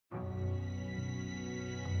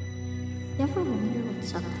You ever wonder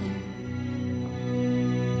what's up there?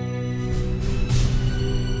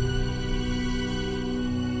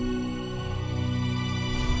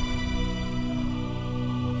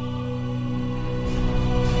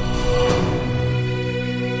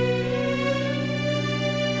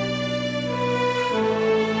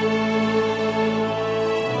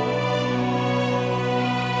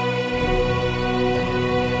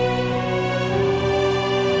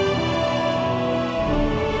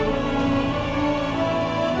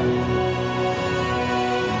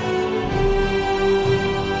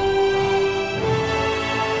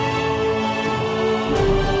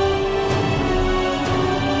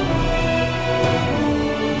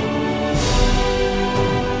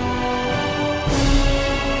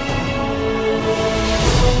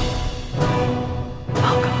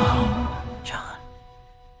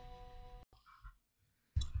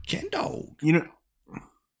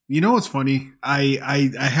 You know what's funny? I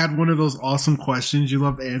had one of those awesome questions you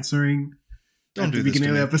love answering at the beginning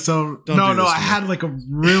of the episode. I had like a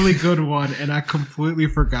really good one and I completely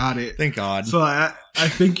forgot it. Thank God. So I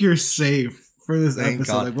think you're safe for this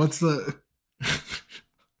episode. God. Like, what's the?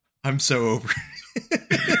 I'm so over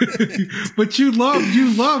it. But you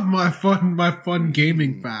love my fun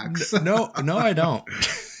gaming facts. No, I don't.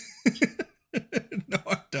 No,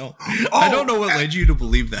 I don't. I don't know what led you to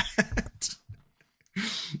believe that.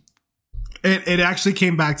 It actually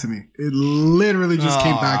came back to me. It literally just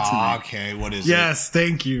came back to me. Okay, what is it? Yes,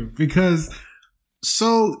 thank you. Because,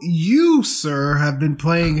 so you, sir, have been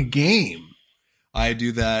playing a game. I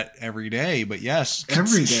do that every day, but yes.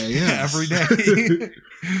 Every day, yes. Every day.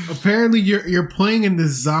 Apparently, you're playing in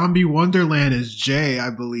this zombie wonderland as Jay, I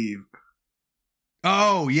believe.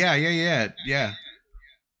 Oh, yeah.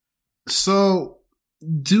 So,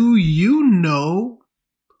 do you know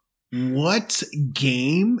what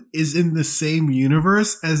game is in the same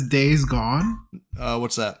universe as Days Gone?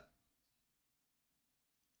 What's that?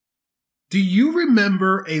 Do you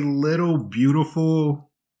remember A Little Beautiful?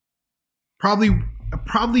 Probably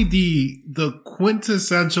the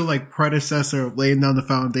quintessential like predecessor of laying down the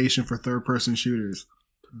foundation for third person shooters.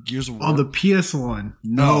 Gears of War? On the PS1.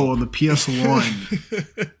 No, on the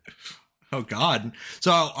PS1. Oh God.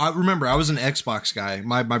 So I remember I was an Xbox guy.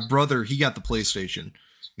 My brother, he got the PlayStation.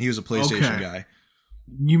 He was a PlayStation guy.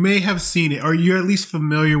 You may have seen it, or you're at least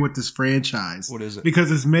familiar with this franchise. What is it? Because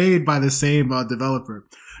it's made by the same developer.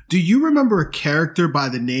 Do you remember a character by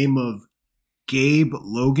the name of Gabe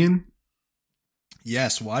Logan?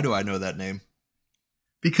 Yes. Why do I know that name?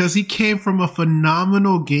 Because he came from a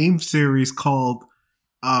phenomenal game series called,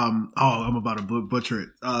 I'm about to butcher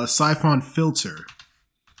it, Siphon Filter.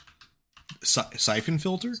 Siphon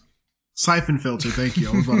Filter? Siphon Filter, thank you.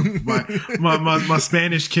 I was about, my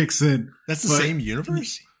Spanish kicks in. That's the same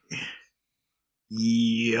universe?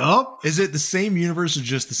 Yup. Is it the same universe or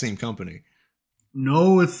just the same company?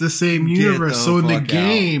 No, it's the same universe. So in the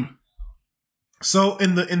game,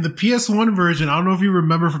 in the PS1 version, I don't know if you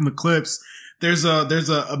remember from the clips, there's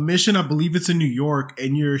a mission, I believe it's in New York,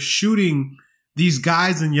 and you're shooting these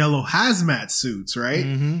guys in yellow hazmat suits, right?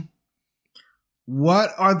 Mm-hmm.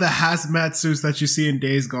 What are the hazmat suits that you see in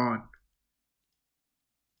Days Gone?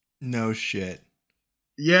 No shit.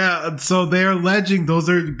 Yeah, so they're alleging those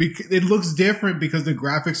are, it looks different because the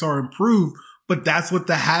graphics are improved, but that's what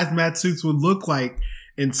the hazmat suits would look like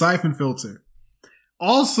in Siphon Filter.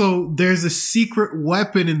 Also, there's a secret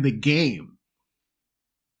weapon in the game.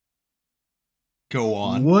 Go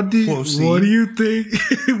on. What do you think?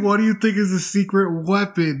 What do you think is a secret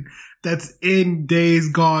weapon that's in Days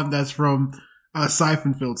Gone that's from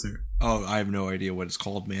Siphon Filter? Oh, I have no idea what it's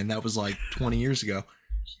called, man. That was like 20 years ago.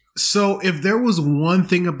 So if there was one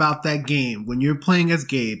thing about that game, when you're playing as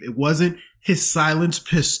Gabe, it wasn't his silenced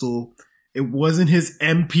pistol, it wasn't his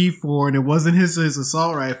MP4, and it wasn't his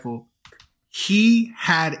assault rifle. He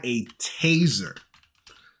had a taser.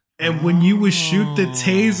 And when you would shoot the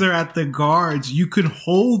taser at the guards, you could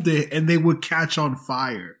hold it and they would catch on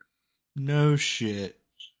fire. No shit.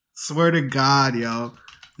 Swear to God, yo.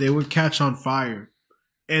 They would catch on fire.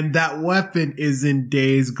 And that weapon is in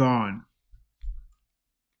Days Gone.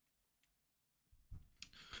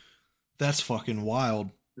 That's fucking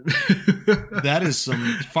wild. That is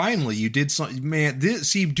some. Finally, you did something, man.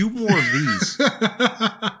 Do more of these.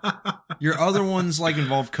 Your other ones like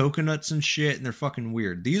involve coconuts and shit, and they're fucking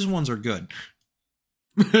weird. These ones are good.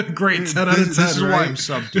 Great, 10 out of 10. This is right? why I'm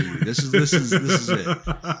sub to you. This is it.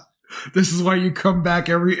 This is why you come back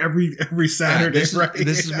every Saturday, right?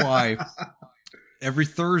 This is why. Every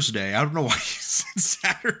Thursday. I don't know why you said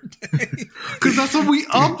Saturday. Because that's when we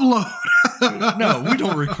upload. No, we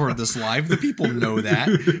don't record this live. The people know that.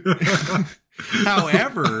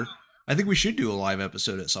 However, I think we should do a live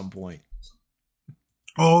episode at some point.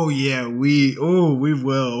 Oh yeah, we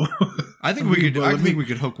will. I think we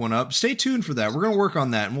could hook one up. Stay tuned for that. We're gonna work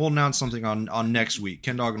on that, and we'll announce something on next week.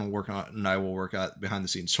 Ken Dog will work on it, and I will work out behind the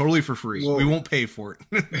scenes, totally for free. Whoa. We won't pay for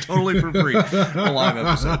it, totally for free. A live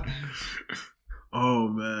episode. Oh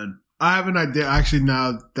man, I have an idea. Actually,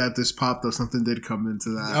 now that this popped up, something did come into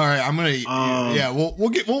that. All right, I'm gonna. Yeah, we'll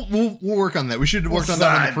work on that. We should have worked on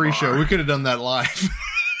that on the pre-show. We could have done that live.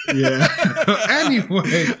 Yeah.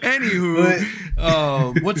 Anywho,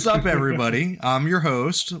 what's up, everybody? I'm your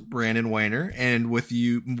host, Brandon Weiner, and with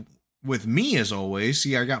me as always.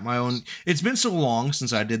 See, I got my own. It's been so long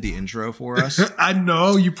since I did the intro for us. I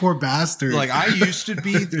know, you poor bastard. Like, I used to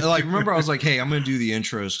be like, remember I was like, hey, I'm gonna do the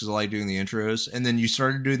intros because I like doing the intros, and then you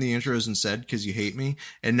started doing the intros instead because you hate me,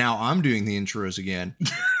 and now I'm doing the intros again.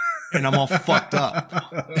 And I'm all fucked up.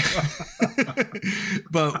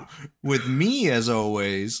 But with me, as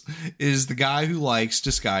always, is the guy who likes to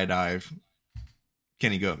skydive,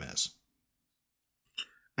 Kenny Gomez.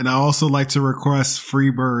 And I also like to request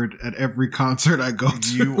Freebird at every concert I go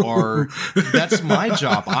to. That's my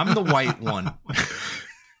job. I'm the white one.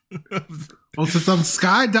 Well, since I'm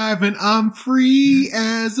skydiving, I'm free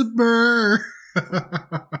as a bird.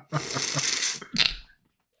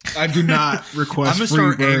 I do not request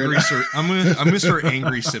Freebird. I'm gonna start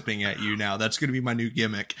angry sipping at you now. That's gonna be my new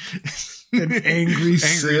gimmick. An angry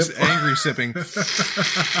sipping.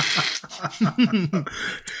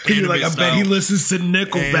 You're like, I bet he listens to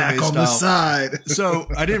Nickelback on the side. So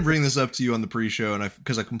I didn't bring this up to you on the pre-show, and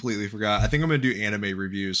because I completely forgot. I think I'm gonna do anime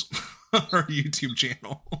reviews on our YouTube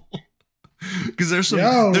channel. Because there's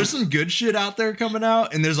some good shit out there coming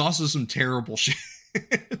out, and there's also some terrible shit.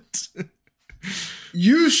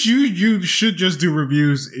 You should just do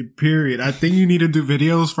reviews, period. I think you need to do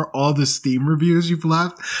videos for all the Steam reviews you've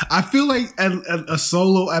left. I feel like a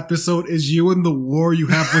solo episode is you and the war you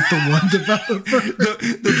have with the one developer.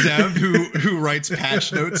 the dev who writes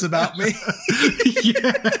patch notes about me.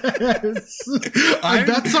 Yes.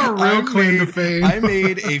 That's our real claim to fame. I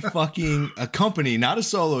made a company, not a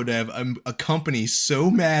solo dev, a company so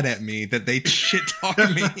mad at me that they shit talk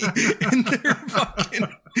me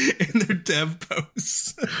in their dev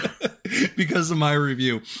posts because of my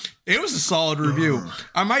review. It was a solid review.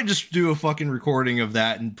 I might just do a fucking recording of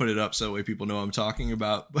that and put it up so that way people know what I'm talking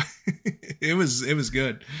about. It was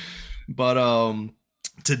good. But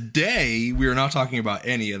today we are not talking about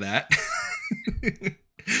any of that.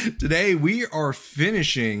 Today we are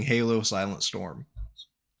finishing Halo Silent Storm.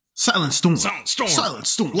 Silent Storm.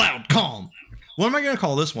 Loud calm. What am I going to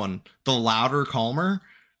call this one? The louder calmer?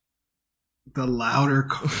 The louder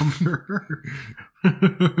calmer.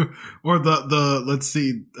 Or the let's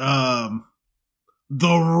see, the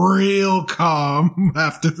real calm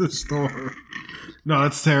after the storm. No,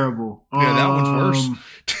 that's terrible. Yeah, that one's worse.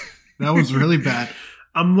 That was really bad.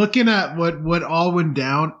 I'm looking at what all went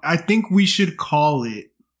down. I think we should call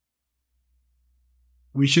it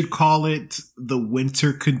the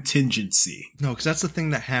winter contingency. No, because that's the thing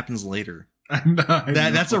that happens later. I know.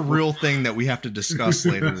 That's a real thing that we have to discuss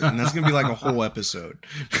later, and that's gonna be like a whole episode.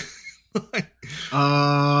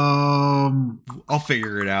 I'll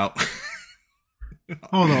figure it out.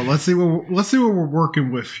 Hold on, let's see what we're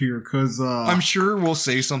working with here, because I'm sure we'll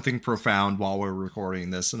say something profound while we're recording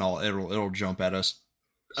this, and it'll jump at us.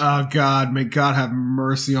 Oh God, may God have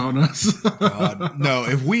mercy on us. God. No,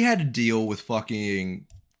 if we had to deal with fucking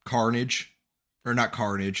collateral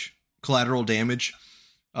damage,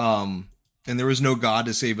 and there was no God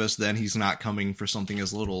to save us then, he's not coming for something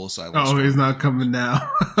as little as Silent Storm. Oh, he's not coming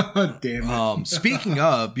now. Damn it. Speaking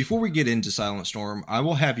of, before we get into Silent Storm, I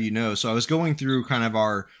will have you know, so I was going through kind of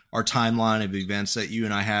our timeline of events that you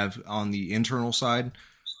and I have on the internal side,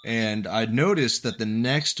 and I noticed that the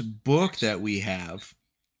next book that we have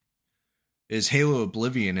is Halo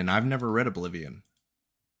Oblivion, and I've never read Oblivion.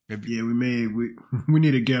 Yeah, we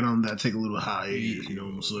need to get on that. Take a little hiatus. You know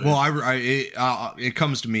what I'm saying? Well, it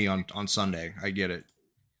comes to me on Sunday. I get it.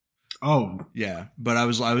 Oh yeah, but I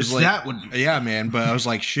was like, that one. Yeah, man. But I was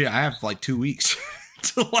like, shit. I have like 2 weeks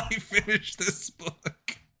till I finish this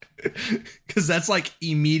book because that's like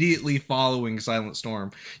immediately following Silent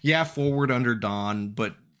Storm. Yeah, Forward Under Dawn,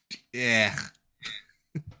 but yeah.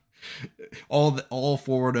 all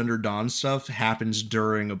Forward Under Dawn stuff happens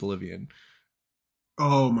during Oblivion.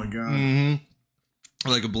 Oh my God. Mm-hmm.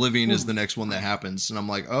 Like Oblivion is the next one that happens. And I'm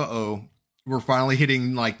like, uh-oh, we're finally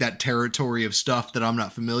hitting like that territory of stuff that I'm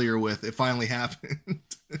not familiar with. It finally happened.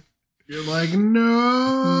 You're like,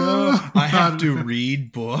 no. I have to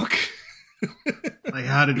read book. Like,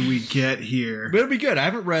 how did we get here? But it'll be good. I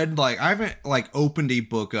haven't opened a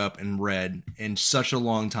book up and read in such a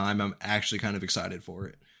long time. I'm actually kind of excited for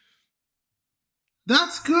it.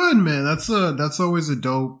 That's good, man. That's always a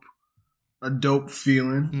dope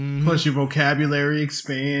feeling. Mhm. Plus your vocabulary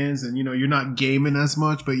expands, and you're not gaming as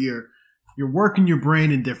much, but you're working your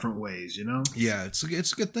brain in different ways, Yeah, it's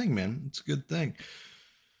a good thing, man. It's a good thing.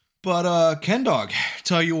 But Ken Dog,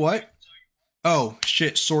 tell you what. Oh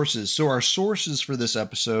shit, sources. So our sources for this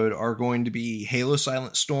episode are going to be Halo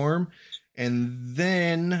Silent Storm, and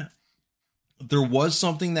then there was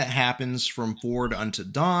something that happens from Forward Unto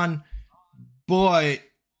Dawn, but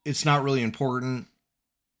it's not really important.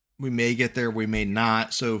 We may get there, we may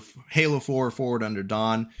not. So Halo 4 Forward Unto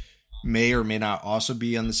Dawn may or may not also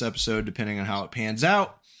be on this episode, depending on how it pans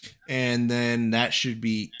out. And then that should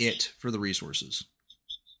be it for the resources,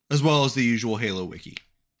 as well as the usual Halo Wiki.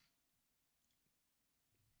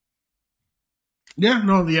 Yeah,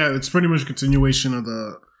 it's pretty much a continuation of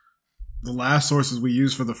the last sources we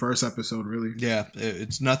used for the first episode, really. Yeah,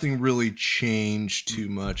 it's nothing really changed too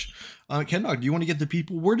much. Ken Dog, do you want to get the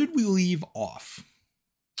people? Where did we leave off?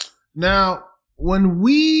 Now, when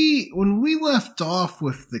we left off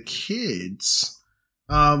with the kids,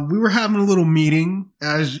 we were having a little meeting.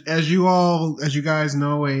 As you guys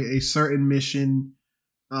know, a certain mission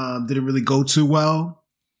didn't really go too well.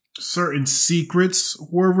 Certain secrets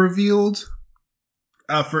were revealed.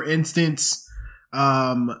 For instance,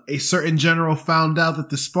 a certain general found out that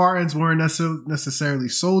the Spartans weren't necessarily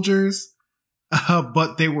soldiers,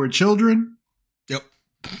 but they were children. Yep.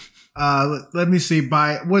 Let me see.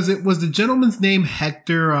 Was the gentleman's name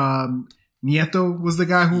Hector Nieto? Was the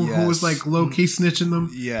guy who was like low key snitching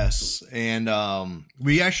them? Yes, and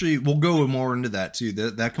we'll go more into that too.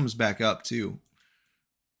 That comes back up too.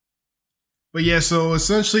 But yeah, so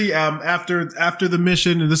essentially, after the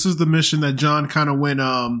mission, and this is the mission that John kind of went,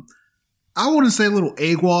 I wouldn't say a little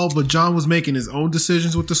AWOL, but John was making his own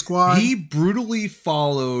decisions with the squad. He brutally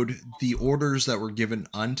followed the orders that were given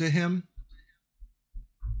unto him,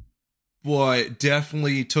 but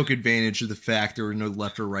definitely took advantage of the fact there were no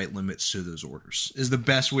left or right limits to those orders, is the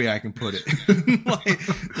best way I can put it.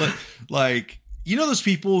 like, those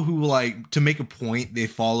people who, like, to make a point, they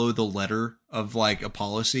follow the letter of, like, a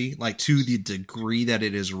policy, like, to the degree that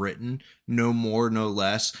it is written, no more, no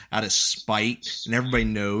less, out of spite, and everybody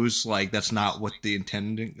knows, like, that's not what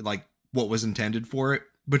what was intended for it,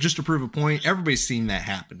 but just to prove a point, everybody's seen that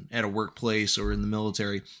happen at a workplace or in the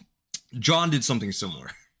military. John did something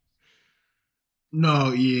similar.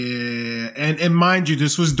 No, yeah, and mind you,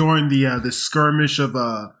 this was during the skirmish of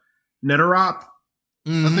Netherop.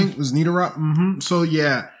 Mm-hmm. I think it was Netherop. Mm-hmm. So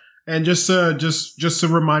yeah, and just to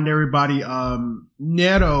remind everybody,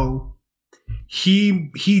 Neto,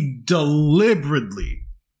 he deliberately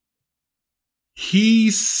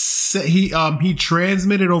he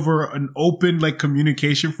transmitted over an open like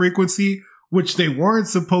communication frequency, which they weren't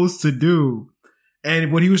supposed to do.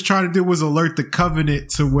 And what he was trying to do was alert the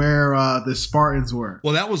Covenant to where the Spartans were.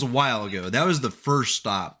 Well, that was a while ago. That was the first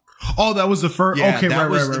stop. Oh, that was the first. Yeah, okay, right.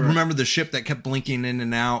 Remember the ship that kept blinking in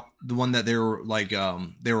and out? The one that they were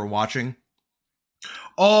they were watching.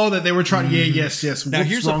 Oh, that they were trying. Yeah, yes. Now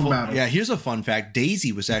here's a fun fact.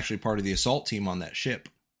 Daisy was actually part of the assault team on that ship.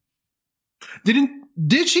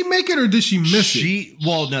 Did she make it or did she miss it?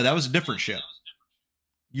 Well, no, that was a different ship.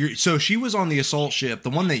 So she was on the assault ship. The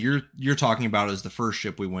one that you're talking about is the first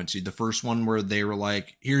ship we went to. The first one where they were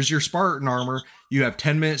like, "Here's your Spartan armor. You have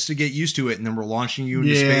 10 minutes to get used to it, and then we're launching you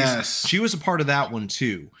into space." She was a part of that one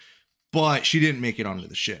too, but she didn't make it onto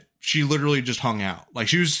the ship. She literally just hung out. Like,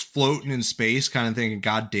 she was floating in space, kind of thinking,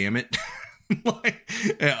 "God damn it!"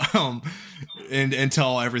 And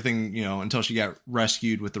until everything, until she got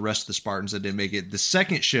rescued with the rest of the Spartans that didn't make it. The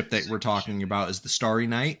second ship that we're talking about is the Starry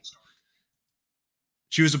Night.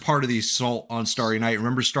 She was a part of the assault on Starry Night.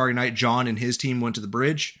 Remember Starry Night? John and his team went to the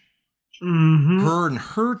bridge. Mm-hmm. Her and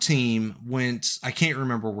her team went, I can't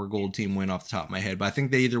remember where Gold Team went off the top of my head, but I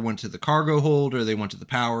think they either went to the cargo hold or they went to the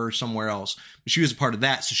power or somewhere else. But she was a part of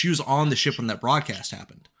that. So she was on the ship when that broadcast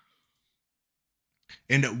happened.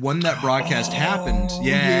 And when that broadcast happened,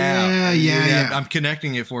 yeah, I'm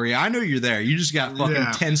connecting it for you. I know you're there. You just got fucking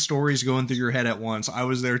 10 stories going through your head at once. I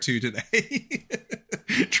was there too today.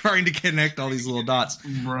 Trying to connect all these little dots.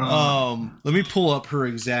 Bro. Let me pull up her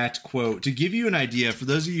exact quote to give you an idea. For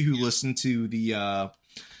those of you who listened to the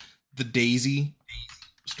Daisy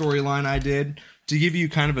storyline I did, to give you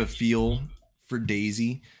kind of a feel for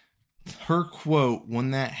Daisy, her quote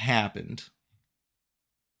when that happened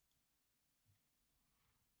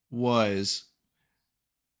was,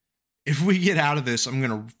 if we get out of this, I'm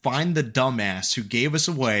going to find the dumbass who gave us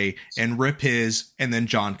away and rip his, and then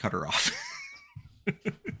John cut her off.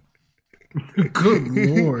 Good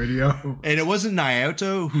Lord, yo. And it wasn't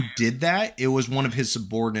Naoto who did that. It was one of his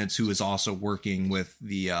subordinates who was also working with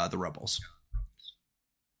the rebels,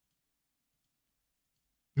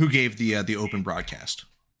 who gave the open broadcast.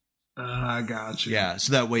 I got you. Yeah,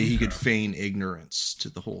 so that way he could feign ignorance to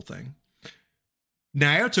the whole thing.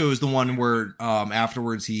 Naoto is the one where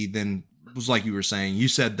afterwards he then was like you were saying. You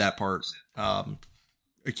said that part,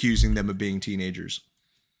 accusing them of being teenagers.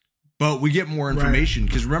 But we get more information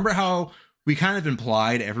because remember how we kind of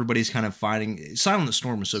implied everybody's kind of fighting. Silent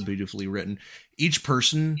Storm is so beautifully written. Each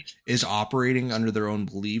person is operating under their own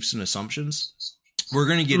beliefs and assumptions. We're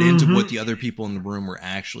going to get into what the other people in the room were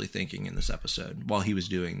actually thinking in this episode while he was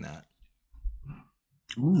doing that.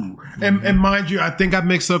 Ooh. And mind you, I think I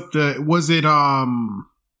mixed up was it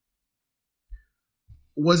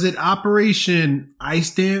Operation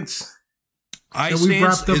Ice Dance? Ice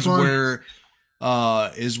Dance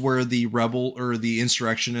is where the rebel or the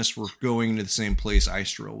insurrectionists were going to the same place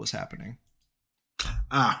Ice Drill was happening.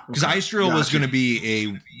 Because Ice Drill was going to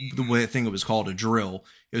be the way thing it was called, a drill.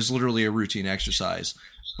 It was literally a routine exercise,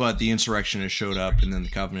 but the insurrectionists showed up, and then the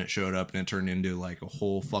Covenant showed up, and it turned into like a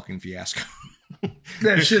whole fucking fiasco.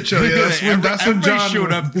 That shit show, yeah. That's when John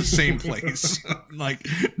showed up at the same place. Like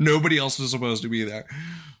nobody else was supposed to be there.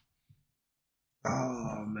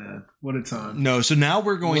 Oh man, what a time. No, so now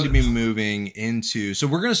we're going to be moving into, so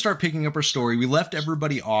we're going to start picking up our story. We left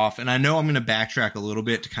everybody off, and I know I'm going to backtrack a little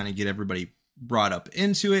bit to kind of get everybody brought up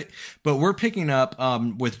into it, but we're picking up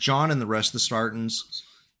with John and the rest of the Spartans.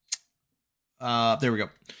 There we go.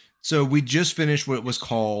 So we just finished what was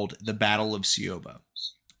called the Battle of Sioba.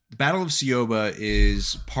 The Battle of Sioba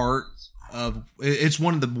is it's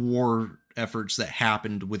one of the war efforts that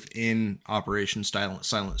happened within Operation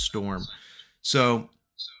Silent Storm. So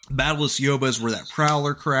Battle of Sioba is where that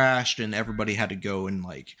Prowler crashed and everybody had to go, and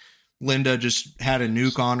like Linda just had a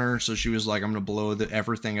nuke on her. So she was like, I'm going to blow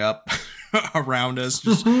everything up around us.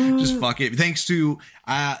 Just fuck it. Thanks to,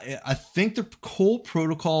 I think the Cole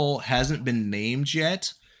Protocol hasn't been named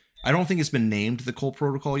yet. I don't think it's been named the Cole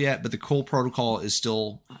Protocol yet, but the Cole Protocol is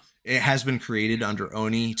still, it has been created under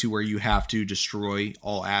Oni to where you have to destroy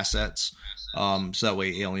all assets. So that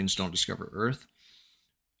way aliens don't discover Earth.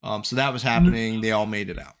 So that was happening. They all made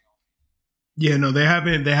it out. Yeah, no, they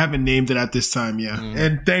haven't named it at this time. Yeah,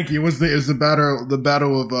 and thank you. It was the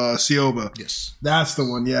battle of Sioba. Yes, that's the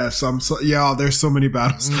one. Yes, there's so many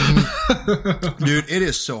battles, dude. It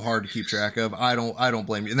is so hard to keep track of. I don't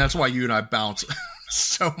blame you, and that's why you and I bounce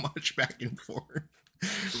so much back and forth.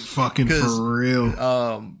 Fucking for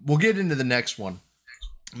real. We'll get into the next one,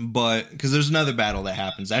 but because there's another battle that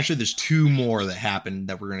happens. Actually, there's two more that happened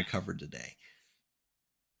that we're going to cover today.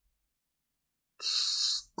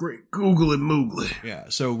 Great. Google it, Moogle it. Yeah,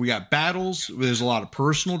 so we got battles. There's a lot of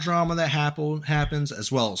personal drama that happens,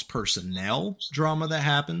 as well as personnel drama that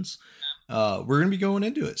happens. We're going to be going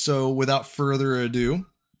into it. So without further ado,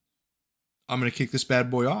 I'm going to kick this bad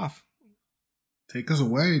boy off. Take us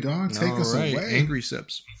away, dog. Take us away. Angry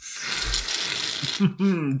Sips.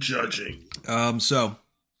 Judging.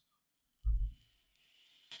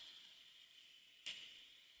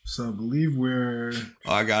 So I believe we're.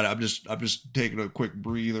 Oh, I got it. I'm just taking a quick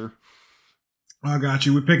breather. I got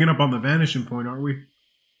you. We're picking up on the vanishing point, aren't we?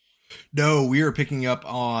 No, we are picking up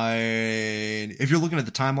on. If you're looking at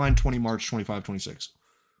the timeline, 20 March, 25, 26.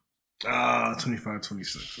 25,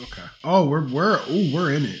 26. Okay. Oh,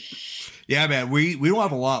 we're in it. Yeah, man. We don't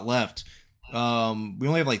have a lot left. We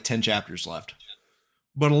only have like 10 chapters left,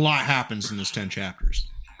 but a lot happens in those 10 chapters.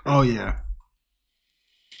 Oh yeah.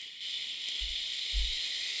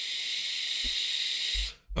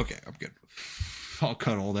 Okay, I'm good. I'll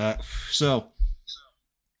cut all that. So,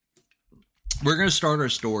 we're going to start our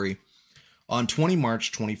story on 20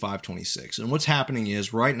 March 2526. And what's happening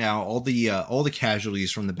is right now all the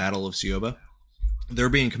casualties from the Battle of Sioba, they're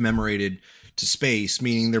being commemorated to space,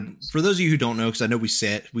 meaning they're, for those of you who don't know, because I know we've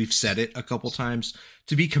said it a couple times,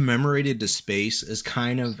 to be commemorated to space is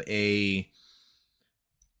kind of a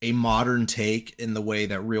modern take in the way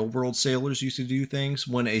that real world sailors used to do things.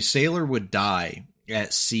 When a sailor would die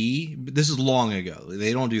at sea, this is long ago.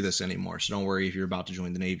 They don't do this anymore, so don't worry if you're about to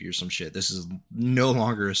join the Navy or some shit. This is no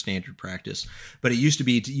longer a standard practice. But it used to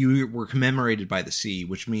be you were commemorated by the sea,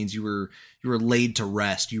 which means you were laid to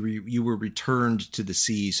rest. You were returned to the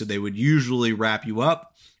sea. So they would usually wrap you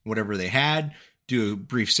up, whatever they had, do a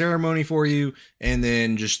brief ceremony for you, and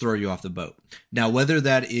then just throw you off the boat. Now, whether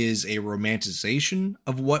that is a romanticization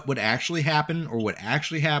of what would actually happen or what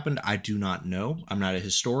actually happened, I do not know. I'm not a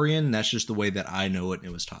historian. That's just the way that I know it and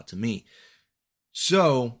it was taught to me.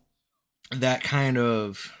 So that kind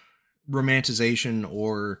of romanticization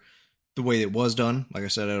or the way it was done, like I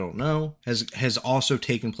said, I don't know, has also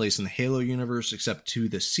taken place in the Halo universe, except to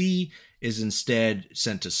the sea is instead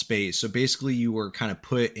sent to space. So basically you were kind of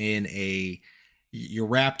put in you're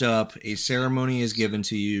wrapped up, a ceremony is given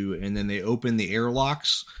to you, and then they open the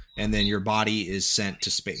airlocks, and then your body is sent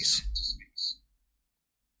to space.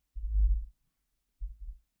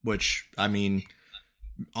 Which, I mean,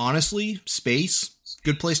 honestly, space,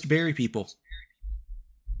 good place to bury people.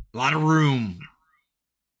 A lot of room.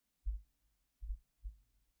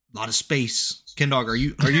 A lot of space. Ken Dog, are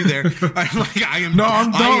you there? I am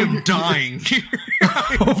dying.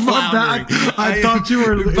 Oh my bad. I thought you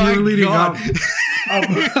were leading up.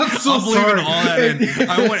 I'm so sorry. All that in.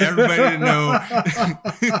 I want everybody to know.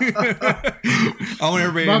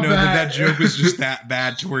 that joke was just that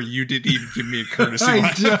bad to where you didn't even give me a courtesy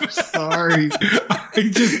laugh. I'm sorry.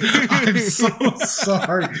 I'm so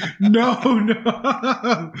sorry. No.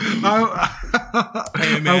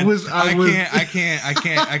 Hey man, I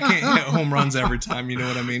can't hit home runs every time. You know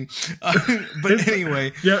what I mean? But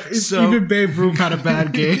anyway, yeah. Even Babe Ruth had a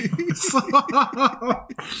bad game.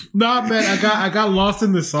 Nah, man, I got lost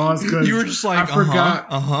in the sauce because you were just like, I forgot.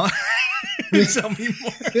 Tell me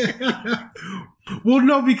more. Well,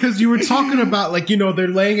 no, because you were talking about they're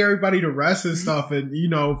laying everybody to rest and stuff, and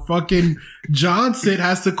fucking Johnson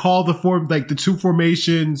has to call the two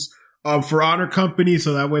formations for Honor Company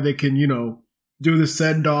so that way they can do the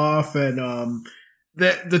send off and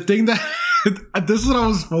the thing that this is what I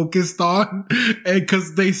was focused on, and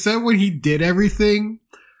because they said when he did everything.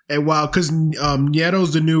 And because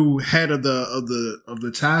Nieto's the new head of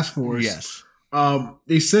the task force, yes,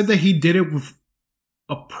 they said that he did it with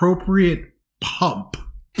appropriate pomp.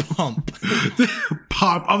 Pump.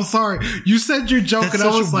 I'm sorry, you said your joke, and I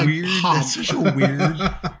was like, pump. That's such a weird.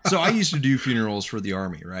 So I used to do funerals for the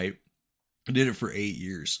Army, right? I did it for 8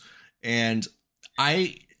 years, and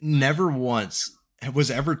I never once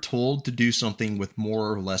was ever told to do something with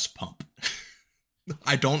more or less pump.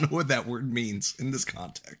 I don't know what that word means in this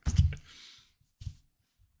context.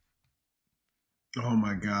 Oh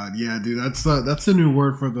my god, yeah, dude, that's a new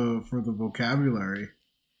word for the vocabulary.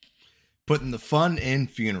 Putting the fun in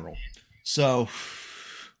funeral. So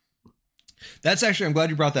that's actually, I'm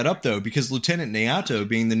glad you brought that up though, because Lieutenant Niato,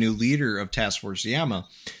 being the new leader of Task Force Yama,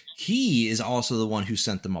 he is also the one who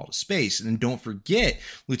sent them all to space. And don't forget,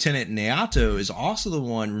 Lieutenant Niato is also the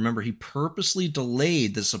one, remember, he purposely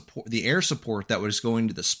delayed the air support that was going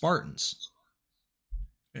to the Spartans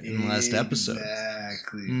in the last episode.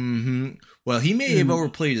 Exactly. Mm-hmm. Well, he may have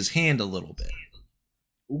overplayed his hand a little bit.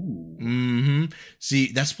 Ooh. Mm-hmm.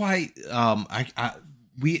 See, that's why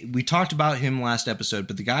we talked about him last episode,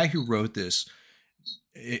 but the guy who wrote this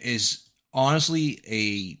is honestly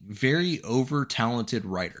a very over-talented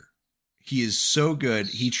writer. He is so good.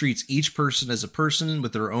 He treats each person as a person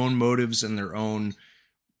with their own motives and their own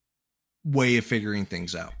way of figuring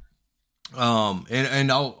things out.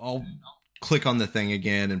 And I'll click on the thing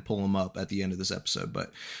again and pull him up at the end of this episode.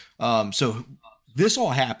 But so this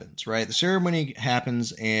all happens, right? The ceremony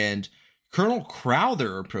happens, and Colonel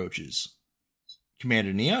Crowther approaches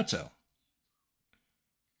Commander Niato.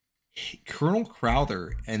 Colonel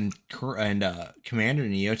Crowther and Commander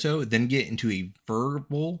Niato then get into a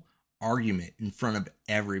verbal argument in front of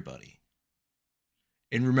everybody.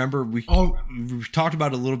 And remember, we talked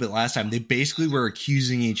about it a little bit last time. They basically were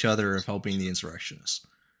accusing each other of helping the insurrectionists.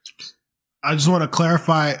 I just want to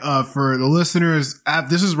clarify for the listeners,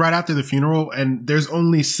 this is right after the funeral, and there's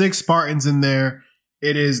only 6 Spartans in there.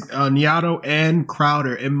 It is Niato and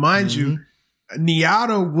Crowther. And mind you,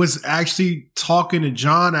 Niato was actually talking to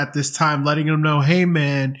John at this time, letting him know, hey,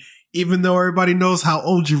 man, even though everybody knows how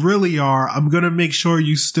old you really are, I'm going to make sure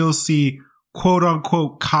you still see quote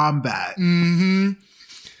unquote combat. Mm-hmm.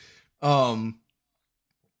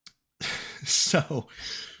 So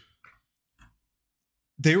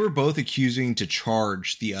they were both accusing to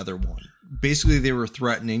charge the other one. Basically, they were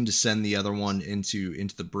threatening to send the other one into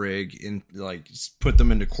the brig and put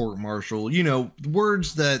them into court martial.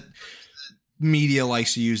 Words that media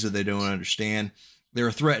likes to use that they don't understand. They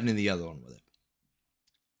were threatening the other one with it.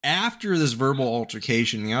 After this verbal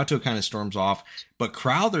altercation, Niato kind of storms off, but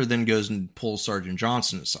Crowther then goes and pulls Sergeant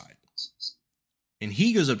Johnson aside. And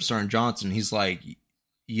he goes up to Sergeant Johnson. He's like,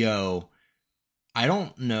 yo, I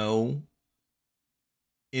don't know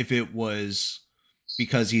if it was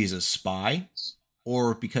because he's a spy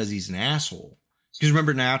or because he's an asshole, Because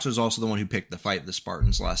remember, Naoto is also the one who picked the fight of the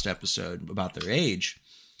Spartans last episode about their age.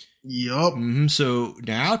 Yup. So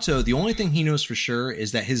Naoto, the only thing he knows for sure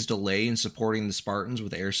is that his delay in supporting the Spartans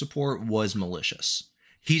with air support was malicious.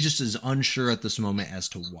 He just is unsure at this moment as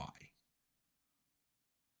to why.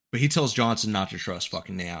 But he tells Johnson not to trust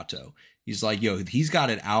fucking Naoto. He's like, yo, he's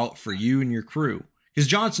got it out for you and your crew. Because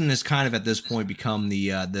Johnson has kind of at this point become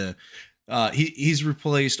he's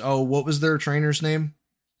replaced, what was their trainer's name?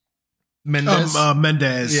 Mendez.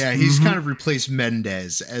 Mendez. Yeah, he's kind of replaced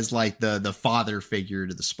Mendez as like the father figure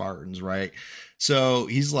to the Spartans, right? So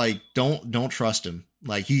he's like, don't trust him.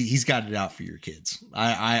 Like he's got it out for your kids.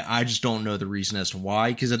 I just don't know the reason as to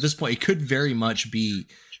why, because at this point it could very much be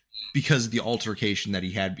because of the altercation that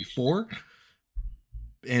he had before.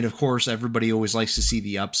 And of course, everybody always likes to see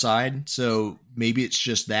the upside. So maybe it's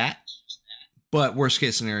just that. But worst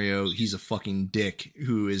case scenario, he's a fucking dick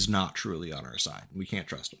who is not truly on our side. We can't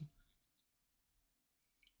trust him.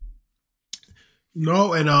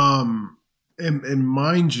 No, and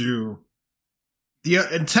mind you,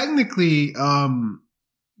 and technically,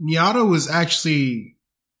 Naoto was actually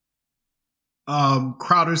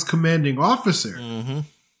Crowder's commanding officer. Mm-hmm.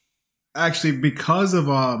 Actually, because of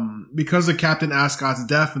Captain Ascot's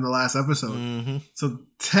death in the last episode. Mm-hmm. So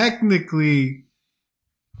technically,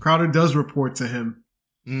 Crowder does report to him.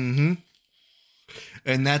 Mm-hmm.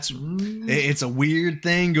 And it's a weird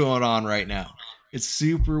thing going on right now. It's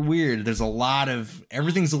super weird. There's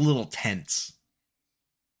everything's a little tense.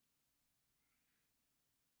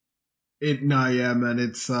 Man,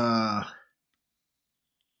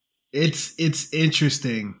 it's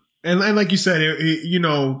interesting. And like you said,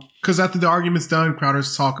 because after the argument's done,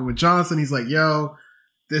 Crowder's talking with Johnson. He's like, yo,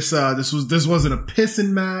 this wasn't a pissing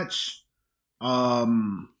match. I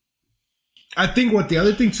think the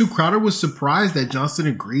other thing too, Crowder was surprised that Johnson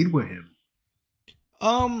agreed with him.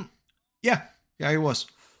 Yeah, he was.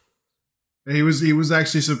 He was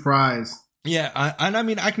actually surprised. Yeah,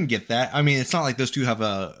 I can get that. I mean, it's not like those two have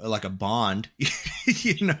a bond,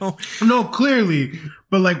 No, clearly,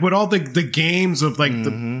 but like with all the games of like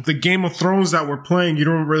the Game of Thrones that we're playing, you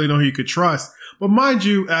don't really know who you could trust. But mind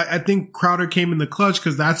you, I think Crowder came in the clutch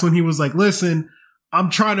because that's when he was like, "Listen, I'm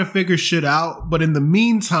trying to figure shit out, but in the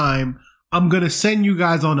meantime, I'm gonna send you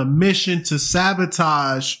guys on a mission to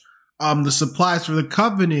sabotage the supplies for the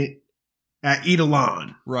Covenant at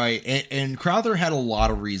Eidolon." Right. And Crowther had a lot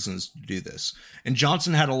of reasons to do this. And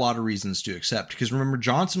Johnson had a lot of reasons to accept. Because remember,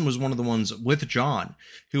 Johnson was one of the ones with John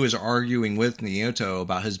who was arguing with Naoto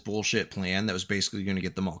about his bullshit plan that was basically going to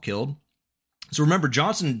get them all killed. So remember,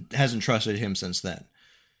 Johnson hasn't trusted him since then.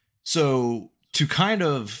 So to kind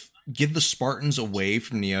of get the Spartans away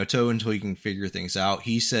from Naoto until he can figure things out,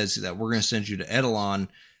 he says that we're going to send you to Eidolon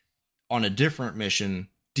on a different mission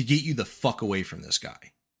to get you the fuck away from this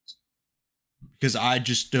guy. Because I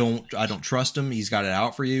don't trust him. He's got it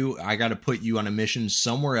out for you. I got to put you on a mission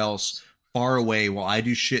somewhere else, far away, while I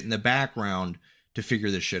do shit in the background to figure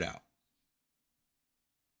this shit out.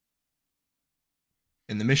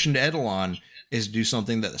 And the mission to Eidolon is to do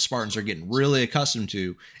something that the Spartans are getting really accustomed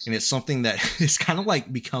to. And it's something that is kind of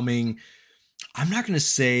like becoming, I'm not going to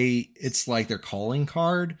say it's like their calling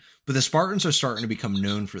card, but the Spartans are starting to become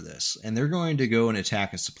known for this. And they're going to go and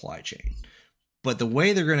attack a supply chain. But the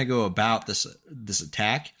way they're going to go about this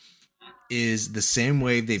attack is the same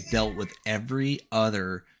way they've dealt with every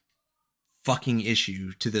other fucking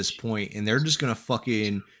issue to this point, and they're just going to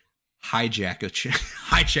fucking hijack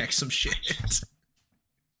some shit.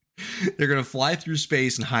 They're going to fly through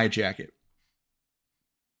space and hijack it.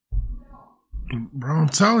 Bro, I'm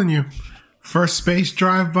telling you, first space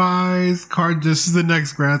drive-bys, this is the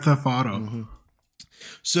next Grand Theft Auto. Mm-hmm.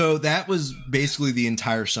 So that was basically the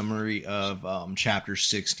entire summary of chapter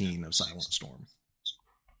 16 of Silent Storm.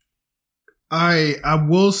 I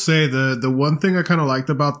will say the one thing I kind of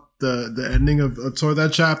liked about the ending of toward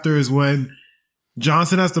that chapter is when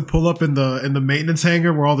Johnson has to pull up in the maintenance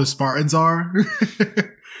hangar where all the Spartans are.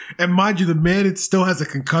 And mind you, the man, it still has a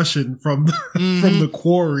concussion from the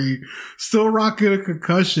quarry, still rocking a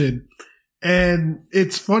concussion. And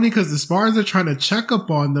it's funny because the Spartans are trying to check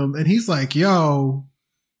up on them, and he's like, yo,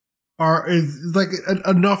 is like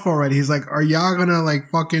enough already. He's like, are y'all gonna like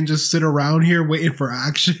fucking just sit around here waiting for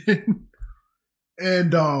action?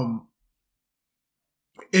 And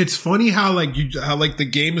it's funny how the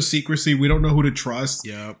game of secrecy, we don't know who to trust.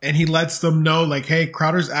 Yeah. And he lets them know like, hey,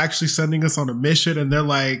 Crowder's actually sending us on a mission, and they're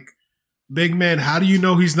like, big man, how do you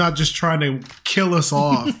know he's not just trying to kill us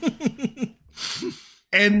off?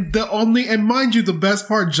 And mind you, the best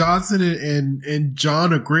part, Johnson and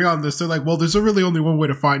John agree on this. They're like, well, there's really only one way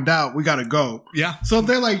to find out. We gotta go. Yeah. So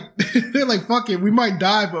they're like, fuck it. We might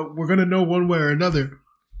die, but we're gonna know one way or another.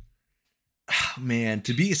 Man,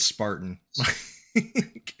 to be a Spartan,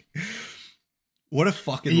 what a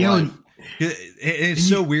fucking life. It's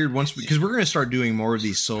so weird because we're gonna start doing more of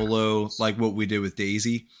these solo, like what we did with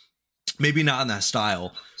Daisy. Maybe not in that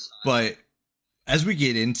style, but as we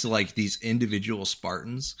get into like these individual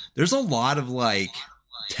Spartans, there's a lot of like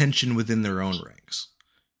tension within their own ranks.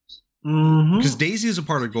 Because Daisy is a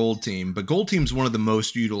part of Gold Team, but Gold Team's one of the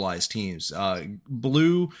most utilized teams.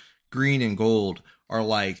 Blue, Green, and Gold are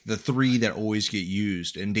like the three that always get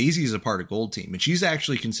used, and Daisy is a part of Gold Team, and she's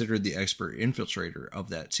actually considered the expert infiltrator of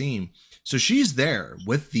that team. So she's there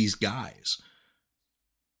with these guys.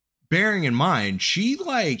 Bearing in mind, she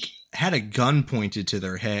like had a gun pointed to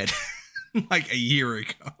their head like a year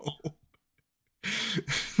ago.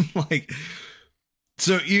 Like,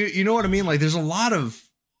 so you know what I mean? Like, there's a lot of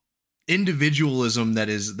individualism that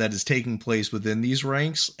is taking place within these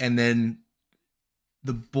ranks, and then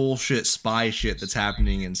the bullshit spy shit that's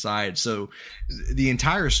happening inside. So the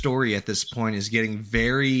entire story at this point is getting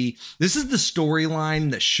this is the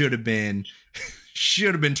storyline that should have been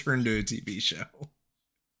turned to a TV show.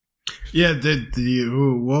 Yeah,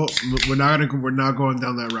 well, we're not going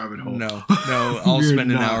down that rabbit hole. No, I'll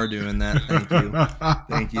spend an hour doing that.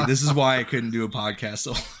 Thank you. This is why I couldn't do a podcast.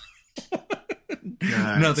 So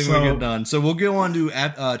nothing will get done. So we'll go on to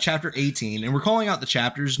chapter 18, and we're calling out the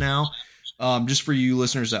chapters now. Just for you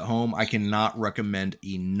listeners at home, I cannot recommend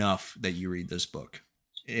enough that you read this book,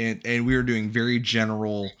 and we are doing very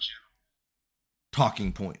general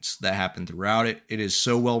talking points that happen throughout it. It is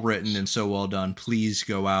so well written and so well done. Please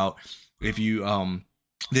go out. If you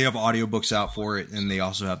they have audiobooks out for it, and they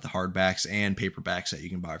also have the hardbacks and paperbacks that you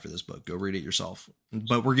can buy for this book. Go read it yourself.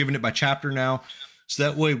 But we're giving it by chapter now, so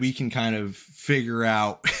that way we can kind of figure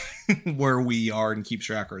out where we are and keep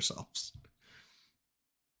track ourselves.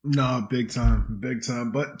 No, big time.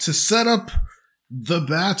 But to set up the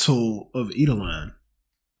Battle of Eidolon.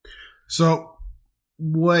 So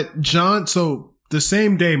the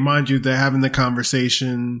same day, mind you, they're having the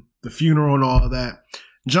conversation, the funeral and all of that.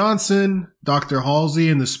 Johnson, Dr. Halsey,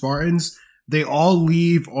 and the Spartans, they all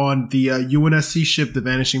leave on the UNSC ship, the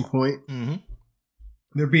Vanishing Point. Mm-hmm.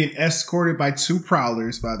 They're being escorted by 2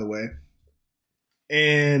 prowlers, by the way.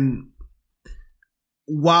 And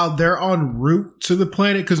while they're en route to the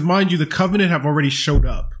planet, because mind you, the Covenant have already showed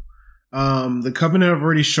up. On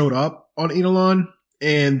Eidolon.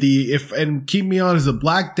 And keep me honest, the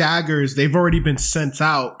Black Daggers, they've already been sent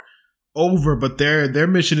out over, but their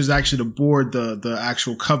mission is actually to board the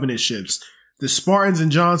actual Covenant ships. The Spartans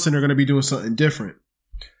and Johnson are going to be doing something different.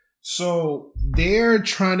 So they're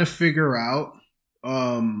trying to figure out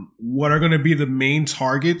what are going to be the main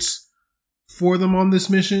targets for them on this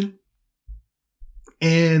mission.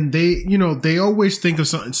 And they always think of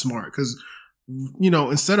something smart because,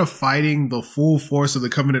 instead of fighting the full force of the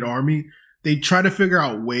Covenant army, they try to figure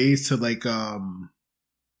out ways to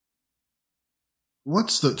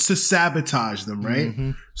to sabotage them, right?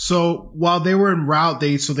 Mm-hmm. So while they were en route,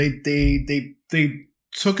 they took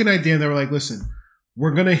an idea and they were like, listen,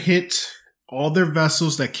 we're going to hit all their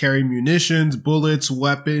vessels that carry munitions, bullets,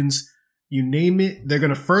 weapons, you name it. They're going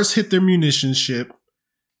to first hit their munitions ship.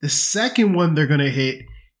 The second one they're going to hit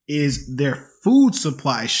is their food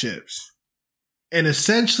supply ships. And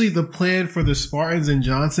essentially the plan for the Spartans and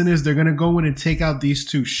Johnson is they're going to go in and take out these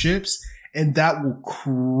 2 ships, and that will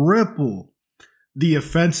cripple the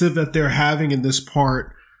offensive that they're having in this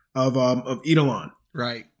part of Eidolon.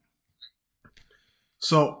 Right.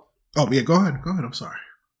 So, go ahead. I'm sorry.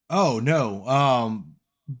 Oh, no.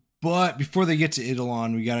 But before they get to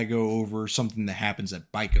Eidolon, we got to go over something that happens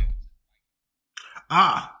at Baiko.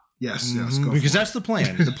 Yes. Because that's the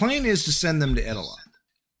plan. The plan is to send them to Eidolon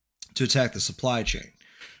to attack the supply chain.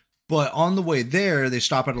 But on the way there, they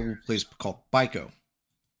stop at a little place called Baiko.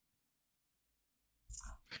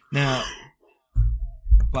 Now,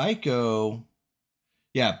 Baiko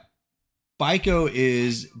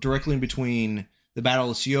is directly in between the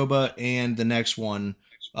Battle of Sioba and the next one,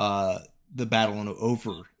 the Battle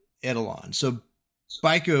over Eidolon. So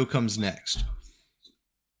Baiko comes next.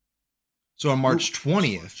 So on March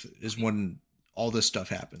 20th is when all this stuff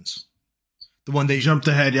happens. The one they jumped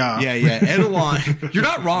ahead, yeah. Yeah. Eidolon. You're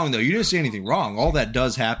not wrong though. You didn't say anything wrong. All that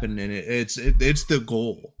does happen, and it's the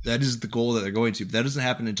goal. That is the goal that they're going to. But that doesn't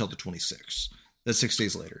happen until the 26th. That's 6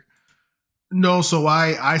 days later. No, so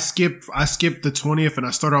I skipped the 20th and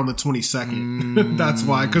I started on the 22nd. That's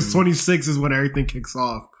why, because 26 is when everything kicks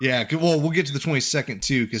off. Yeah, well, we'll get to the 22nd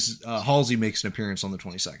too, because Halsey makes an appearance on the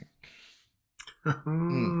 22nd.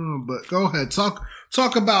 But go ahead, talk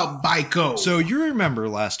about Baiko. So you remember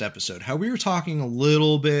last episode how we were talking a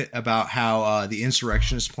little bit about how the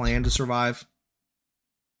insurrectionists plan to survive?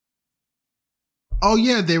 Oh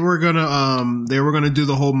yeah, they were gonna do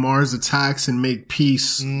the whole Mars attacks and make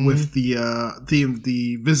peace with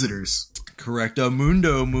the visitors. Correct.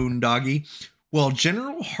 Mundo Moondoggy. Well,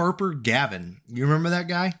 General Harper Gavin, you remember that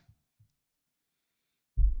guy?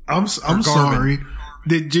 I'm sorry.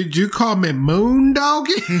 Did you call me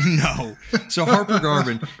Moondoggy? No. So Harper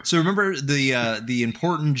Garvin. So remember the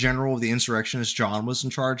important general of the insurrectionists John was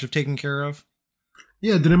in charge of taking care of?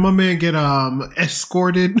 Yeah, didn't my man get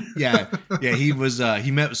escorted? Yeah, he was he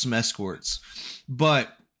met with some escorts.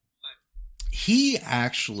 But he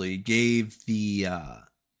actually gave the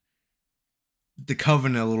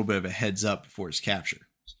Covenant a little bit of a heads up before his capture.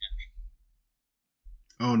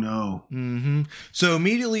 Oh no. Mm-hmm. So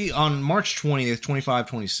immediately on March 20th,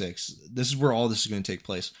 2526, this is where all this is going to take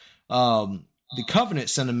place. The Covenant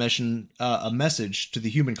sent a message to the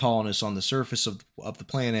human colonists on the surface of the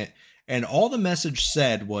planet. And all the message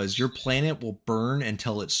said was, your planet will burn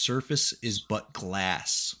until its surface is but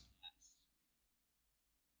glass.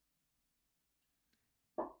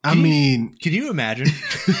 Can you imagine?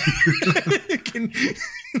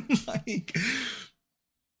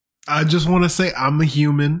 I just want to say I'm a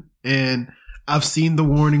human and I've seen the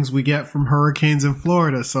warnings we get from hurricanes in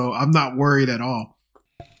Florida, so I'm not worried at all.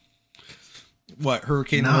 What,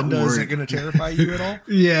 Hurricane Linda? Is that going to terrify you at all?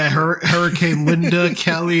 Yeah, Hurricane Linda,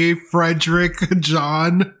 Kelly, Frederick,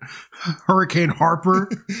 John, Hurricane Harper.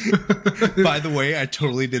 By the way, I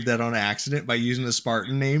totally did that on accident by using a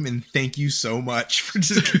Spartan name, and thank you so much for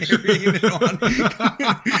just carrying it on.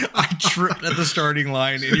 I tripped at the starting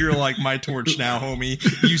line, and you're like, my torch now, homie.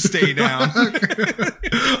 You stay down.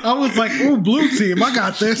 I was like, ooh, blue team, I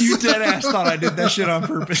got this. You dead ass thought I did that shit on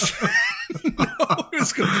purpose. No, it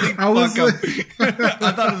was complete fuck up.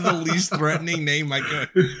 I thought of the least threatening name I could.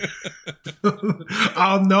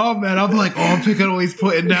 Oh no, man! I'm like, oh, I'm picking always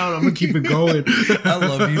putting down. I'm gonna keep it going. I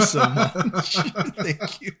love you so much.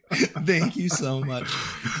 Thank you so much.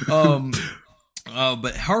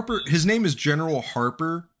 But Harper, his name is General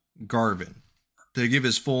Harper Garvin, to give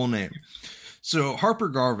his full name. So Harper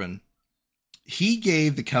Garvin, he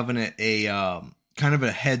gave the Covenant a kind of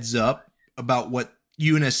a heads up about what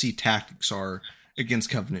UNSC tactics are against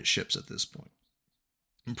Covenant ships at this point,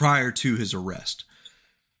 prior to his arrest.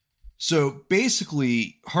 So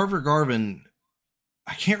basically, Harper Garvin,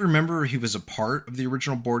 I can't remember if he was a part of the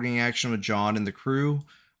original boarding action with John and the crew,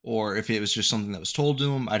 or if it was just something that was told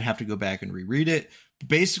to him. I'd have to go back and reread it. But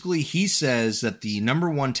basically, he says that the number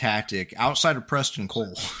one tactic outside of Preston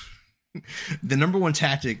Cole, the number one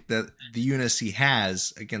tactic that the UNSC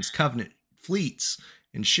has against Covenant fleets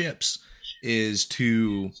and ships is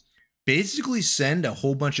to basically send a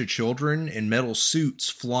whole bunch of children in metal suits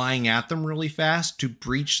flying at them really fast to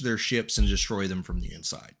breach their ships and destroy them from the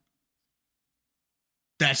inside.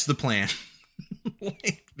 That's the plan.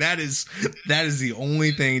 That is the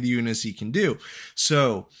only thing the UNSC can do.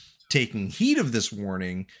 So, taking heed of this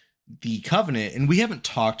warning, the Covenant, and we haven't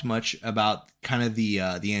talked much about kind of the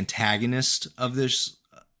antagonist of this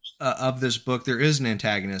book. There is an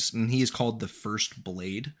antagonist, and he is called the First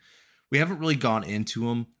Blade. We haven't really gone into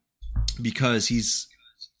him because he's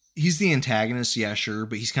the antagonist, yeah, sure,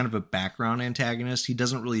 but he's kind of a background antagonist. He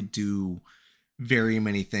doesn't really do very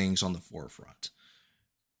many things on the forefront.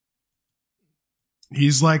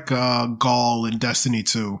 He's like Gaul in Destiny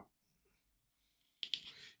 2.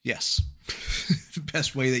 Yes. The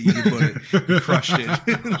best way that you can put it. You crushed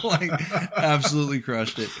it. Like, absolutely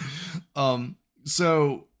crushed it.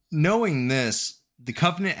 So, knowing this, the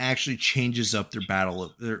Covenant actually changes up their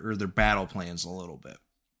battle plans a little bit.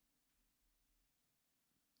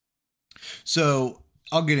 So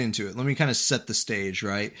I'll get into it. Let me kind of set the stage,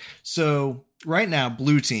 right? So right now,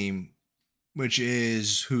 Blue Team, which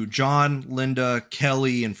is who? John, Linda,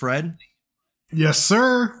 Kelly, and Fred. Yes,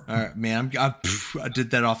 sir. All right, man. I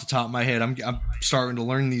did that off the top of my head. I'm starting to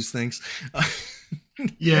learn these things.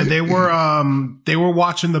 Yeah, they were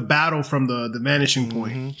watching the battle from the vanishing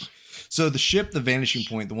point. Mm-hmm. So the ship, the Vanishing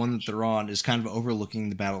Point, the one that they're on, is kind of overlooking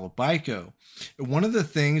the Battle of Baiko. One of the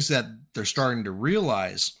things that they're starting to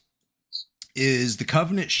realize is the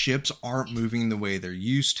Covenant ships aren't moving the way they're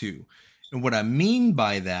used to. And what I mean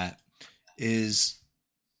by that is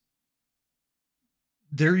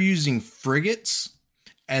they're using frigates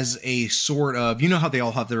as a sort of, you know how they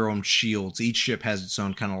all have their own shields. Each ship has its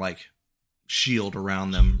own kind of like shield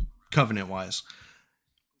around them, Covenant wise.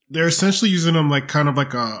 They're essentially using them like kind of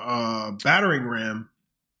like a battering ram.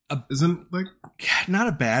 Isn't like not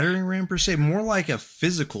a battering ram per se, more like a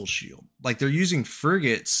physical shield. Like they're using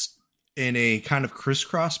frigates in a kind of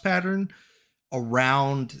crisscross pattern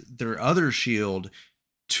around their other shield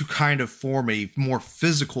to kind of form a more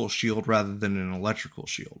physical shield rather than an electrical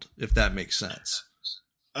shield, if that makes sense.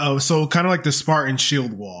 Oh, so kind of like the Spartan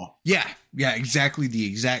shield wall. Yeah, exactly the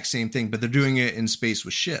exact same thing, but they're doing it in space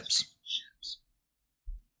with ships.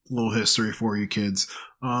 Little history for you kids.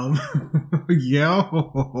 Yeah.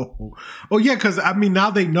 Oh yeah, because I mean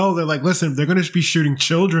now they know, they're like, listen, they're gonna be shooting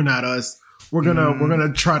children at us. We're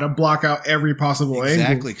gonna try to block out every possible angle.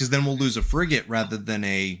 Exactly, because then we'll lose a frigate rather than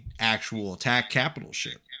a actual attack capital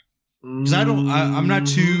ship. Because I'm not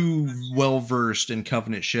too well versed in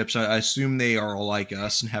Covenant ships. I assume they are all like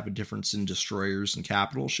us and have a difference in destroyers and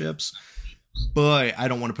capital ships. But I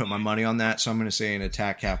don't want to put my money on that, so I'm going to say an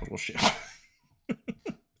attack capital ship.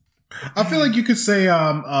 I feel like you could say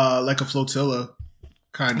like a flotilla,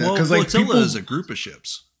 kind of. Well, because flotilla is a group of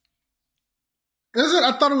ships. Is it?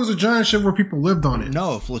 I thought it was a giant ship where people lived on it.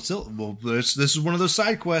 No, flotilla. Well, this is one of those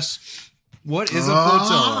side quests. What is a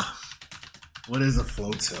flotilla? What is a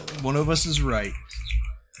flotilla? One of us is right.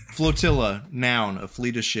 Flotilla, noun, a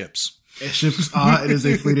fleet of ships. Ships. It is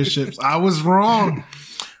a fleet of ships. I was wrong.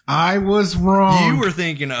 You were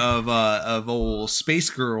thinking of old Space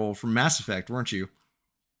Girl from Mass Effect, weren't you?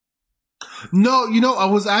 No, I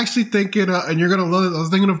was actually thinking, and you're gonna love it. I was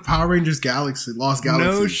thinking of Power Rangers Galaxy, Lost Galaxy.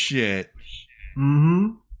 No shit.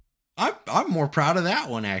 Mm-hmm. I'm more proud of that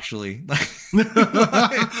one actually.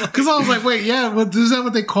 Because I was like, wait, yeah, but is that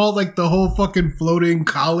what they called like the whole fucking floating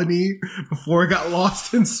colony before it got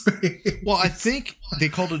lost in space? Well, I think they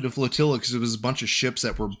called it a flotilla because it was a bunch of ships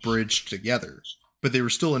that were bridged together, but they were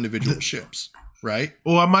still individual ships, right?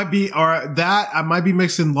 Well, I might be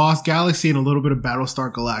mixing Lost Galaxy and a little bit of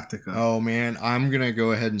Battlestar Galactica. Oh man, I'm gonna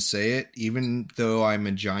go ahead and say it, even though I'm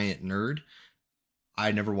a giant nerd.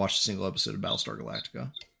 I never watched a single episode of Battlestar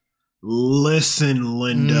Galactica. Listen,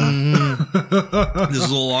 Linda. This is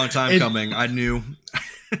a long time coming. I knew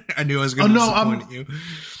I was going to disappoint you.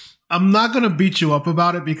 I'm not going to beat you up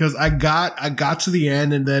about it because I got to the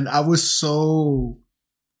end and then I was so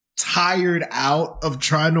tired out of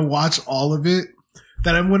trying to watch all of it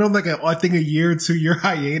that I went on like I think a year or 2 year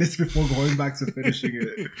hiatus before going back to finishing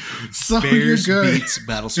it. So Bears you're good. beats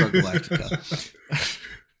Battlestar Galactica.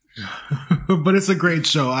 But it's a great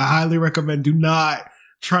show. I highly recommend. Do not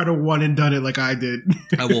try to one and done it like I did.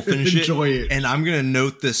 I will finish Enjoy it. And I'm going to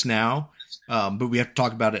note this now, but we have to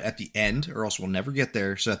talk about it at the end or else we'll never get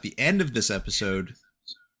there. So at the end of this episode,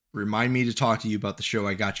 remind me to talk to you about the show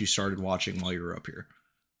I got you started watching while you were up here.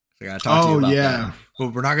 I got to talk to you about that.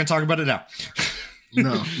 But we're not going to talk about it now.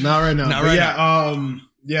 No, not right now. Not right now.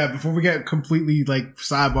 Yeah, before we get completely like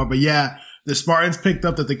sidebar, but yeah, the Spartans picked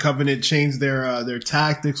up that the Covenant changed their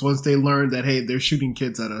tactics once they learned that, hey, they're shooting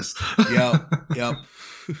kids at us. Yep.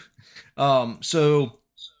 So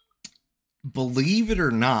believe it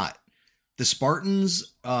or not, the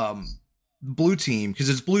Spartans, blue team, because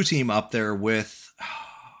it's blue team up there with,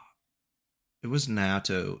 it was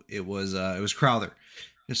NATO. It was Crowther.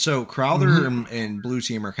 And so Crowther and blue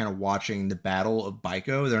team are kind of watching the Battle of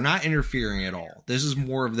Baiko. They're not interfering at all. This is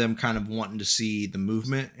more of them kind of wanting to see the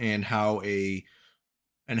movement and how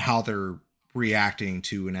they're reacting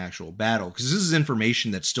to an actual battle, because this is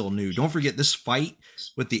information that's still new. Don't forget, this fight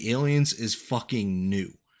with the aliens is fucking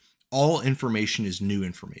new. All information is new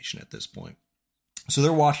information at this point. So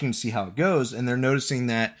they're watching to see how it goes, and they're noticing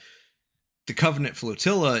that the Covenant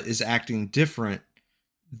flotilla is acting different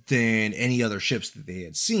than any other ships that they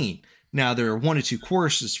had seen. Now, there are one of two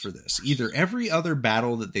courses for this. Either every other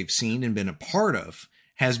battle that they've seen and been a part of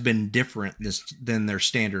has been different than their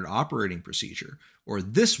standard operating procedure, or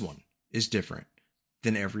this one is different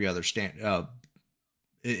than every other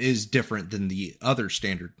is different than the other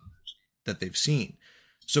standard that they've seen.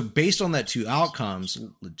 So based on that two outcomes,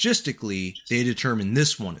 logistically, they determine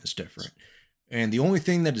this one is different. And the only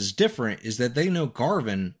thing that is different is that they know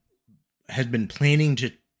Garvin had been planning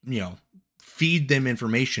to, feed them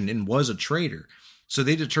information and was a traitor. So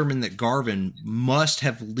they determined that Garvin must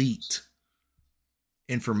have leaked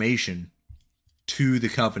information to the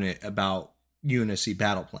Covenant about UNSC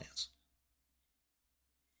battle plans.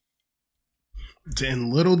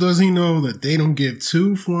 And little does he know that they don't give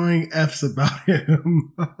two flying F's about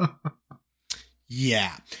him.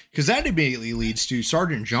 Yeah, because that immediately leads to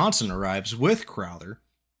Sergeant Johnson arrives with Crowther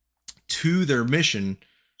to their mission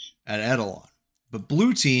at Eidolon. But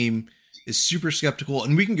blue team is super skeptical,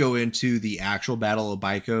 and we can go into the actual Battle of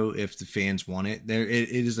Baiko if the fans want it. It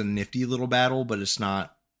is a nifty little battle, but it's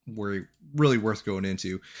not really worth going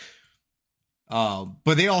into.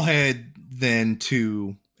 But they all head then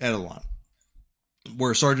to Eidolon,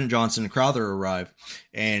 where Sergeant Johnson and Crowther arrive,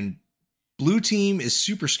 and Blue Team is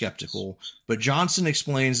super skeptical, but Johnson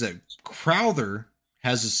explains that Crowther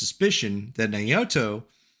has a suspicion that Naoto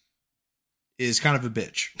is kind of a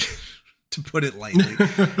bitch, to put it lightly.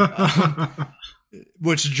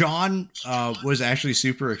 Which John was actually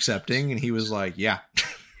super accepting, and he was like, yeah,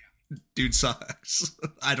 dude sucks.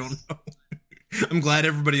 I don't know. I'm glad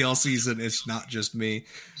everybody else sees it. It's not just me.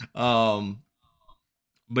 But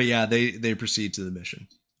yeah, they proceed to the mission.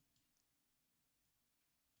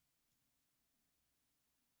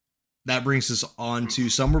 That brings us on to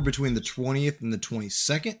somewhere between the 20th and the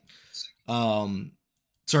 22nd.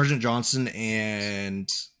 Sergeant Johnson and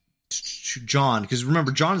John, because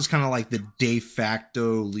remember, John is kind of like the de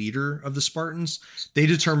facto leader of the Spartans. They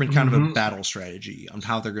determined kind of a battle strategy on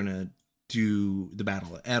how they're going to do the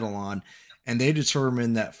battle at Eidolon. And they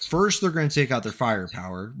determined that first they're going to take out their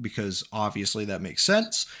firepower, because obviously that makes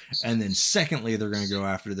sense. And then secondly, they're going to go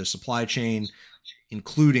after their supply chain,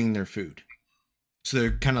 including their food. So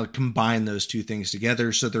they're kind of combine those two things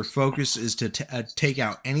together. So their focus is to take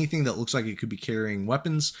out anything that looks like it could be carrying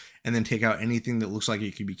weapons, and then take out anything that looks like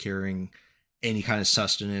it could be carrying any kind of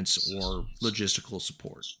sustenance or logistical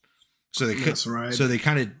support. So That's right. So they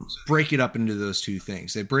kind of break it up into those two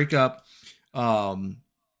things. They break up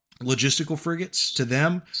logistical frigates. To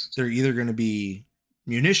them, they're either going to be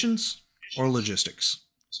munitions or logistics.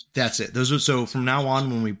 That's it. So from now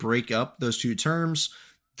on, when we break up those two terms,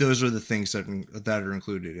 those are the things that are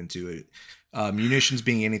included into it. Munitions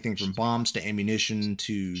being anything from bombs to ammunition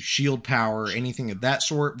to shield power, anything of that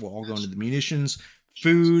sort will all go into the munitions.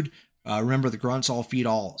 Food. Remember, the grunts all feed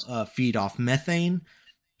off methane.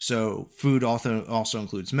 So food also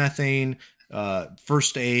includes methane.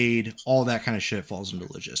 First aid, all that kind of shit falls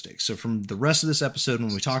into logistics. So from the rest of this episode,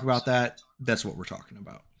 when we talk about that, that's what we're talking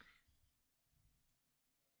about.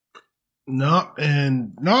 No,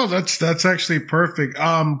 that's actually perfect.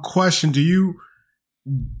 Question: Do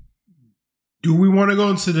we want to go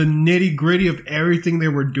into the nitty gritty of everything they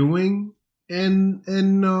were doing in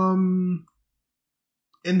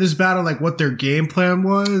this battle, like what their game plan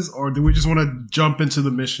was, or do we just want to jump into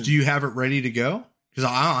the mission? Do you have it ready to go? Because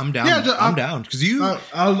I'm down. Yeah, I'm down. Because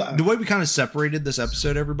the way we kind of separated this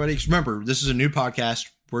episode, everybody. Because remember, this is a new podcast.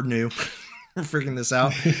 We're new. We're freaking this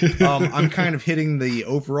out. I'm kind of hitting the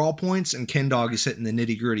overall points, and Ken Dog is hitting the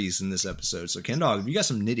nitty gritties in this episode. So Ken Dog, if you got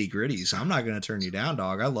some nitty gritties, I'm not going to turn you down,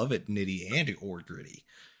 dog. I love it, nitty and or gritty.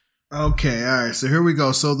 Okay, all right. So here we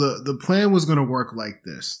go. So the plan was going to work like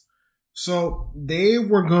this. So they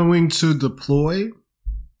were going to deploy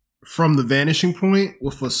from the vanishing point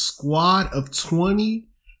with a squad of 20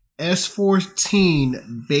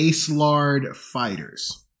 S-14 base lard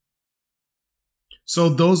fighters. So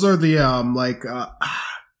those are the I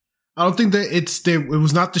don't think that it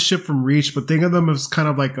was not the ship from Reach, but think of them as kind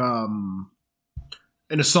of like an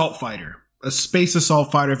assault fighter, a space assault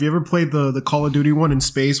fighter. If you ever played the Call of Duty one in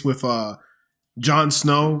space with Jon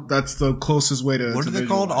Snow, that's the closest way to. What are they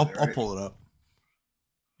called? I'll pull it up.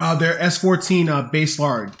 They're S-14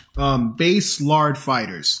 base lard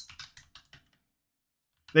fighters.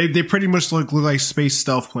 They pretty much look like space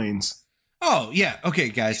stealth planes. Oh yeah, okay,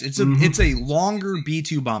 guys. It's a longer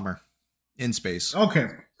B-2 bomber in space. Okay,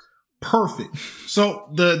 perfect. So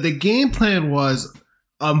the game plan was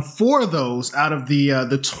 4 of those out of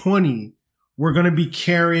the 20 were going to be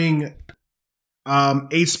carrying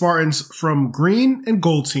 8 Spartans from Green and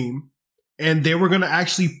Gold Team, and they were going to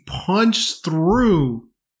actually punch through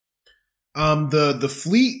the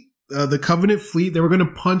fleet. The Covenant fleet, they were going to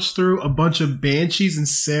punch through a bunch of Banshees and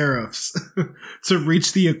Seraphs to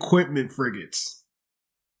reach the equipment frigates.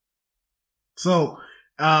 So,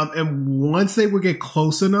 and once they would get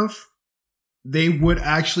close enough, they would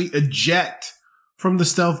actually eject from the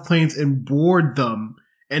stealth planes and board them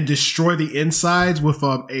and destroy the insides with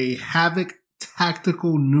a Havoc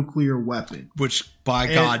tactical nuclear weapon. Which, by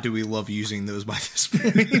God, do we love using those by this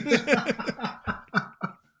point.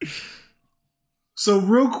 So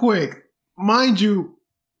real quick, mind you,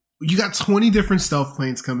 you got 20 different stealth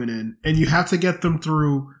planes coming in, and you have to get them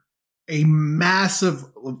through a massive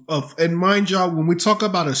and mind you, when we talk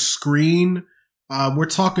about a screen, we're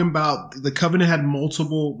talking about the Covenant had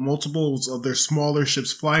multiples of their smaller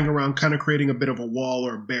ships flying around, kind of creating a bit of a wall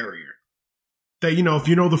or a barrier. That, if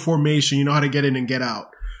you know the formation, you know how to get in and get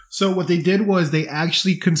out. So what they did was they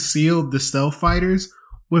actually concealed the stealth fighters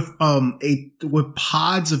with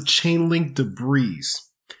pods of chain link debris.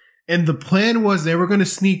 And the plan was they were going to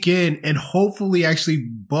sneak in and hopefully actually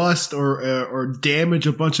bust or damage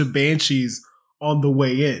a bunch of Banshees on the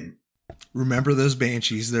way in. Remember those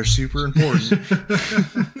Banshees. They're super important.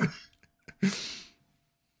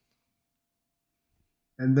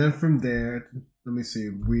 And then from there, let me see.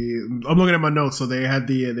 I'm looking at my notes. So they had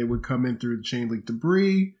they would come in through the chain link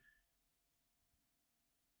debris.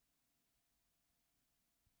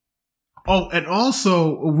 Oh, and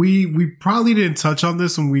also we probably didn't touch on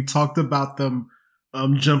this when we talked about them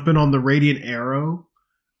jumping on the Radiant Arrow.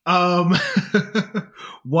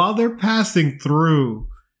 While they're passing through,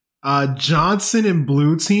 Johnson and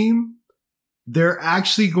Blue Team, they're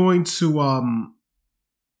actually going to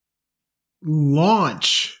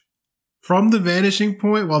launch from the vanishing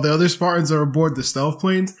point while the other Spartans are aboard the stealth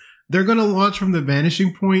planes. They're going to launch from the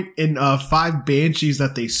vanishing point in 5 Banshees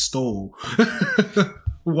that they stole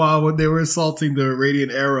while they were assaulting the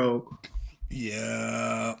Radiant Arrow.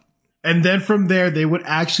 Yeah. And then from there, they would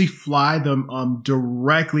actually fly them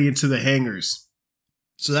directly into the hangars.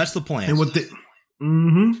 So that's the plan. And what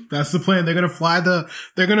that's the plan.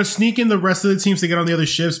 They're gonna sneak in the rest of the teams to get on the other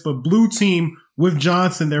ships, but Blue Team with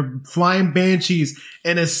Johnson, they're flying Banshees,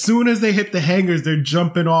 and as soon as they hit the hangars, they're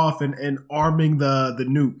jumping off and arming the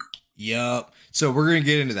nuke. Yep. So we're gonna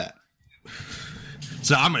get into that.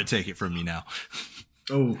 So I'm gonna take it from you now.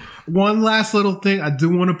 Oh, one last little thing I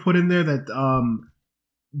do want to put in there that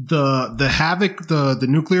the Havoc, the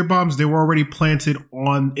nuclear bombs, they were already planted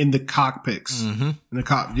in the cockpits. In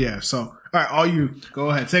the yeah. So all right, all you go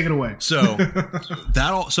ahead, take it away. So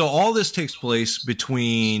all this takes place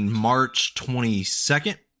between March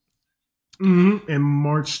 22nd and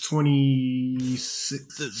March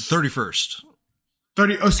 26th, 31st.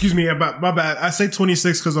 Oh, excuse me, my bad. I say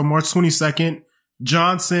 26 because on March 22nd,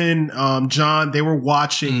 Johnson, John, they were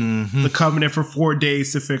watching the Covenant for 4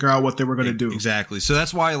 days to figure out what they were going to do. Exactly. So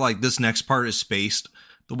that's why like this next part is spaced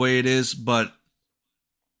the way it is. But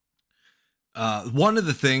one of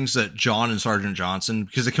the things that John and Sergeant Johnson,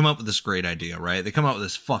 because they come up with this great idea, right? They come up with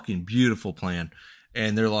this fucking beautiful plan.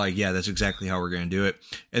 And they're like, yeah, that's exactly how we're going to do it.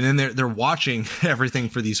 And then they're watching everything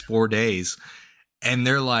for these 4 days. And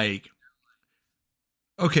they're like,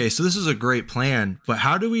 okay, so this is a great plan, but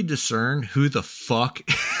how do we discern who the fuck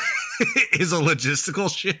is a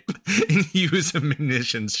logistical ship and who is a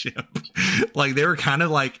munitions ship? Like, they were kind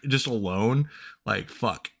of like just alone. Like,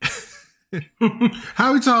 fuck.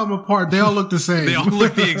 How we tell them apart? They all look the same. They all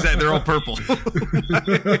look the exact. They're all purple.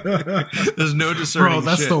 There's no discerning. Bro,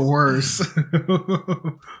 that's shit. the worst.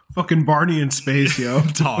 Fucking Barney in space, yo.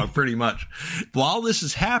 Dog, pretty much. While this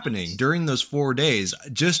is happening during those 4 days,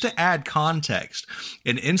 just to add context,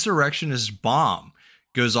 an insurrectionist bomb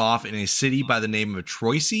goes off in a city by the name of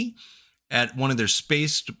Troyes at one of their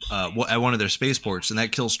spaceports, and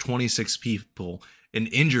that kills 26 people and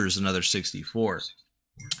injures another 64.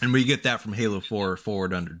 And we get that from Halo 4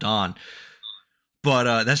 Forward Under Dawn.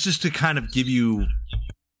 But that's just to kind of give you,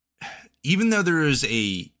 even though there is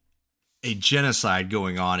a genocide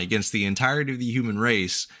going on against the entirety of the human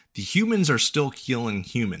race, the humans are still killing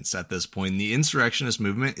humans at this point. The insurrectionist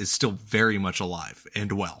movement is still very much alive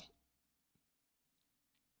and well.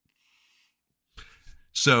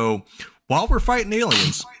 So while we're fighting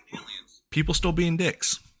aliens, people still being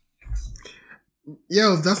dicks.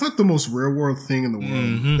 Yo, that's not the most real world thing in the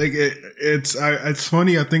world. Like it's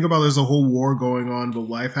funny. I think about there's a whole war going on, but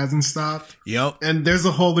life hasn't stopped. Yep. And there's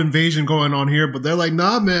a whole invasion going on here, but they're like,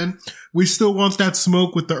 nah, man, we still want that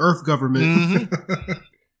smoke with the Earth government.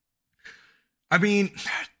 I mean,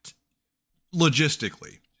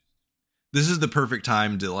 logistically, this is the perfect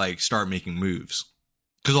time to like start making moves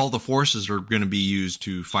because all the forces are going to be used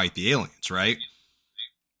to fight the aliens, right?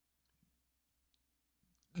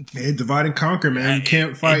 Hey, divide and conquer, man. You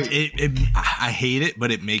can't fight. I hate it,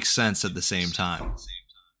 but it makes sense at the same time.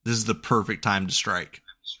 This is the perfect time to strike.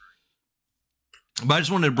 But I just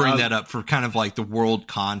wanted to bring that up for kind of like the world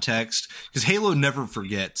context, because Halo never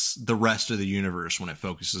forgets the rest of the universe when it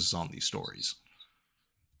focuses on these stories.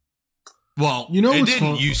 Well, you know, it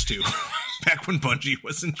didn't used to back when Bungie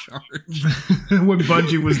was in charge. When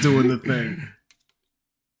Bungie was doing the thing.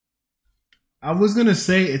 I was gonna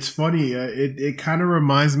say it's funny. It kind of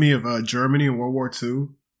reminds me of Germany in World War II.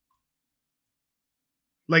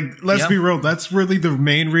 Like, let's be real. That's really the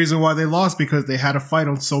main reason why they lost, because they had to fight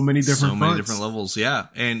on so many different fronts. Different levels, yeah.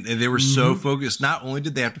 And they were so focused. Not only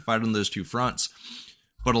did they have to fight on those two fronts,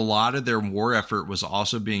 but a lot of their war effort was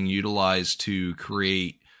also being utilized to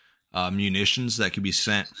create munitions that could be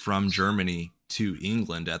sent from Germany to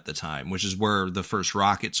England at the time, which is where the first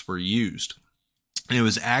rockets were used. And it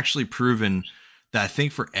was actually proven that I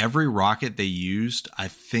think for every rocket they used, I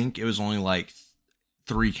think it was only like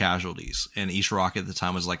 3 casualties, and each rocket at the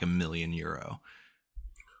time was like €1 million.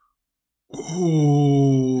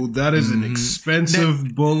 Oh, that is an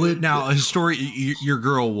expensive bullet. Now, a story. Your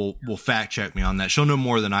girl will fact check me on that. She'll know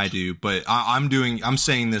more than I do, but I'm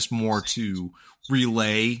saying this more to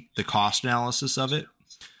relay the cost analysis of it.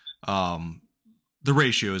 The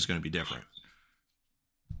ratio is going to be different.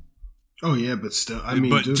 Oh yeah, but still, I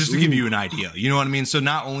mean, but just to give you an idea, you know what I mean? So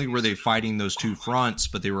not only were they fighting those 2 fronts,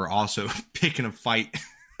 but they were also picking a fight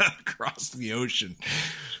across the ocean.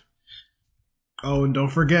 Oh, and don't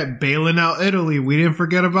forget bailing out Italy. We didn't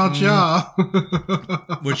forget about y'all.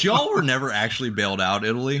 Which y'all were never actually bailed out,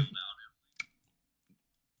 Italy.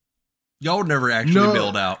 Y'all were never actually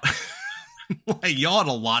bailed out. Like, y'all had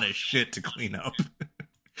a lot of shit to clean up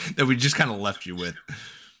that we just kind of left you with.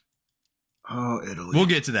 Oh, Italy. We'll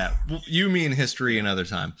get to that. You, me, and history another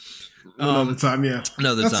time. Another time, yeah.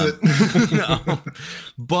 Another That's time.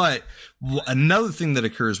 But another thing that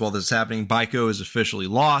occurs while this is happening, Baiko is officially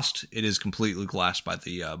lost. It is completely glassed by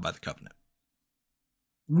the Covenant.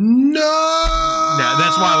 No! Yeah,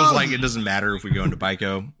 that's why I was like, it doesn't matter if we go into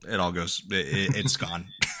Baiko. It all goes, it's gone.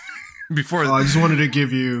 Before I just wanted to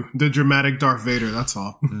give you the dramatic Darth Vader, that's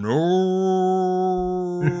all.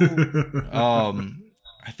 No.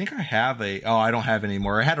 I think I have I don't have it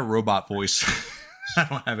anymore. I had a robot voice. I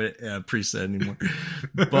don't have it preset anymore.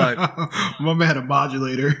 But my man had a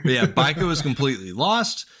modulator. Yeah, Baiko is completely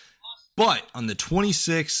lost. But on the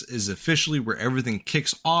 26th is officially where everything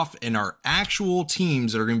kicks off, and our actual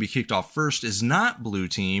teams that are going to be kicked off first is not Blue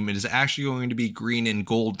Team. It is actually going to be Green and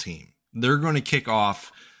Gold Team. They're going to kick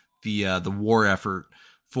off the war effort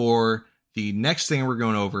for the next thing we're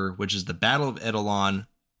going over, which is the Battle of Eidolon,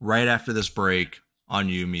 right after this break on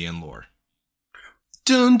You, Me, and Lore.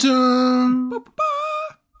 Dun dun. Ba-ba-ba.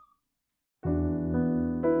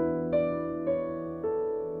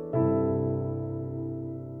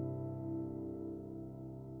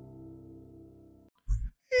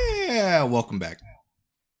 Yeah, welcome back.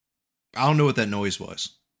 I don't know what that noise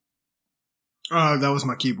was. That was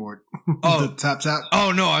my keyboard. Oh, the tap tap.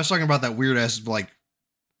 Oh no, I was talking about that weird ass like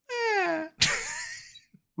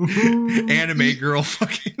anime girl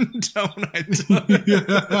fucking tone I took.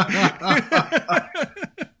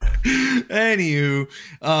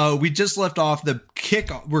 Anywho, we just left off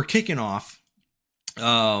we're kicking off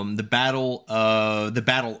the battle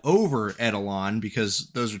over Eidolon, because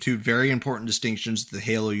those are 2 very important distinctions the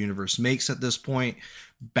Halo universe makes at this point.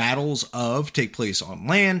 Battles of take place on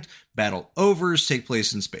land, battle overs take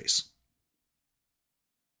place in space.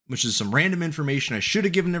 Which is some random information I should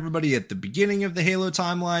have given everybody at the beginning of the Halo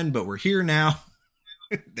timeline, but we're here now.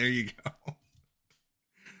 There you go.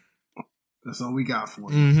 That's all we got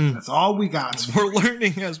for you. Mm-hmm. That's all we got. We're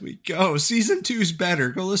learning as we go. Season 2's better.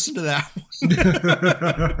 Go listen to that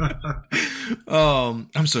one.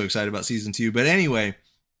 I'm so excited about season 2. But anyway,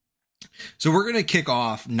 so we're going to kick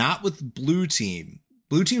off not with Blue Team.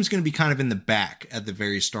 Blue Team's going to be kind of in the back at the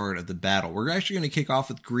very start of the battle. We're actually going to kick off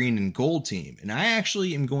with Green and Gold Team. And I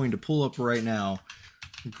actually am going to pull up right now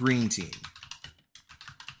Green Team.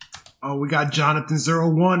 Oh, we got Jonathan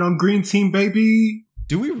 01 on Green Team, baby.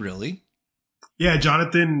 Do we really? Yeah,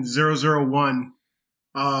 Jonathan 001.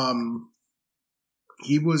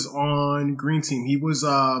 He was on Green Team. He was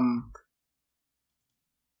one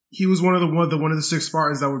of the 6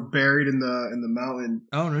 Spartans that were buried in the mountain.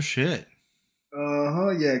 Oh, no shit.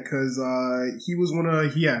 Yeah, because he was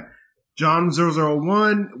John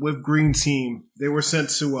 001 with Green Team. They were sent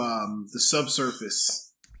to the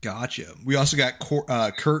subsurface. Gotcha. We also got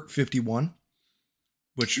Kurt 51,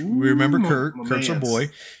 which we remember Kurt. Kurt's our boy.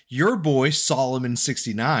 Your boy Solomon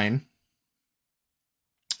 69.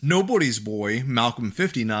 Nobody's boy Malcolm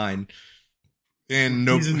 59, and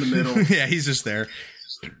he's in the middle. Yeah, he's just there.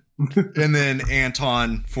 And then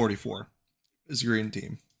Anton 44 is Green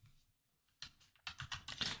Team.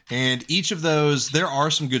 And each of those, there are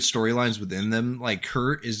some good storylines within them. Like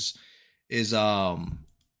Kurt is a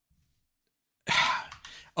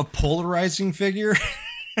polarizing figure,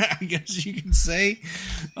 I guess you can say,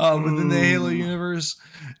 within the Halo universe.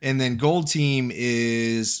 And then Gold Team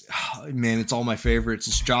is, it's all my favorites.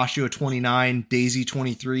 It's Joshua 29, Daisy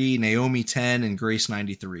 23, Naomi 10, and Grace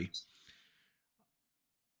 93.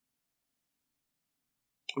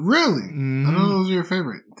 Really? Mm-hmm. I know those are your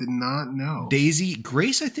favorite. Did not know.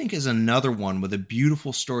 Grace, I think, is another one with a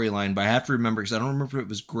beautiful storyline, but I have to remember because I don't remember if it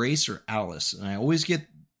was Grace or Alice, and I always get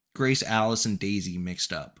Grace, Alice, and Daisy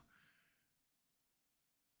mixed up.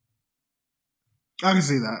 I can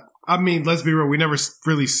see that. I mean, let's be real. We never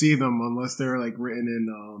really see them unless they're like written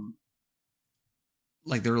in,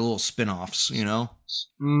 like they're little spin-offs, you know?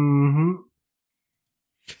 Mm-hmm.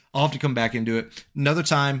 I'll have to come back into it another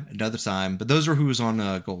time. But those are who was on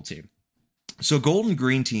the gold team. So gold and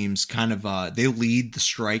green teams kind of, they lead the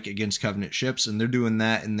strike against Covenant ships, and they're doing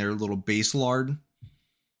that in their little base lard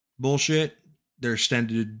bullshit. Their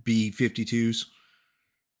extended B-52s.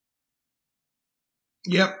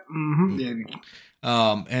 Yep. Mm-hmm.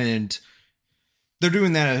 Yeah. And they're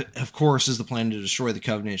doing that, of course, as the plan to destroy the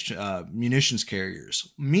Covenant munitions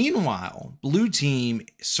carriers. Meanwhile, blue team,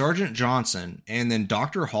 Sergeant Johnson, and then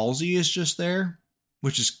Dr. Halsey is just there,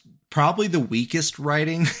 which is probably the weakest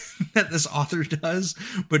writing that this author does,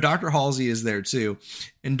 but Dr. Halsey is there too.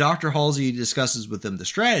 And Dr. Halsey discusses with them the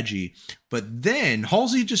strategy, but then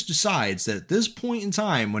Halsey just decides that at this point in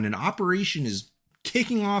time, when an operation is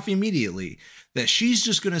kicking off immediately, that she's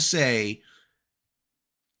just going to say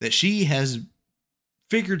that she has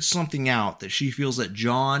figured something out that she feels that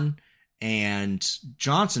John and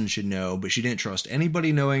Johnson should know, but she didn't trust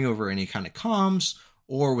anybody knowing over any kind of comms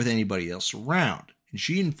or with anybody else around. And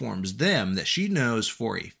she informs them that she knows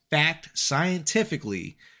for a fact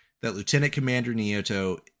scientifically that Lieutenant Commander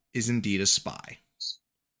Nioto is indeed a spy.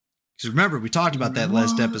 Because remember, we talked about that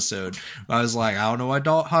last episode. I was like, I don't know why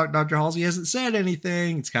Dr. Halsey hasn't said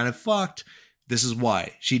anything. It's kind of fucked. This is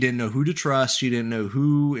why. She didn't know who to trust. She didn't know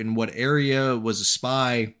who in what area was a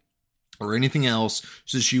spy or anything else.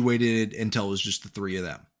 So she waited until it was just the three of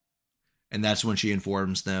them. And that's when she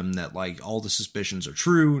informs them that, like, all the suspicions are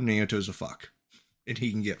true. Nioto's a fuck. And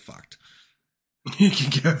he can get fucked. He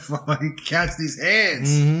can get fucked. He can catch these hands.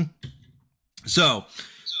 Mm-hmm. So,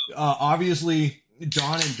 obviously,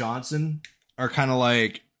 John and Johnson are kind of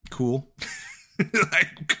like, cool.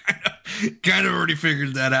 Like, kind of already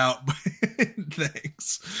figured that out.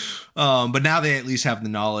 Thanks. But now they at least have the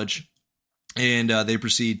knowledge. And they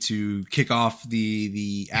proceed to kick off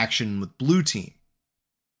the action with blue team.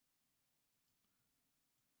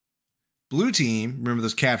 Blue team, remember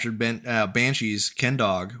those captured Banshees Ken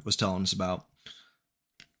Dog was telling us about.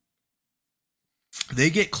 They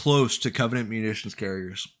get close to Covenant munitions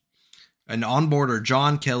carriers. And on board are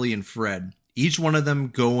John, Kelly, and Fred. Each one of them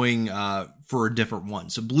going for a different one.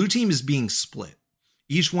 So blue team is being split.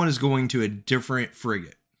 Each one is going to a different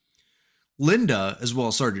frigate. Linda, as well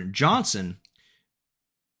as Sergeant Johnson,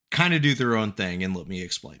 kind of do their own thing, and let me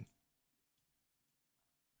explain.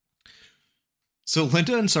 So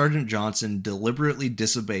Linda and Sergeant Johnson deliberately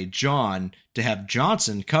disobey John to have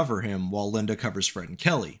Johnson cover him while Linda covers Fred and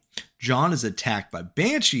Kelly. John is attacked by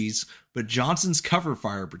Banshees, but Johnson's cover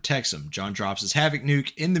fire protects him. John drops his Havoc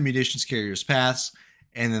nuke in the munitions carrier's paths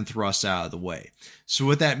and then thrusts out of the way. So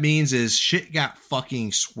what that means is shit got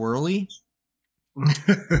fucking swirly.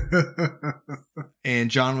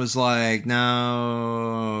 And John was like,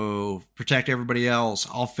 no, protect everybody else.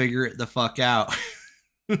 I'll figure it the fuck out.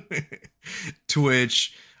 To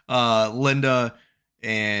which Linda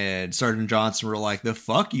and Sergeant Johnson were like, the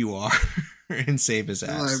fuck you are. And save his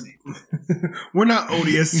ass. We're not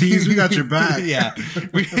ODSTs. We got your back. Yeah.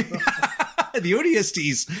 The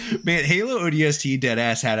ODSTs, man, Halo ODST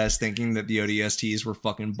deadass had us thinking that the ODSTs were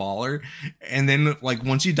fucking baller. And then, like,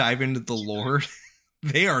 once you dive into the lore,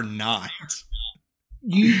 they are not.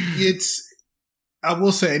 I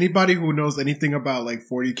will say, anybody who knows anything about, like,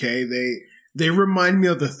 40K, they remind me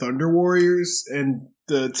of the Thunder Warriors. And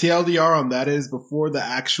the TLDR on that is before the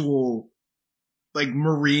actual, like,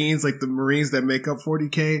 Marines, like the Marines that make up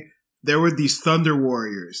 40K, there were these Thunder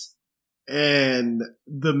Warriors. And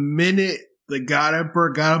the minute the God Emperor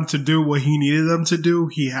got them to do what he needed them to do,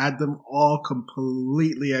 he had them all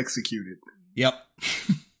completely executed. Yep.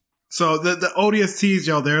 So the ODSTs,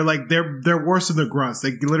 yo, they're worse than the grunts.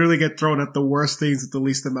 They literally get thrown at the worst things with the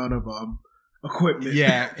least amount of equipment.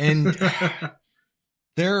 Yeah, and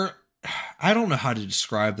I don't know how to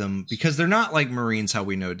describe them because they're not like Marines how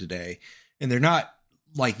we know today. And they're not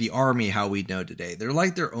like the Army how we know today. They're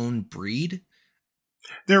like their own breed.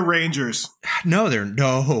 They're Rangers. No,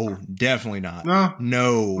 definitely not.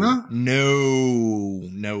 No,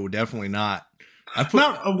 definitely not. I've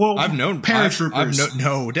known paratroopers.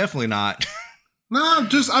 No, definitely not. No, I'm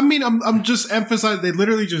just emphasizing they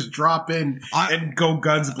literally just drop in and go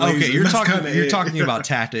guns blazing. Okay, you're talking about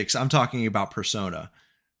tactics. I'm talking about persona.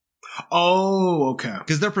 Oh, okay.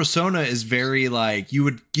 Because their persona is very like you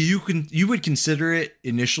would consider it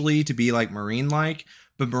initially to be like Marine like,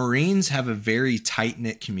 but Marines have a very tight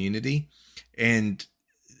knit community, and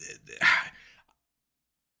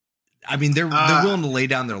I mean they're willing to lay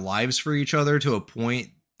down their lives for each other to a point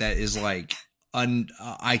that is like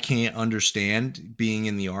I can't understand being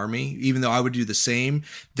in the Army, even though I would do the same.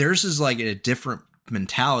 Theirs is like a different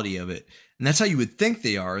mentality of it. And that's how you would think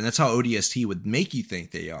they are. And that's how ODST would make you think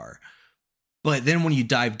they are. But then when you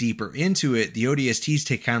dive deeper into it, the ODSTs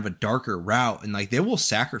take kind of a darker route, and like they will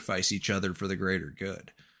sacrifice each other for the greater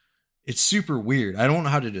good. It's super weird. I don't know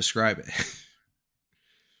how to describe it.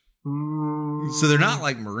 So they're not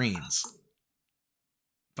like Marines.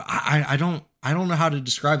 But I don't know how to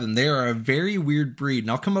describe them. They are a very weird breed,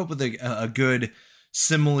 and I'll come up with a good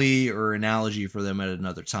simile or analogy for them at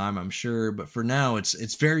another time, I'm sure. But for now,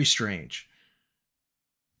 it's very strange.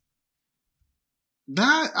 Okay.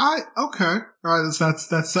 All right,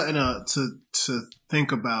 that's something to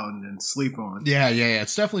think about and sleep on. Yeah.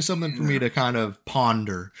 It's definitely something for me to kind of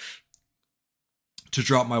ponder. To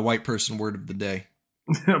drop my white person word of the day.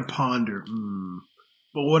 Ponder.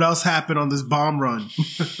 But what else happened on this bomb run?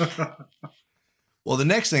 Well, the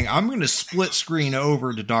next thing, I'm going to split screen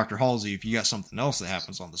over to Dr. Halsey if you got something else that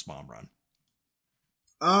happens on this bomb run.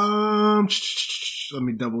 Let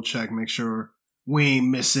me double check, make sure we ain't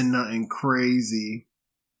missing nothing crazy.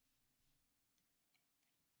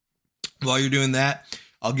 While you're doing that,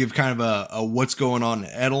 I'll give kind of a what's going on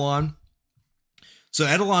in Eidolon. So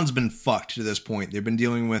Eidolon's been fucked to this point. They've been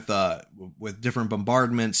dealing with different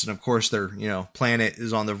bombardments, and of course their planet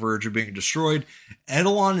is on the verge of being destroyed.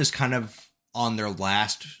 Eidolon is kind of on their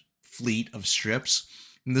last fleet of ships,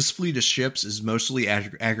 and this fleet of ships is mostly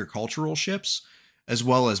agricultural ships as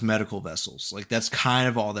well as medical vessels. Like that's kind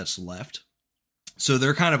of all that's left. So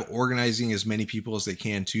they're kind of organizing as many people as they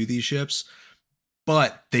can to these ships.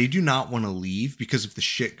 But they do not want to leave because of the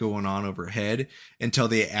shit going on overhead until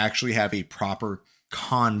they actually have a proper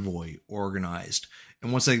convoy organized.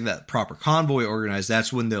 And once they get that proper convoy organized,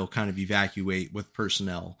 that's when they'll kind of evacuate with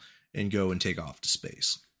personnel and go and take off to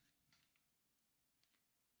space.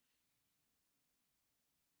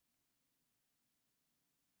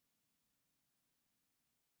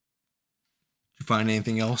 Did you find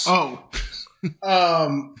anything else? Oh,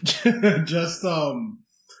 just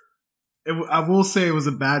I will say it was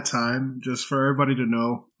a bad time, just for everybody to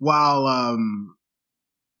know. While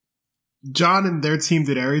John and their team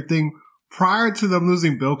did everything, prior to them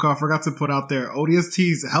losing Bilko, I forgot to put out there, hella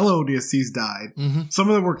ODSTs died. Mm-hmm. Some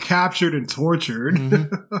of them were captured and tortured.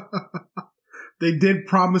 Mm-hmm. They did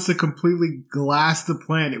promise to completely glass the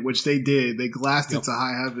planet, which they did. They glassed it to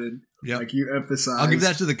high heaven, like you emphasized. I'll give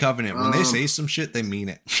that to the Covenant. When they say some shit, they mean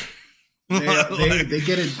it. They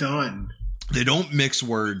get it done. They don't mix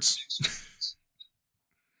words.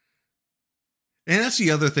 And that's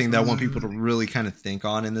the other thing that I want people to really kind of think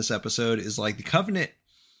on in this episode is like the Covenant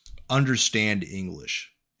understand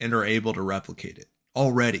English and are able to replicate it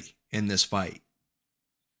already in this fight.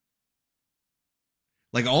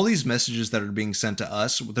 Like all these messages that are being sent to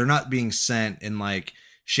us, they're not being sent in like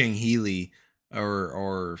Shangheili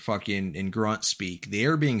or fucking in grunt speak. They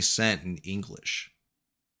are being sent in English.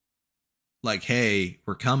 Like, hey,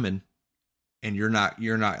 we're coming. And you're not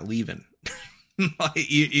leaving. Like,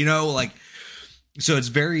 like, so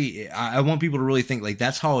it's I want people to really think like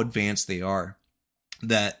that's how advanced they are,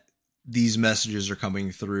 that these messages are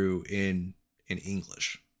coming through in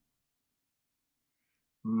English.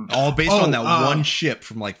 All based on that one ship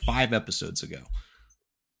from like 5 episodes ago.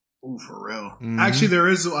 Oh, for real. Mm-hmm. Actually, there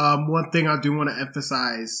is one thing I do want to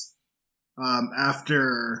emphasize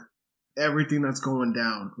after everything that's going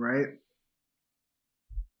down, right?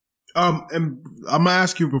 And I'm gonna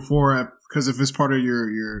ask you before, because if it's part of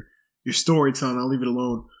your storytelling, I'll leave it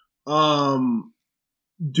alone.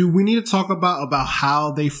 Do we need to talk about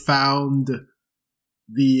how they found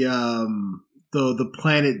the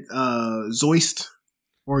planet Zoist?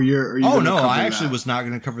 Or you're oh no, I actually was not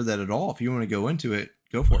going to cover that at all. If you want to go into it,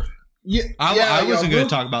 go for it. Yeah, I wasn't going to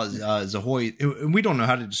talk about Zahoist. We don't know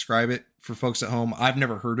how to describe it for folks at home. I've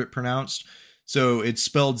never heard it pronounced. So it's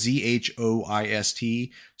spelled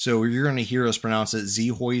Zhoist. So you're going to hear us pronounce it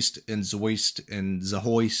Zhoist and Zoist and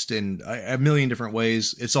Zahoist and a million different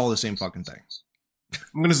ways. It's all the same fucking thing.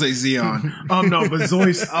 I'm going to say Xeon. No, but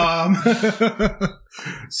Zoist.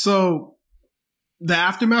 So the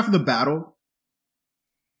aftermath of the battle,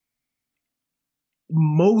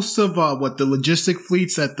 most of what the logistic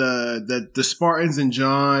fleets that the Spartans and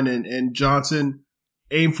John and Johnson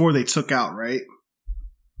aimed for, they took out, right?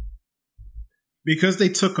 Because they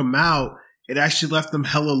took them out, it actually left them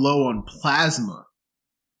hella low on plasma.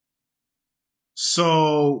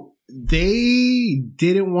 So they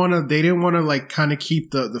didn't want to like kind of keep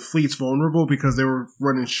the fleets vulnerable because they were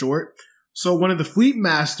running short. So one of the fleet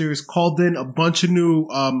masters called in a bunch of new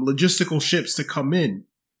logistical ships to come in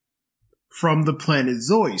from the planet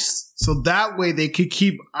Zoist. So that way they could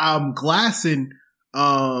keep glassing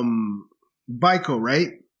Byko,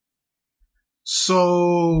 right?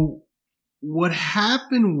 So what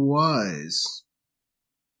happened was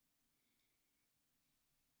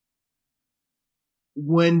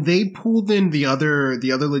when they pulled in the other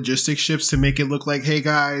logistics ships to make it look like, hey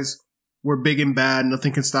guys, we're big and bad,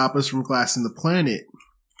 nothing can stop us from glassing the planet,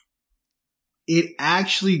 it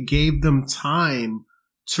actually gave them time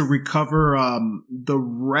to recover the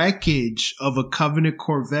wreckage of a Covenant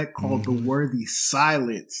corvette called the Worthy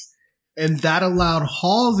Silence. And that allowed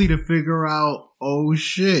Halsey to figure out, oh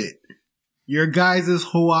shit, your guys'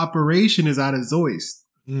 whole operation is out of Zoist.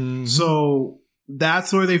 Mm-hmm. So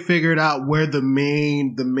that's where they figured out where the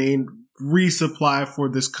main resupply for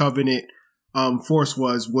this Covenant force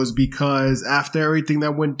was because after everything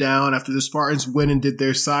that went down, after the Spartans went and did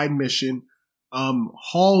their side mission,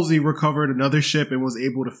 Halsey recovered another ship and was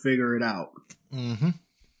able to figure it out. Mm-hmm.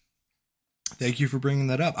 Thank you for bringing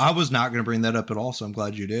that up. I was not going to bring that up at all, so I'm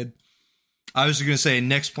glad you did. I was going to say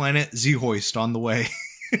next planet, Z-Hoist on the way.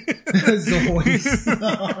 Z-Hoist.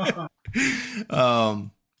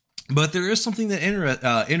 But there is something that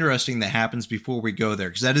interesting that happens before we go there,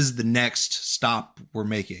 because that is the next stop we're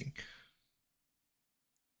making.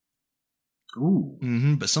 Ooh.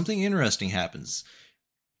 Mm-hmm. But something interesting happens.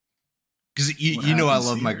 Because you know I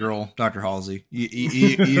love my girl, Dr. Halsey.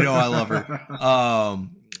 You know I love her.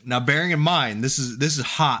 Now, bearing in mind, this is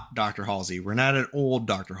hot Dr. Halsey. We're not at old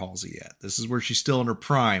Dr. Halsey yet. This is where she's still in her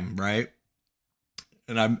prime, right?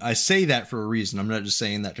 And I say that for a reason. I'm not just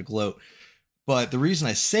saying that to gloat. But the reason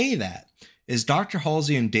I say that is Dr.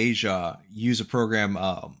 Halsey and Deja use a program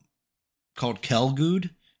called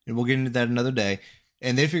Kelgood, and we'll get into that another day.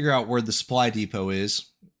 And they figure out where the supply depot is.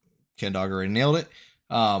 Ken Dog already nailed it.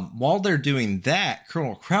 While they're doing that,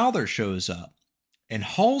 Colonel Crowther shows up, and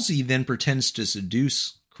Halsey then pretends to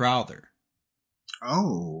seduce Crowther.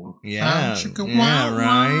 Oh. Yeah,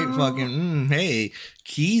 right? Fucking, hey,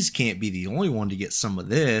 Keyes can't be the only one to get some of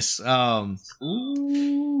this. Ooh,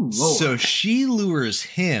 Lord. So she lures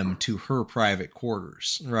him to her private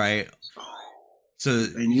quarters, right? So,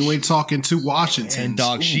 and you ain't talking to Washington. And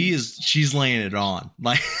dog, she's laying it on.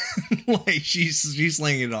 Like she's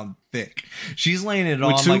laying it on thick. She's laying it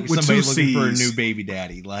on like somebody looking for a new baby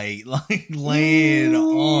daddy. Like laying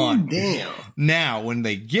on. Damn. Now, when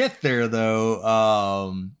they get there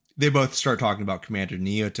though, they both start talking about Commander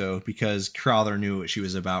Nioto because Crowther knew what she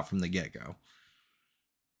was about from the get-go.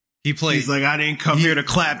 He's like, I didn't come here to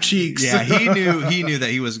clap cheeks. Yeah, he knew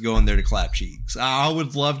that he was going there to clap cheeks. I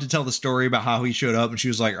would love to tell the story about how he showed up and she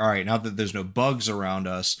was like, all right, now that there's no bugs around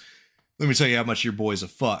us, let me tell you how much your boy's a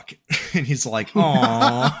fuck. And he's like,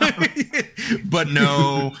 aw. But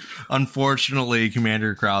no, unfortunately,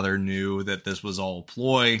 Commander Crowther knew that this was all a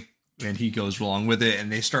ploy and he goes along with it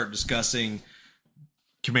and they start discussing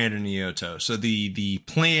Commander Nioto. So the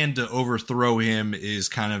plan to overthrow him is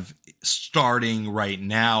kind of starting right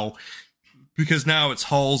now because now it's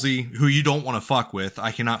Halsey, who you don't want to fuck with.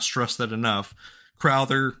 I cannot stress that enough.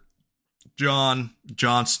 Crowther, John,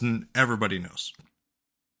 Johnston, everybody knows.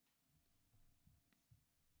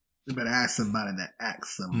 You better ask somebody that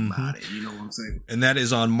asks somebody. Mm-hmm. You know what I'm saying? And that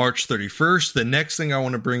is on March 31st. The next thing I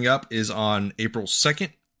want to bring up is on April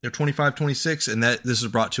 2nd. They're 25-26, and that this is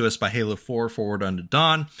brought to us by Halo 4 Forward Unto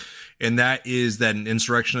Dawn, and that is that an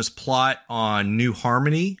insurrectionist plot on New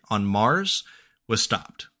Harmony on Mars was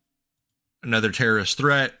stopped. Another terrorist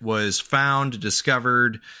threat was found,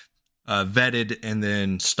 discovered, vetted, and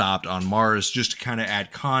then stopped on Mars, just to kind of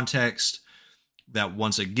add context that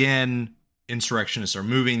once again, insurrectionists are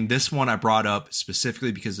moving. This one I brought up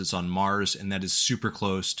specifically because it's on Mars, and that is super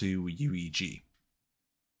close to UEG.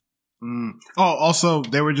 Oh, also,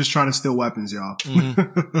 they were just trying to steal weapons, y'all.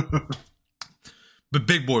 Mm-hmm. But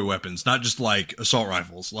big boy weapons, not just like assault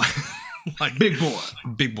rifles, like big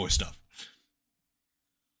boy stuff.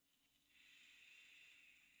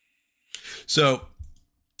 So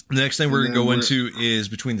the next thing we're going to go into is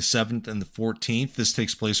between the 7th and the 14th. This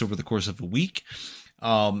takes place over the course of a week.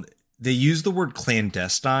 They use the word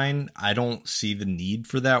clandestine. I don't see the need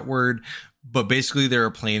for that word. But basically, there are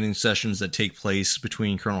planning sessions that take place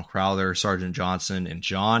between Colonel Crowther, Sergeant Johnson, and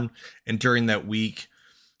John. And during that week,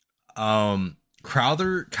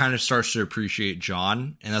 Crowther kind of starts to appreciate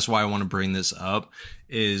John. And that's why I want to bring this up.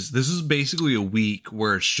 This is basically a week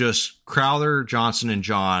where it's just Crowther, Johnson, and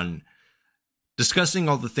John discussing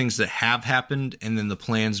all the things that have happened and then the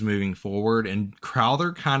plans moving forward. And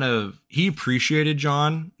Crowther he appreciated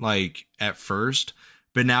John, like, at first.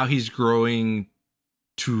 But now he's growing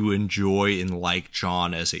to enjoy and like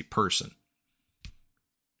John as a person.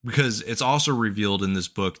 Because it's also revealed in this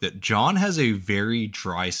book that John has a very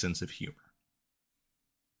dry sense of humor.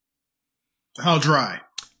 How dry?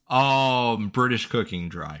 British cooking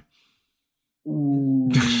dry.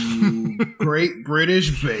 Ooh, Great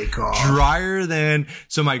British Bake Off. Drier than.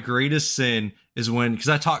 So my greatest sin is because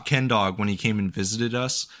I taught Ken Dog when he came and visited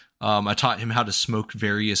us. I taught him how to smoke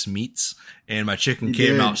various meats, and my chicken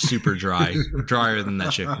came out super dry, drier than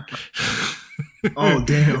that chicken. Oh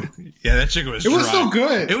damn! Yeah, that chicken was. It dry. was so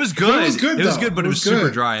good. It was good. It was good. It was good, but it was super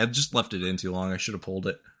good. dry. I just left it in too long. I should have pulled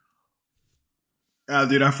it.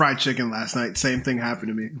 Dude, I fried chicken last night. Same thing happened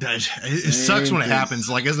to me. It sucks when it happens.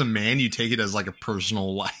 Like as a man, you take it as like a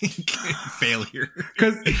personal like failure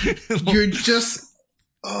because you're just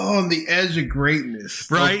on the edge of greatness,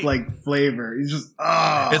 right? Of, like flavor. You just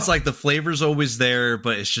It's like the flavor's always there,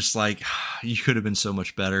 but it's just like you could have been so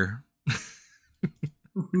much better.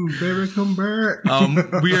 Baby, come back.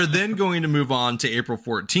 We are then going to move on to April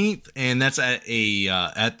 14th, and that's at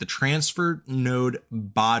the transfer node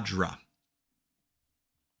Badra.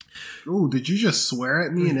 Oh, did you just swear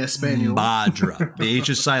at me in Espanol? Badra. The H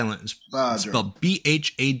is silent. It's Badra. spelled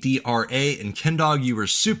Bhadra. And Ken Dog, you were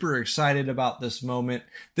super excited about this moment.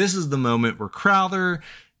 This is the moment where Crowther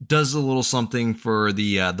does a little something for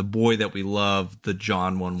the boy that we love, the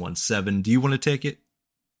John 117. Do you want to take it?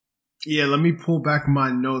 Yeah, let me pull back my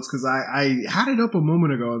notes because I had it up a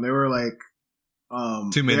moment ago and they were like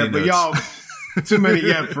too many notes. But y'all, too many,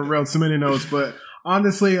 yeah, for real, too many notes. But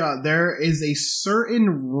honestly, there is a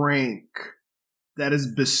certain rank that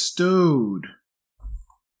is bestowed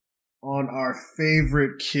on our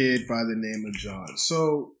favorite kid by the name of John.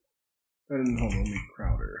 So, and hold on, let me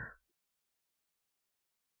Crowder.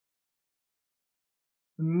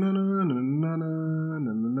 Na, na, na, na, na, na,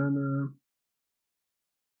 na, na.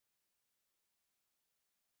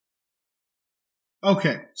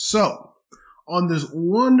 Okay, so on this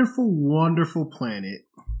wonderful, wonderful planet,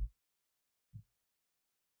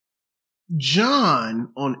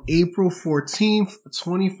 John on April 14th,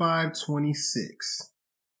 2526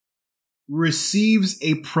 receives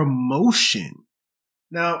a promotion.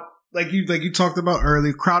 Now, like you talked about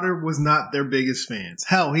earlier, Crowder was not their biggest fans.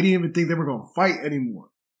 Hell, he didn't even think they were going to fight anymore.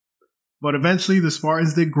 But eventually the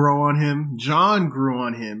Spartans did grow on him. John grew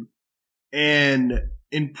on him. And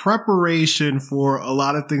in preparation for a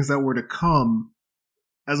lot of things that were to come,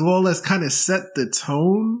 as well as kind of set the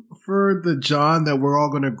tone for the John that we're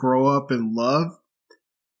all going to grow up and love,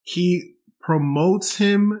 he promotes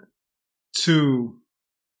him to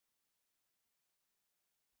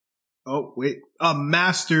a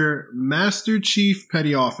Master Chief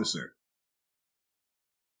Petty Officer.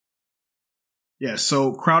 Yeah,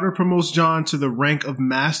 so Crowder promotes John to the rank of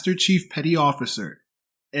Master Chief Petty Officer.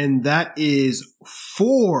 And that is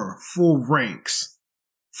 4 full ranks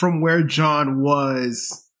from where John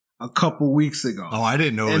was a couple weeks ago. Oh, I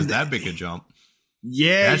didn't know it was that big a jump.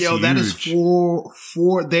 Yeah, That's yo, that huge. is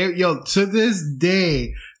 4. There, yo, to this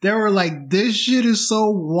day, they were like, this shit is so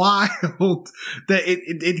wild that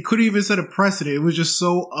it couldn't even set a precedent. It was just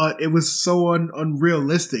so,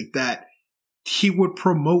 unrealistic that he would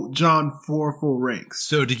promote John 4 full ranks.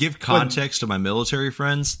 So to give context to my military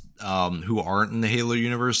friends who aren't in the Halo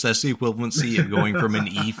universe, that's the equivalency of going from an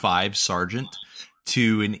E5 sergeant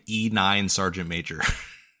to an E9 sergeant major.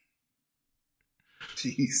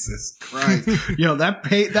 Jesus Christ. Yo, that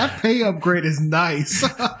pay upgrade is nice.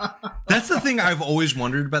 That's the thing I've always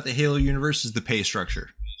wondered about the Halo universe is the pay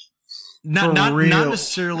structure. Not real. not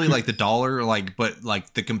necessarily like the dollar, but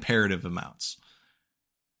like the comparative amounts.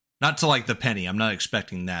 Not to like the penny. I'm not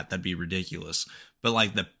expecting that. That'd be ridiculous. But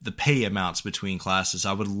like the pay amounts between classes,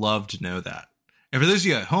 I would love to know that. And for those of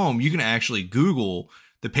you at home, you can actually Google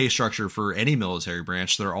the pay structure for any military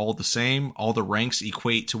branch. They're all the same. All the ranks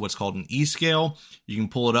equate to what's called an E scale. You can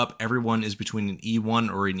pull it up. Everyone is between an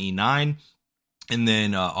E1 or an E9. And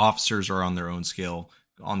then officers are on their own scale,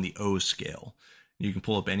 on the O scale. You can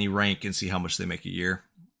pull up any rank and see how much they make a year.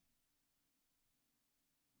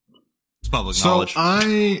 It's public knowledge.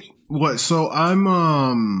 I'm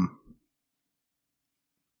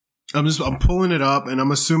pulling it up and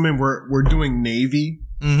I'm assuming we're doing Navy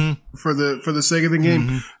for the sake of the game.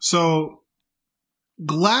 Mm-hmm. So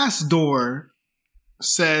Glassdoor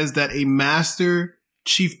says that a Master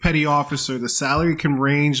Chief Petty Officer, the salary can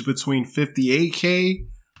range between $58K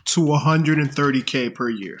to $130K per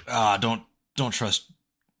year. Don't trust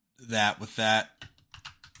that with that.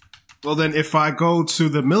 Well, then if I go to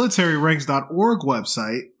the militaryranks.org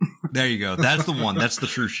website. There you go. That's the one. That's the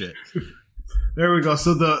true shit. There we go.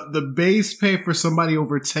 So the base pay for somebody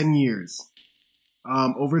over 10 years.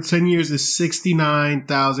 Over 10 years is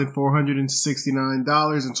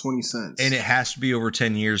 $69,469.20. And it has to be over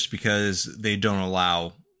 10 years because they don't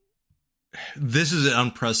allow. This is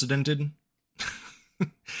unprecedented.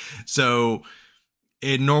 So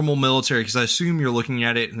in normal military, because I assume you're looking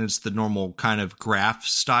at it and it's the normal kind of graph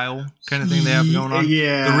style kind of thing they have going on.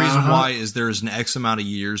 Yeah. The reason why is there's an X amount of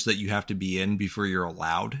years that you have to be in before you're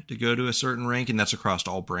allowed to go to a certain rank, and that's across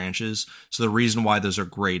all branches. So the reason why those are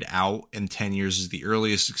grayed out and 10 years is the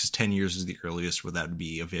earliest, because 10 years is the earliest where that would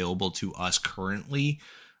be available to us currently.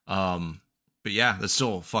 But yeah, that's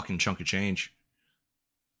still a fucking chunk of change.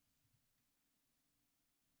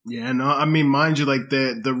 Yeah, no, I mean, mind you, like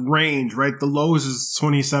the range, right? The lowest is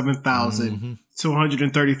 27,000 to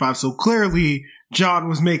 135. So clearly, John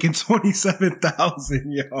was making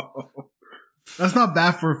 27,000. Yo, that's not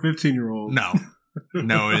bad for a 15-year-old. No,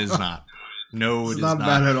 it is not. No, it is not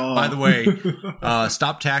bad at all. By the way,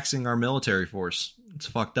 stop taxing our military force. It's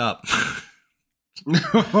fucked up.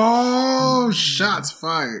 Oh, shots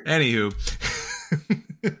fired. Anywho.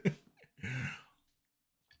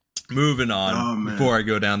 Moving on before I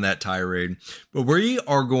go down that tirade. But we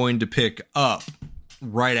are going to pick up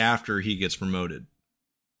right after he gets promoted.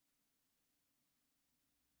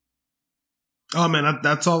 Oh, man,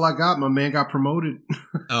 that's all I got. My man got promoted.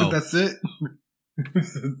 Oh. That's it.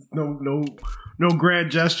 No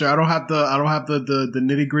grand gesture. I don't have the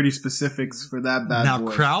nitty-gritty specifics for that bad now,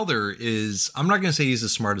 boy. Crowther is, I'm not going to say he's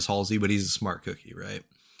as smart as Halsey, but he's a smart cookie, right?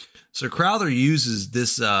 So Crowther uses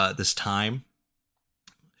this time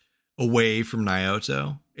away from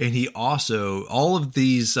Naoto, and he also, all of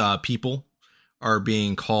these people are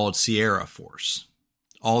being called Sierra Force.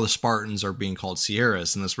 All the Spartans are being called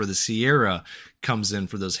Sierras, and that's where the Sierra comes in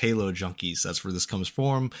for those Halo junkies. That's where this comes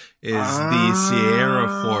from, is the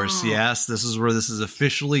Sierra Force. Yes, this is where this is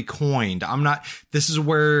officially coined. This is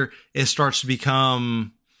where it starts to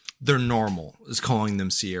become their normal, is calling them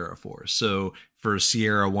Sierra Force. So for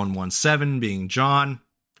Sierra 117 being John,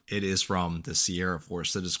 it is from the Sierra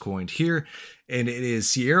Force that is coined here. And it is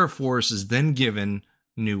Sierra Force is then given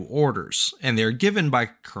new orders, and they're given by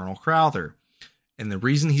Colonel Crowther. And the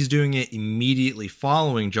reason he's doing it immediately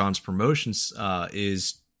following John's promotions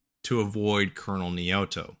is to avoid Colonel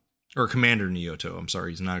Nyoto, or Commander Nyoto. I'm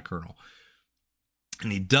sorry, he's not a colonel.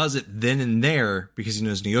 And he does it then and there because he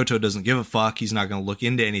knows Nyoto doesn't give a fuck. He's not going to look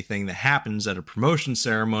into anything that happens at a promotion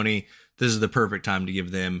ceremony. This is the perfect time to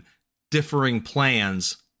give them differing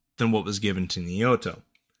plans than what was given to Nyoto.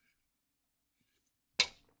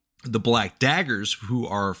 The Black Daggers, who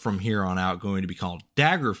are from here on out going to be called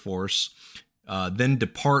Dagger Force, then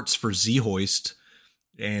departs for Z-Hoist,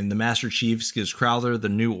 and the Master Chief gives Crowther the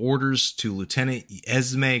new orders to Lieutenant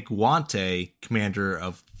Esme Guante, commander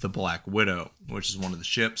of the Black Widow, which is one of the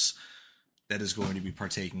ships that is going to be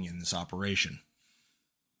partaking in this operation.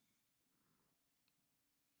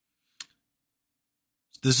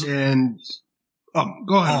 Go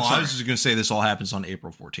ahead. I was just going to say this all happens on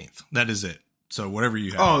April 14th. That is it. So whatever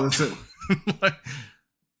you have. Oh, that's it.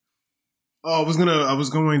 I was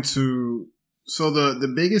going to. So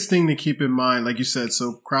the biggest thing to keep in mind, like you said,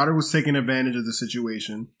 so Crowther was taking advantage of the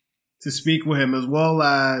situation to speak with him, as well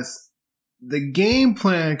as the game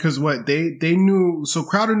plan. Because what they knew, so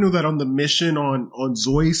Crowther knew that on the mission on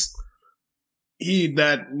Zeus,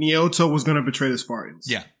 that Nyoto was going to betray the Spartans.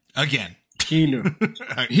 Yeah, again. He knew.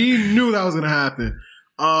 He knew that was going to happen.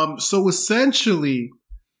 So essentially,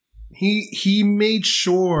 he made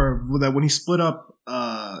sure that when he split up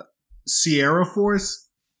Sierra Force,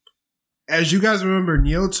 as you guys remember,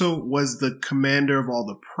 Nyoto was the commander of all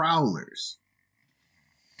the Prowlers.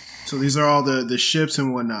 So these are all the ships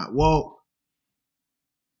and whatnot. Well,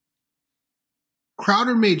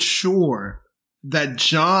 Crowther made sure that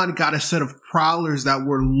John got a set of Prowlers that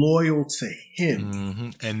were loyal to him. Mm-hmm.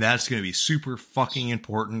 And that's going to be super fucking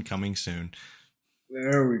important coming soon.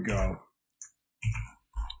 There we go.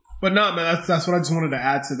 But no, man, that's what I just wanted to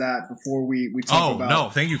add to that before we talk about. Oh, no,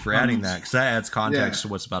 thank you for adding that, because that adds context to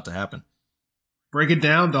what's about to happen. Break it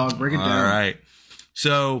down, dog. Break it down. All right.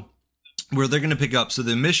 So, where they're going to pick up. So,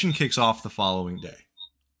 the mission kicks off the following day.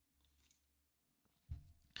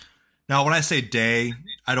 Now, when I say day,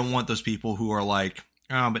 I don't want those people who are like,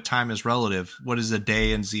 oh, but time is relative. What is a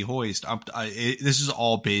day in Z-Hoist? This is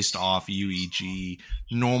all based off UEG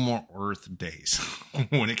normal Earth days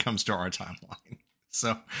when it comes to our timeline.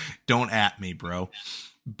 So, don't at me, bro.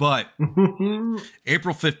 But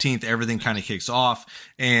April 15th, everything kind of kicks off,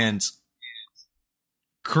 and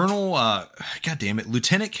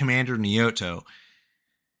Lieutenant Commander Nyoto,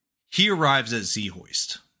 he arrives at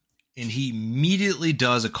Z-Hoist, and he immediately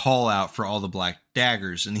does a call out for all the Black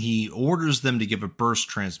Daggers, and he orders them to give a burst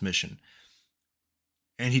transmission.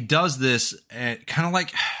 And he does this at kind of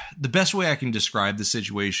like the best way I can describe the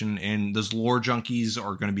situation, and those lore junkies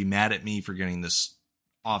are going to be mad at me for getting this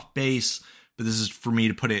off base, but this is for me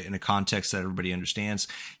to put it in a context that everybody understands.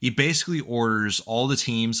 He basically orders all the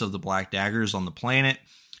teams of the Black Daggers on the planet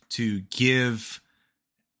to give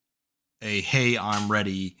a "Hey, I'm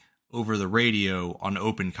ready" over the radio on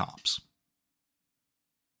open comms.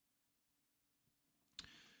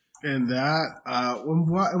 And that,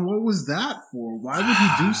 what was that for? Why would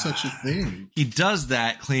he do such a thing? He does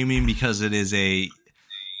that claiming because it is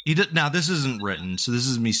now this isn't written, so this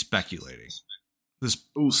is me speculating.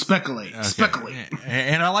 Speculate. Okay. Speculate.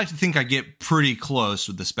 And I like to think I get pretty close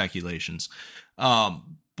with the speculations.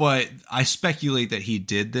 But I speculate that he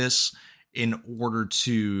did this in order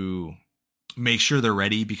to make sure they're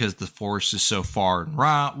ready, because the Force is so far and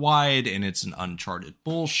wide and it's an uncharted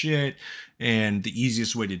bullshit. And the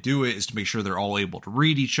easiest way to do it is to make sure they're all able to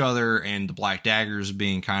read each other. And the Black Daggers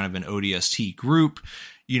being kind of an ODST group,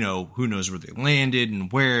 who knows where they landed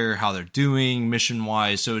and where, how they're doing mission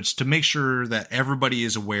wise. So it's to make sure that everybody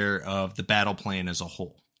is aware of the battle plan as a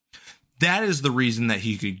whole. That is the reason that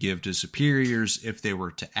he could give to superiors if they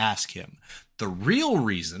were to ask him. The real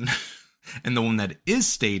reason, and the one that is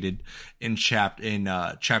stated in chapter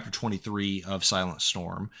 23 of Silent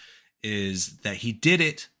Storm, is that he did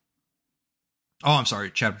it. Oh, I'm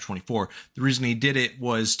sorry, chapter 24. The reason he did it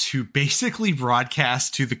was to basically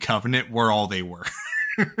broadcast to the Covenant where all they were.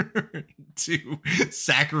 To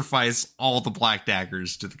sacrifice all the Black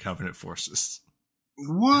Daggers to the Covenant forces.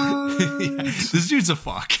 What? Yeah, this dude's a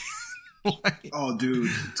fuck. Oh,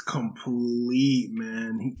 dude, it's complete,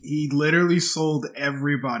 man. He literally sold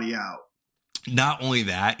everybody out. Not only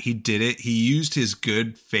that, he did it. He used his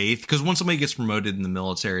good faith, because when somebody gets promoted in the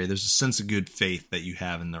military, there's a sense of good faith that you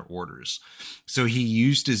have in their orders. So he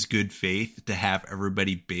used his good faith to have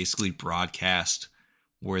everybody basically broadcast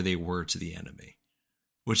where they were to the enemy,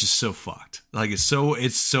 which is so fucked. Like, it's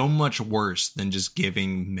so much worse than just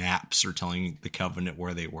giving maps or telling the Covenant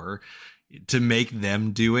where they were. To make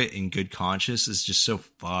them do it in good conscience is just so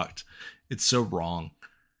fucked. It's so wrong.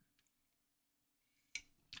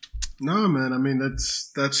 No, man. I mean,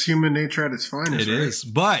 that's human nature at its finest. It is,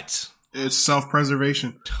 but it's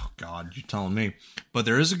self-preservation. Oh God, you're telling me. But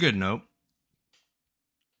there is a good note.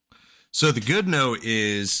 So the good note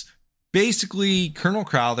is basically Colonel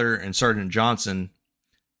Crowther and Sergeant Johnson.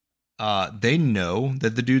 They know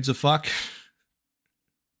that the dude's a fuck.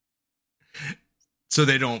 So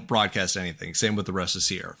they don't broadcast anything. Same with the rest of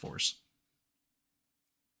Sierra Force.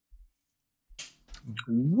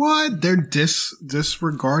 What? They're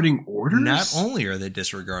disregarding orders? Not only are they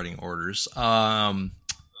disregarding orders, Nioto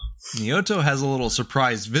has a little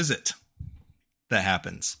surprise visit that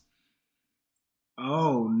happens.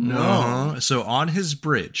 Oh, no. So on his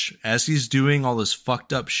bridge, as he's doing all this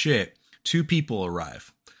fucked up shit, two people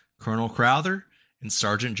arrive. Colonel Crowther and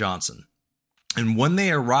Sergeant Johnson. And when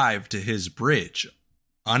they arrive to his bridge,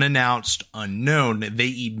 unannounced, unknown,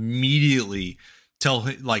 they immediately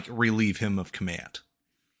relieve him of command.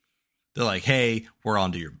 They're like, "Hey, we're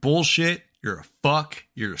onto your bullshit. You're a fuck.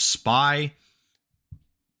 You're a spy.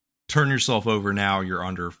 Turn yourself over now. You're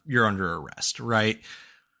under arrest." Right?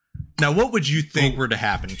 Now, what would you think were to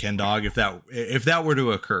happen, Ken Dog, if that were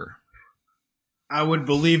to occur? I would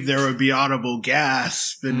believe there would be audible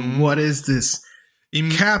gasp. And what is this?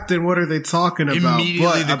 Captain, what are they talking about?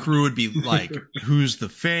 Immediately the crew would be like, who's the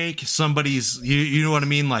fake? Somebody's, you know what I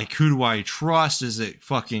mean? Like, who do I trust? Is it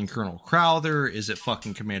fucking Colonel Crowther? Is it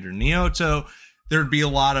fucking Commander Nioto? There'd be a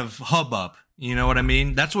lot of hubbub. You know what I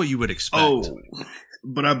mean? That's what you would expect. Oh,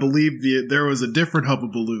 but I believe there was a different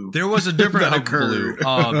hubbubaloo. There was a different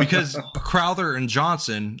hubbubaloo. Because Crowther and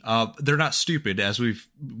Johnson, they're not stupid, as we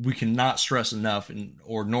cannot stress enough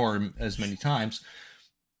nor as many times.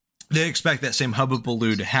 They expect that same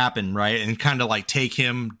hubbubaloo to happen, right? And kind of like take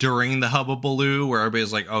him during the hubbubaloo where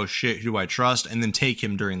everybody's like, oh shit, who do I trust? And then take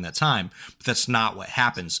him during that time. But that's not what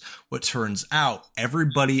happens. What turns out,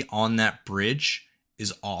 everybody on that bridge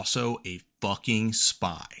is also a fucking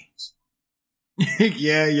spy.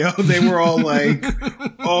 Yeah, yo, they were all like,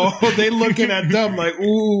 oh, they looking at them like,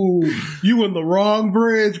 ooh, you in the wrong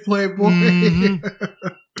bridge, playboy. Mm-hmm.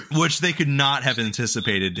 Which they could not have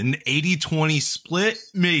anticipated. An 80-20 split,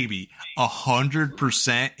 maybe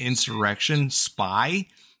 100% insurrection spy.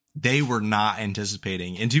 They were not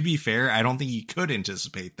anticipating. And to be fair, I don't think you could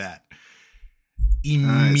anticipate that.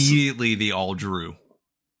 Immediately, they all drew.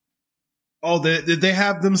 Oh, did they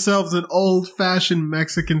have themselves an old-fashioned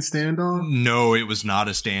Mexican standoff? No, it was not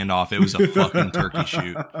a standoff. It was a fucking turkey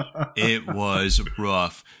shoot. It was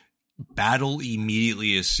rough. Battle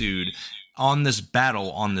immediately ensued. On this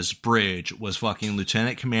battle, on this bridge, was fucking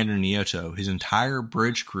Lieutenant Commander Nioto, his entire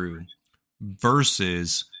bridge crew,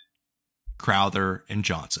 versus Crowther and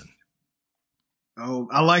Johnson. Oh,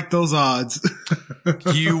 I like those odds.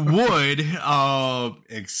 You would,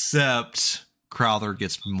 except Crowther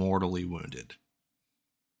gets mortally wounded.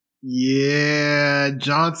 Yeah,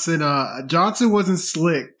 Johnson wasn't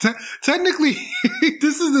slick. Technically,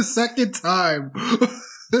 this is the second time.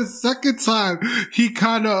 The second time he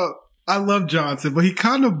kind of, I love Johnson, but he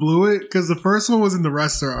kind of blew it because the first one was in the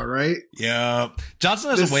restaurant, right? Yeah.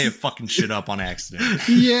 Johnson has a way of fucking shit up on accident.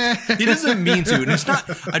 Yeah. He doesn't mean to. And it's not,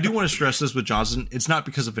 I do want to stress this with Johnson. It's not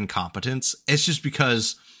because of incompetence. It's just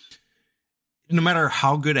because no matter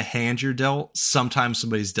how good a hand you're dealt, sometimes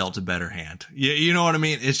somebody's dealt a better hand. You know what I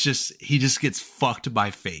mean? It's just, he just gets fucked by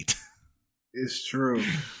fate. It's true.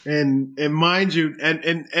 And mind you,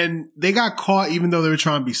 and they got caught even though they were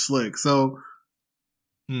trying to be slick. So,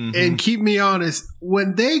 and keep me honest,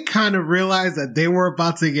 when they kind of realized that they were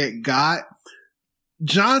about to get got,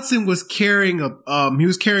 Johnson was carrying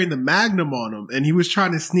the Magnum on him, and he was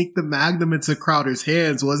trying to sneak the Magnum into Crowder's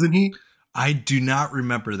hands, wasn't he? I do not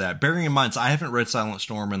remember that. Bearing in mind, I haven't read Silent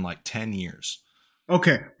Storm in like 10 years.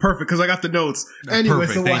 Okay, perfect, because I got the notes. Anyway,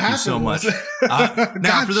 perfect. so what Thank happened you so much.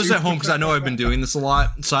 Now, for those at home, because I know I've been doing this a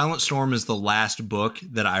lot, Silent Storm is the last book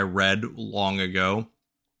that I read long ago.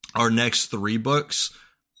 Our next 3 books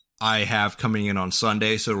I have coming in on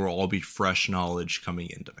Sunday, so it will all be fresh knowledge coming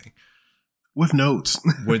into me. With notes.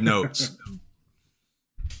 With notes.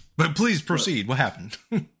 But please proceed. What happened?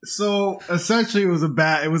 So essentially, it was a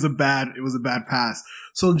bad pass.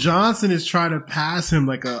 So Johnson is trying to pass him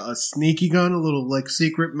like a sneaky gun, a little like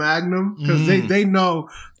secret Magnum, because they know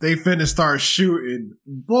they finna start shooting.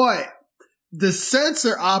 But the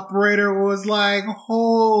sensor operator was like,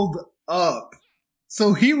 "Hold up!"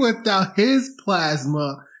 So he whipped out his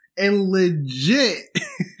plasma and legit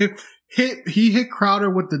hit Crowder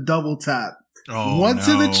with the double tap. One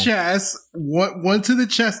to the chest, one to the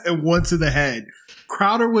chest, and one to the head.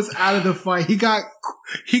 Crowder was out of the fight. He got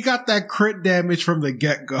that crit damage from the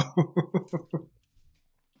get-go.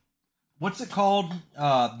 What's it called?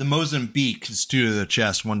 The Mozambique is 2 to the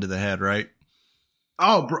chest, 1 to the head, right?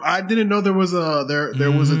 Oh, bro, I didn't know there was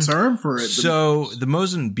a term for it. So the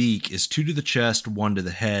Mozambique is 2 to the chest, 1 to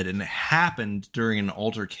the head, and it happened during an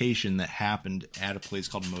altercation that happened at a place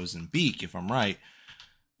called Mozambique, if I'm right.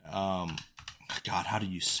 God, how do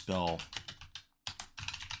you spell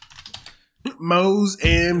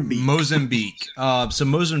Mozambique? Mozambique. So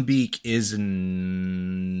Mozambique is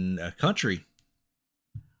in a country.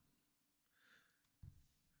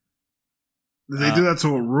 Did they do that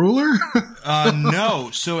to a ruler?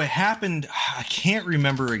 No. So it happened. I can't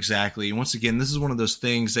remember exactly. Once again, this is one of those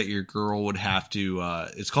things that your girl would have to.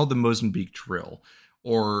 It's called the Mozambique drill,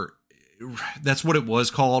 or that's what it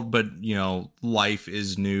was called, but you know, life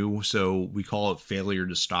is new, so we call it failure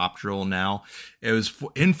to stop drill now. It was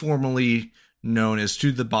informally known as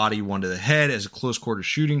 2 to the body, 1 to the head, as a close quarter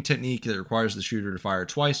shooting technique that requires the shooter to fire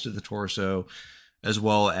twice to the torso, as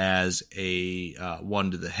well as a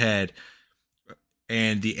 1 to the head.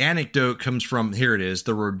 And the anecdote comes from, here it is,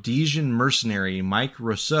 the Rhodesian mercenary Mike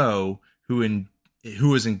Rousseau, who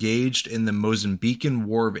was engaged in the Mozambican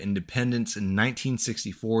War of Independence in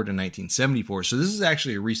 1964 to 1974. So this is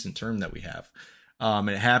actually a recent term that we have.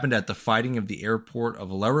 It happened at the fighting of the airport of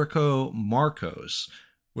Lerico Marcos,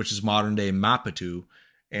 which is modern-day Maputo,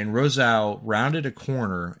 and Rousseau rounded a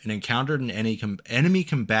corner and encountered an enemy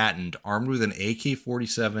combatant armed with an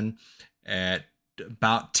AK-47 at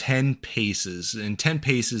about 10 paces. And 10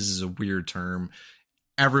 paces is a weird term.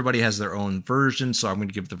 Everybody has their own version, so I'm going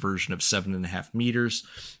to give the version of 7.5 meters.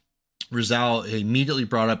 Rousseau immediately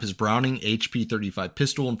brought up his Browning HP-35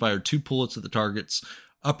 pistol and fired 2 bullets at the target's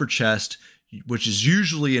upper chest, which is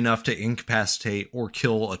usually enough to incapacitate or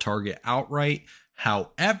kill a target outright.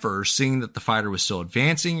 However, seeing that the fighter was still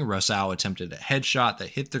advancing, Rousseau attempted a headshot that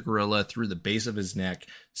hit the gorilla through the base of his neck,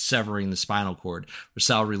 severing the spinal cord.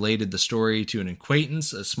 Rousseau related the story to an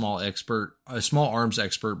acquaintance, a small arms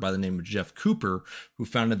expert by the name of Jeff Cooper, who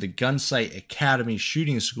founded the Gunsight Academy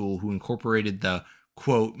shooting school, who incorporated the,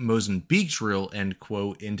 quote, Mozambique drill, end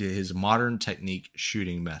quote, into his modern technique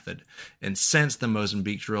shooting method. And since the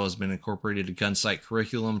Mozambique drill has been incorporated to gunsight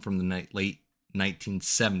curriculum from the late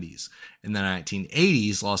 1970s. In the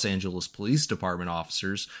 1980s, Los Angeles Police Department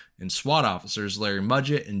officers and SWAT officers Larry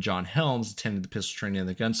Mudgett and John Helms attended the pistol training on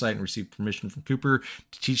the gun site and received permission from Cooper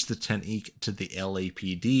to teach the technique to the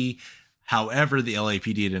LAPD. However, the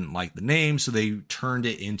LAPD didn't like the name, so they turned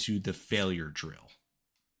it into the failure drill,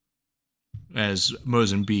 as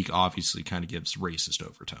Mozambique obviously kind of gives racist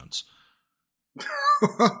overtones.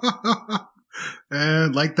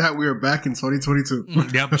 And like that, we are back in 2022.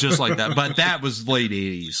 Yep, just like that. But that was late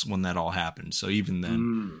 80s when that all happened. So even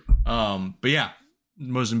then. But yeah,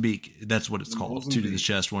 Mozambique. That's what it's called. Mozambique. 2 to the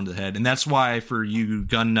chest, 1 to the head. And that's why for you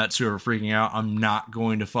gun nuts who are freaking out, I'm not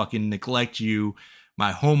going to fucking neglect you.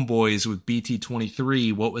 My homeboys with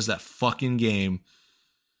BT23. What was that fucking game?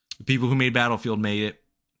 The people who made Battlefield made it.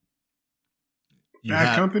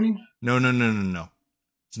 Bad Company? No.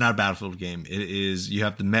 It's not a Battlefield game. It is, you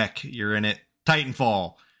have the mech. You're in it.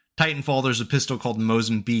 Titanfall. There's a pistol called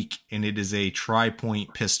Mozambique, and it is a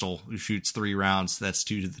tri-point pistol who shoots 3 rounds. That's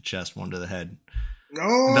 2 to the chest, 1 to the head.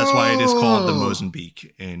 Oh, That's why it is called the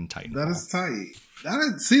Mozambique in Titanfall. That is tight.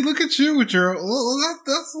 See, look at you with your.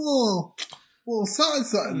 That's a little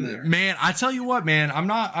something there. Man, I tell you what, man, I'm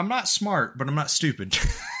not smart, but I'm not stupid.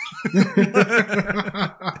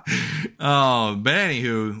 Oh, but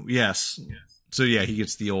anywho, yes. So yeah, he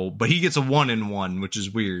gets but he gets a 1-in-1, which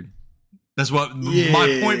is weird. That's what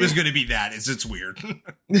my point was going to be. It's weird.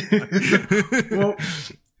 Well,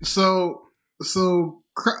 so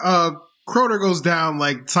Crowder goes down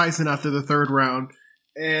like Tyson after the 3rd round,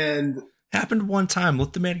 and happened one time.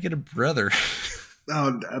 Let the man get a brother.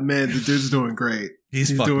 Oh man, the dude's doing great.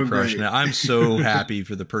 He's fucking doing crushing it. I'm so happy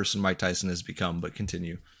for the person Mike Tyson has become. But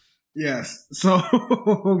continue. Yes. So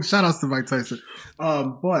shout outs to Mike Tyson.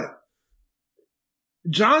 But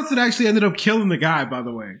Johnson actually ended up killing the guy, by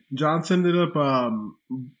the way. Johnson ended up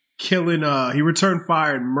killing he returned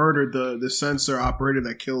fire and murdered the sensor operator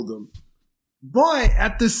that killed him. But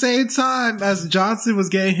at the same time as Johnson was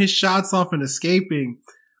getting his shots off and escaping,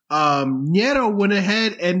 Nieto went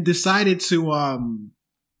ahead and decided to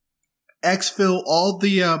exfil all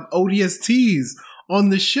the ODSTs on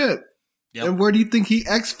the ship. Yep. And where do you think he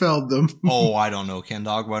exfilled them? Oh, I don't know, Ken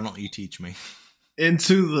Dog. Why don't you teach me?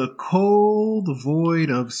 Into the cold void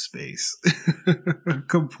of space.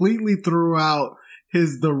 Completely threw out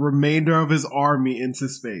the remainder of his army into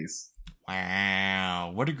space.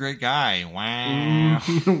 Wow. What a great guy. Wow.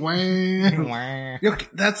 Wow.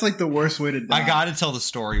 That's like the worst way to die. I got to tell the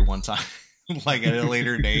story one time, like at a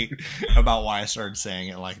later date, about why I started saying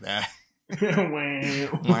it like that.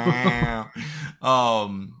 Wow.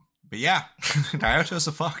 But yeah, Dioto's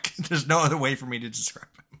a fuck. There's no other way for me to describe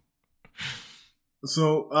him.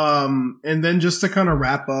 So, and then just to kind of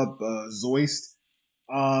wrap up, Zoist,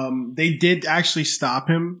 they did actually stop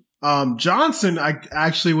him. Johnson,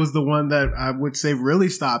 actually was the one that I would say really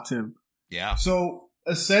stopped him. Yeah. So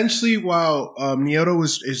essentially, while Nieto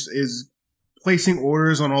is placing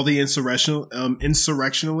orders on all the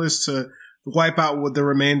insurrectionalists to wipe out with the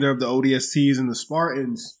remainder of the ODSTs and the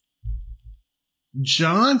Spartans,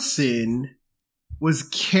 Johnson was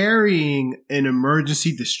carrying an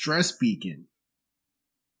emergency distress beacon.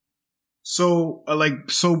 So,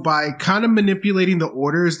 by kind of manipulating the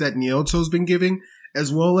orders that Nieto's been giving,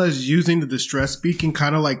 as well as using the distress beacon,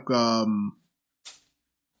 kind of like, I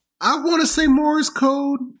want to say Morse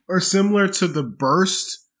code, or similar to the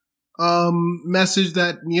burst, message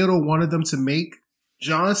that Nieto wanted them to make,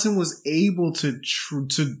 Johnson was able to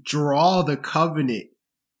draw the Covenant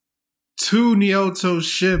to Nieto's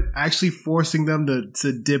ship, actually forcing them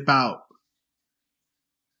to dip out.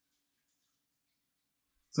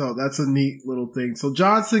 So that's a neat little thing. So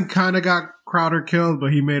Johnson kind of got Crowder killed,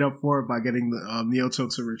 but he made up for it by getting the Nieto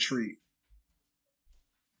to retreat.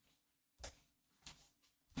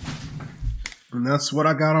 And that's what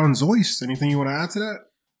I got on Zoist. Anything you want to add to that?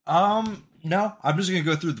 No. I'm just gonna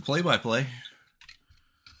go through the play-by-play.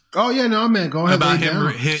 Oh yeah, no man, go ahead. About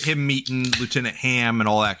him meeting Lieutenant Ham and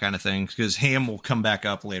all that kind of thing, because Ham will come back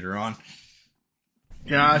up later on.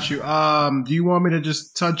 Got you. Do you want me to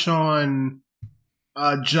just touch on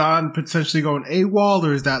John potentially going AWOL,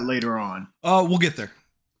 or is that later on? We'll get there.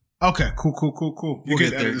 Okay, cool. We'll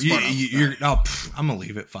get there. I'm gonna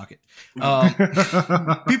leave it. Fuck it.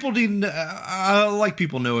 People need. I like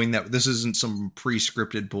people knowing that this isn't some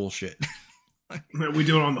pre-scripted bullshit. We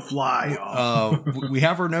do it on the fly. We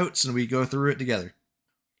have our notes and we go through it together.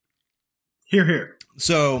 Here.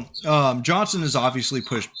 So Johnson is obviously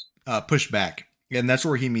pushed back, and that's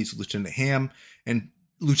where he meets Lieutenant Ham. And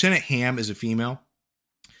Lieutenant Ham is a female,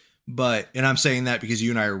 and I'm saying that because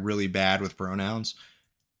you and I are really bad with pronouns.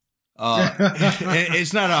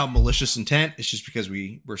 It's not a malicious intent. It's just because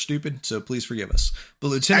we're stupid. So please forgive us. But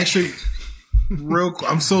Lieutenant, actually,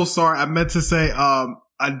 I'm so sorry. I meant to say,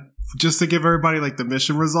 just to give everybody like the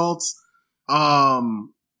mission results.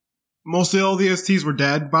 Most of the ODSTs were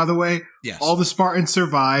dead, by the way. Yes. All the Spartans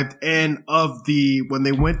survived, and when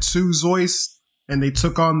they went to Zoist and they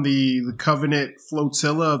took on the Covenant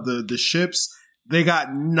flotilla of the ships, they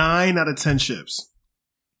got 9 out of 10 ships.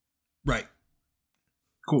 Right.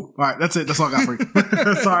 Cool. All right, that's it. That's all I got for you.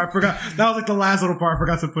 Sorry, I forgot. That was like the last little part I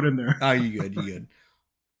forgot to put in there. Oh, you good.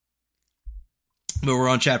 But we're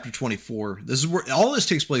on chapter 24. This is where all this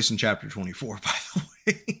takes place in chapter 24, by the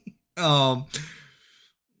way.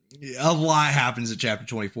 A lot happens at chapter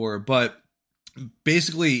 24, but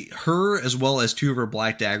basically her as well as two of her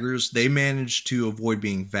black daggers, they managed to avoid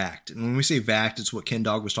being vacked. And when we say vacked, it's what Ken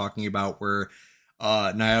Dog was talking about, where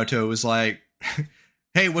Naoto was like,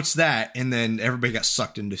 hey, what's that? And then everybody got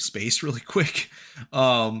sucked into space really quick.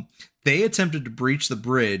 They attempted to breach the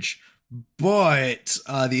bridge, but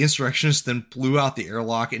the insurrectionists then blew out the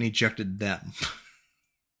airlock and ejected them.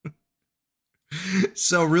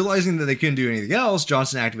 So realizing that they couldn't do anything else,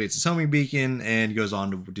 Johnson activates his homing beacon and goes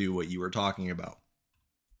on to do what you were talking about.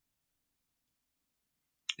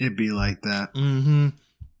 It'd be like that. Mm-hmm.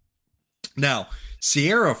 Now,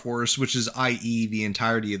 Sierra Force, which is i.e. the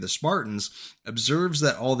entirety of the Spartans, observes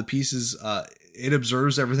that all the pieces, it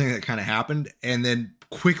observes everything that kind of happened and then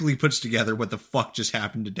quickly puts together what the fuck just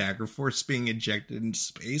happened to Dagger Force being ejected into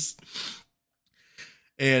space.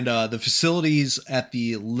 And the facilities at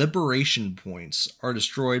the liberation points are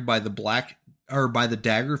destroyed by the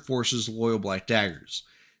Dagger Force's loyal black daggers.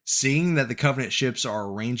 Seeing that the Covenant ships are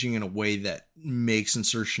arranging in a way that makes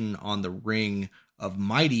insertion on the Ring of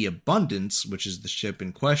Mighty Abundance, which is the ship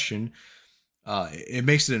in question, it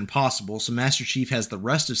makes it impossible. So Master Chief has the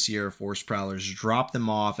rest of Sierra Force prowlers drop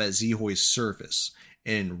them off at Zehoy's surface.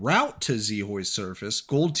 En route to Zehoy's surface,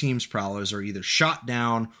 Gold Team's prowlers are either shot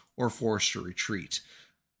down or forced to retreat.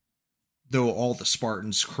 Though all the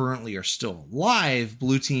Spartans currently are still alive,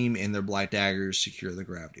 Blue Team and their black daggers secure the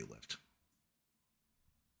gravity lift.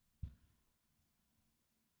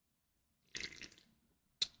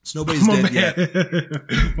 So nobody's dead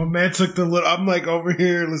yet. My man took the little. I'm like over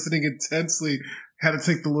here listening intensely. Had to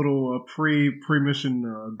take the little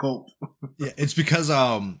pre-mission gulp. Yeah, it's because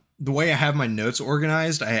the way I have my notes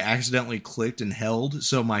organized, I accidentally clicked and held,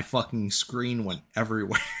 so my fucking screen went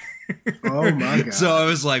everywhere. Oh my god. So I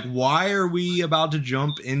was like, why are we about to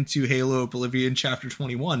jump into Halo Oblivion chapter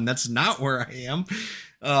 21? That's not where I am.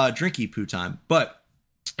 Drinky poo time. But,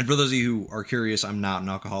 and for those of you who are curious, I'm not an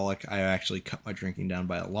alcoholic. I actually cut my drinking down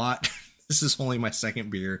by a lot. This is only my second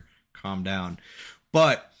beer. Calm down.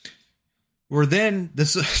 But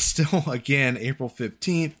this is still, again, April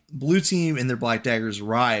 15th. Blue Team and their black daggers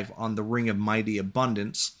arrive on the Ring of Mighty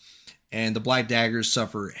Abundance, and the black daggers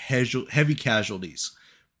suffer heavy casualties.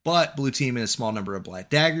 But Blue Team and a small number of black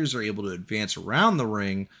daggers are able to advance around the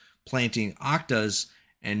ring, planting octas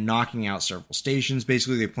and knocking out several stations.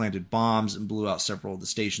 Basically, they planted bombs and blew out several of the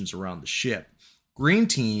stations around the ship. Green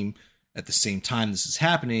Team, at the same time this is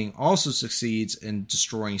happening, also succeeds in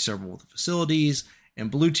destroying several of the facilities, and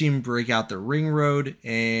Blue Team break out their ring road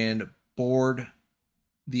and board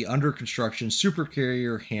the under construction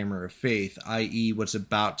supercarrier Hammer of Faith, i.e. what's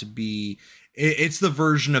about to be... It's the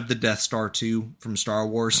version of the Death Star 2 from Star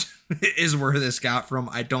Wars, is where this got from.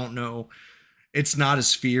 I don't know. It's not a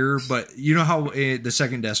sphere, but you know how the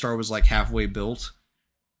second Death Star was like halfway built?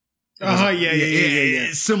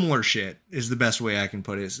 Yeah. Similar shit is the best way I can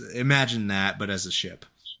put it. Imagine that, but as a ship.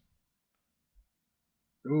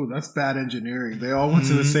 Ooh, that's bad engineering. They all went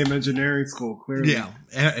to the same engineering school, clearly.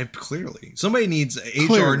 Yeah, clearly. Somebody needs...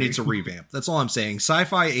 HR needs a revamp. That's all I'm saying.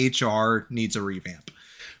 Sci-fi HR needs a revamp.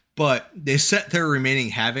 But they set their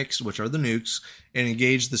remaining Havocs, which are the nukes, and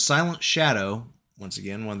engage the Silent Shadow, once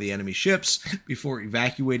again, one of the enemy ships, before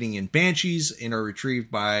evacuating in Banshees and are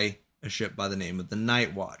retrieved by a ship by the name of the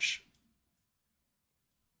Night Watch.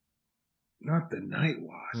 Not the Night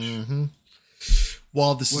Watch. Mm-hmm.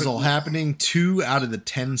 While this is all happening, 2 out of the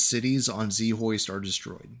 10 cities on Zehoist are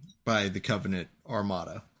destroyed by the Covenant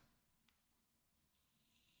Armada.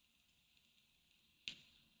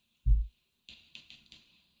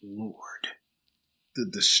 Lord. The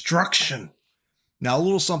destruction. Now, a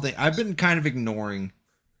little something I've been kind of ignoring.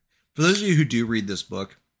 For those of you who do read this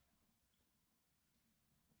book,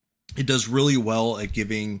 it does really well at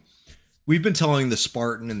giving... We've been telling the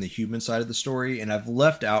Spartan and the human side of the story, and I've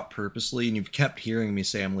left out purposely, and you've kept hearing me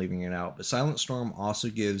say I'm leaving it out, but Silent Storm also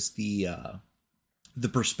gives the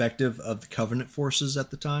perspective of the Covenant forces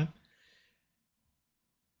at the time.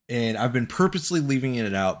 And I've been purposely leaving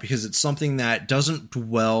it out because it's something that doesn't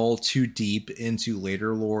dwell too deep into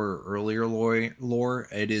later lore or earlier lore.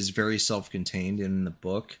 It is very self-contained in the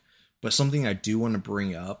book. But something I do want to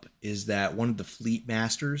bring up is that one of the fleet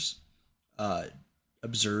masters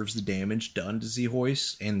observes the damage done to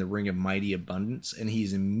Zehoist and the Ring of Mighty Abundance, and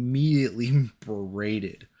he's immediately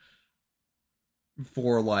berated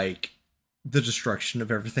for like the destruction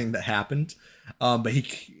of everything that happened. But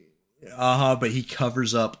he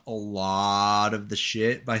covers up a lot of the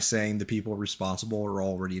shit by saying the people responsible are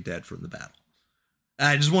already dead from the battle. And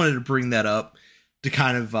I just wanted to bring that up to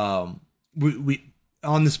kind of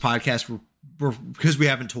on this podcast, we're because we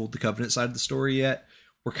haven't told the Covenant side of the story yet,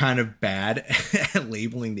 we're kind of bad at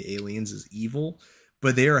labeling the aliens as evil,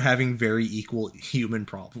 but they are having very equal human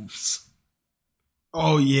problems.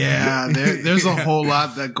 Oh yeah, there's a whole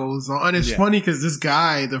lot that goes on. It's funny because this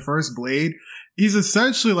guy, the first Blade, he's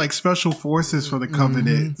essentially like special forces for the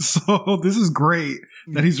Covenant. So this is great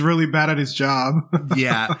that he's really bad at his job.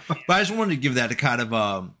 Yeah, but I just wanted to give that to kind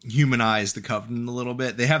of humanize the Covenant a little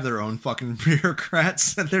bit. They have their own fucking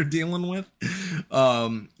bureaucrats that they're dealing with.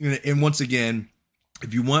 And once again,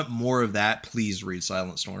 if you want more of that, please read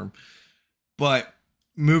Silent Storm. But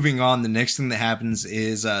moving on, the next thing that happens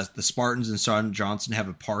is the Spartans and Sergeant Johnson have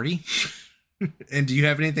a party. And do you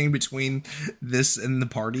have anything between this and the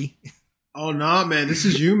party? Oh nah, man, this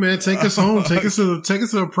is you, man. Take us home. Take us to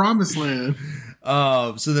the promised land.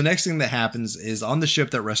 So the next thing that happens is on the ship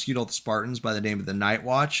that rescued all the Spartans by the name of the Night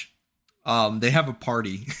Watch, they have a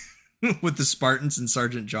party with the Spartans and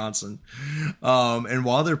Sergeant Johnson. And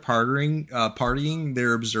while they're partying,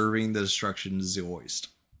 they're observing the destruction of Zeoist.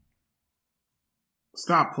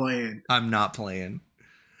 Stop playing. I'm not playing.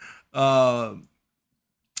 While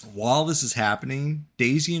this is happening,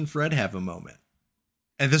 Daisy and Fred have a moment.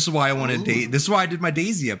 And this is why I wanted this is why I did my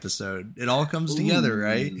Daisy episode. It all comes together,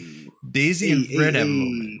 right? Daisy and Fred have a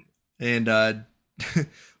moment. And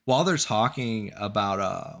while they're talking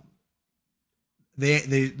about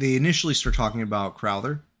they initially start talking about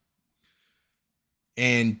Crowther.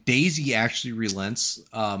 And Daisy actually relents.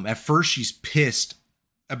 At first she's pissed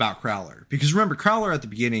about Crowther. Because remember, Crowther at the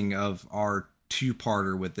beginning of our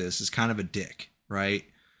two-parter with this is kind of a dick, right?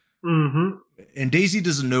 Mm-hmm. And Daisy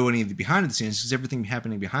doesn't know any of the behind the scenes because everything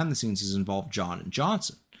happening behind the scenes has involved John and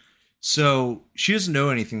Johnson. So she doesn't know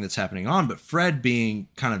anything that's happening on, but Fred being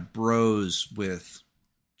kind of bros with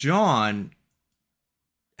John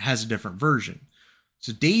has a different version.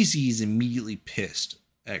 So Daisy's immediately pissed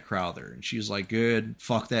at Crowther and she's like, good,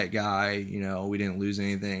 fuck that guy. You know, we didn't lose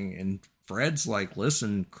anything. And Fred's like,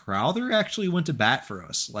 listen, Crowther actually went to bat for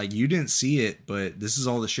us. Like, you didn't see it, but this is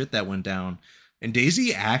all the shit that went down. And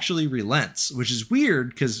Daisy actually relents, which is weird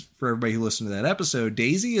because for everybody who listened to that episode,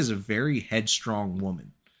 Daisy is a very headstrong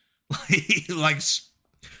woman. like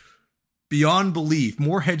beyond belief,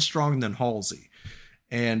 more headstrong than Halsey.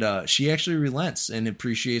 And she actually relents and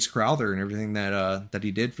appreciates Crowther and everything that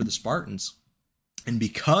he did for the Spartans. And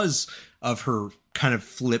because of her kind of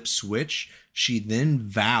flip switch, she then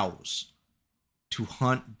vows to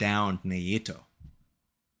hunt down Neito.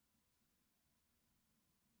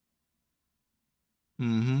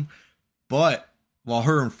 But while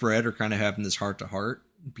her and Fred are kind of having this heart to heart,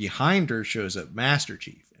 behind her shows up Master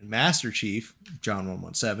Chief. And Master Chief, John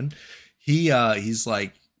 117, he's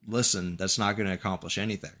like, listen, that's not going to accomplish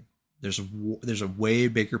anything. There's a way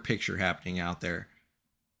bigger picture happening out there.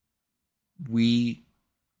 We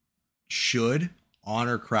should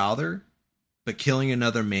honor Crowther, but killing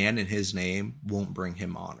another man in his name won't bring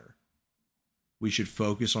him honor. We should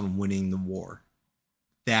focus on winning the war.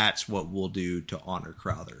 That's what we'll do to honor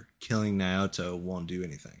Crowther. Killing Naoto won't do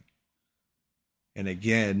anything. And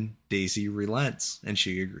again, Daisy relents and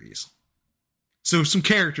she agrees. So some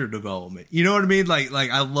character development. You know what I mean? Like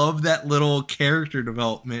I love that little character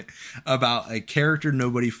development about a character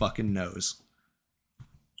nobody fucking knows.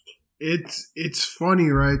 It's funny,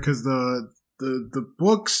 right? Because the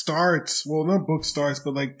book starts, well, not book starts,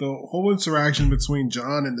 but like the whole interaction between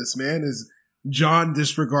John and this man is John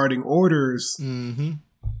disregarding orders. Mm-hmm.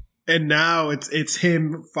 And now it's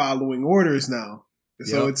him following orders now.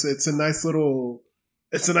 So it's a nice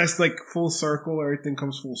like full circle. Everything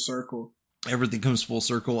comes full circle. Everything comes full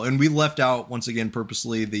circle. And we left out once again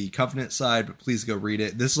purposely the Covenant side, but please go read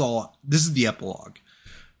it. This is the epilogue.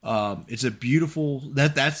 It's a beautiful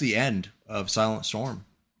that's the end of Silent Storm.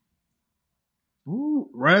 Ooh,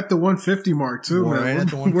 right at the 150 mark too, man. Right at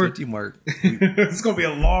the 150 mark. It's gonna be a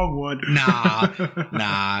long one.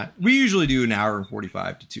 Nah. We usually do an hour and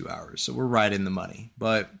 45 to 2 hours, so we're right in the money.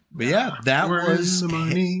 But yeah, that was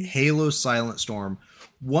Halo Silent Storm.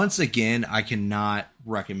 Once again, I cannot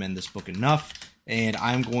recommend this book enough, and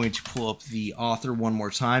I'm going to pull up the author one more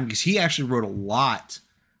time because he actually wrote a lot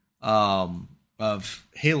of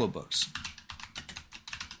Halo books.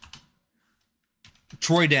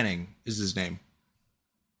 Troy Denning is his name.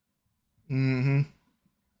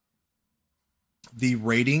 The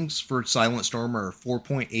ratings for Silent Storm are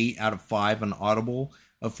 4.8 out of 5 on Audible,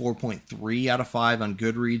 a 4.3 out of 5 on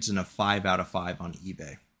Goodreads, and a 5 out of 5 on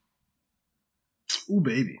eBay. Ooh,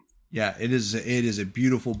 baby. Yeah, it is a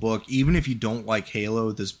beautiful book. Even if you don't like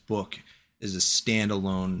Halo, this book is a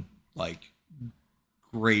standalone, like,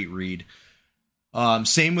 great read.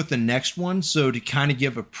 Same with the next one. So to kind of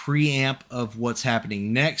give a preamp of what's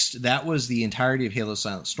happening next, that was the entirety of Halo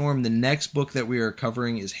Silent Storm. The next book that we are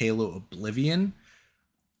covering is Halo Oblivion.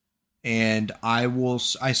 And I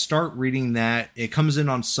start reading that. It comes in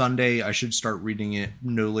on Sunday. I should start reading it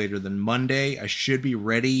no later than Monday. I should be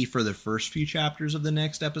ready for the first few chapters of the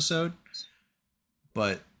next episode.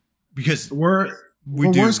 But because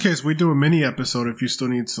worst case, we do a mini episode if you still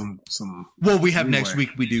need some. Well, we have leeway. Next week.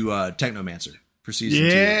 We do Technomancer for season 2.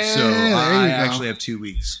 Yeah, So I go. actually have 2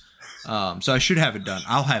 weeks. So I should have it done.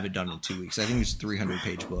 I'll have it done in 2 weeks. I think it's a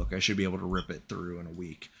 300-page book. I should be able to rip it through in a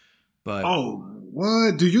week. But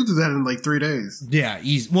what? Dude, you do that in like 3 days. yeah,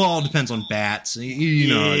 easy. Well, it depends on bats. You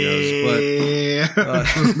know how it goes.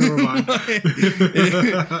 But Never mind.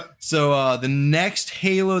 so the next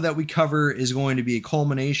Halo that we cover is going to be a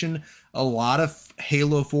culmination. A lot of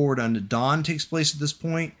Halo Forward Unto Dawn takes place at this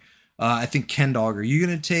point. I think Ken Dog, are you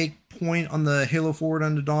going to take point on the Halo Forward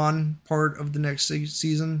Unto Dawn part of the next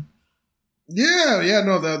season? Yeah,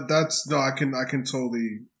 no, I can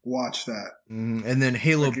totally watch that. And then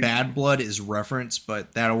Halo Bad Blood is referenced,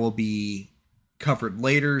 but that will be covered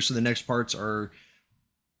later. So the next parts are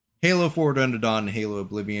Halo Forward Unto Dawn and Halo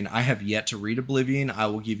Oblivion. I have yet to read Oblivion. I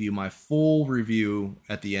will give you my full review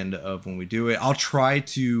at the end of when we do it. I'll try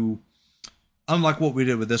to, unlike what we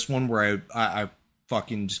did with this one, where I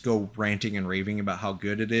fucking just go ranting and raving about how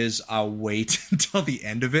good it is, I'll wait until the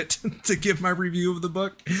end of it to give my review of the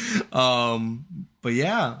book. But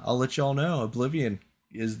yeah, I'll let y'all know. Oblivion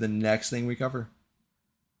is the next thing we cover.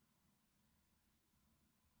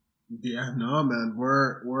 Yeah, no, man,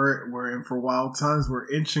 we're in for wild times. We're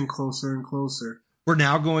inching closer and closer. We're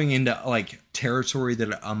now going into like territory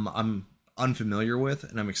that I'm unfamiliar with,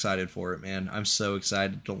 and I'm excited for it, man. I'm so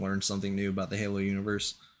excited to learn something new about the Halo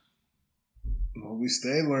universe. Well, we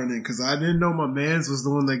stay learning, because I didn't know my mans was the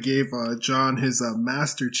one that gave John his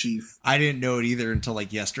Master Chief. I didn't know it either until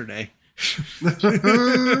like yesterday.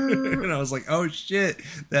 And I was like, oh shit,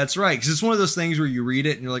 that's right. Because it's one of those things where you read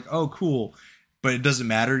it and you're like, oh cool, but it doesn't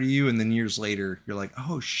matter to you, and then years later you're like,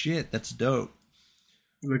 oh shit, that's dope.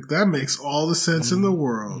 Like, that makes all the sense in the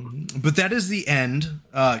world. But that is the end.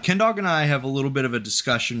 Ken Dog and I have a little bit of a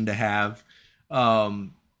discussion to have while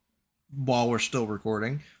we're still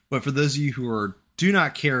recording. But for those of you who do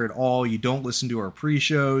not care at all, you don't listen to our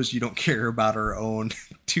pre-shows, you don't care about our own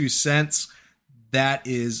 2 cents, that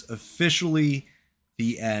is officially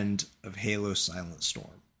the end of Halo Silent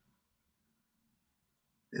Storm.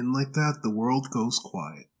 And like that, the world goes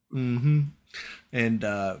quiet. Mm-hmm. And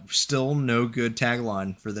still no good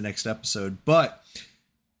tagline for the next episode. But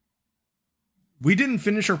we didn't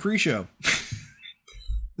finish our pre-show.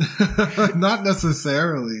 Not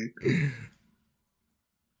necessarily.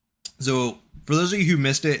 So for those of you who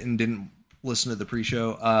missed it and didn't listen to the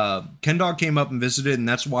pre-show, Ken Dog came up and visited, and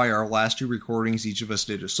that's why our last 2 recordings, each of us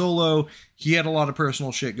did a solo. He had a lot of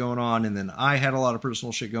personal shit going on, and then I had a lot of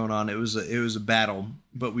personal shit going on. It was a battle,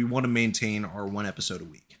 but we want to maintain our 1 episode a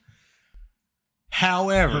week.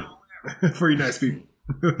 However, for you nice people.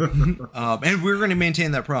 and we're going to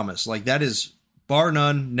maintain that promise. Like, that is bar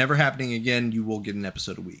none, never happening again. You will get an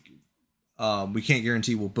episode a week. We can't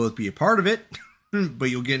guarantee we'll both be a part of it, but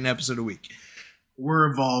you'll get an episode a week.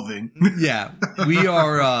 We're evolving. Yeah, we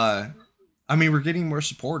are. We're getting more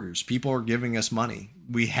supporters. People are giving us money.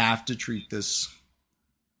 We have to treat this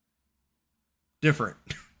different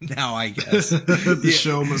now, I guess. The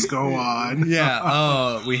show must go on.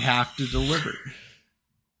 Yeah, we have to deliver.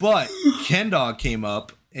 But Ken Dog came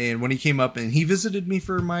up, and when he came up, and he visited me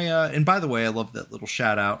for my. And by the way, I love that little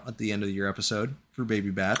shout out at the end of your episode for Baby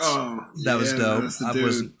Bats. Oh, that was dope. That's the I dude.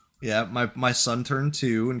 wasn't. Yeah, my son turned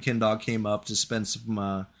 2, and Ken Dog came up to spend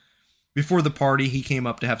some. Before the party, he came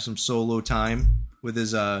up to have some solo time with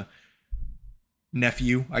his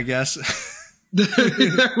nephew, I guess.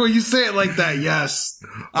 When you say it like that, yes.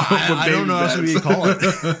 I don't know how you call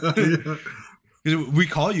it. Yeah. We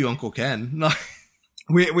call you Uncle Ken.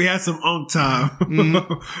 We had some time.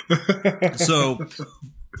 So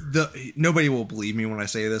nobody will believe me when I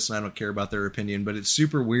say this, and I don't care about their opinion, but it's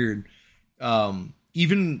super weird.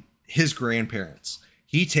 Even his grandparents,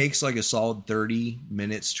 he takes like a solid 30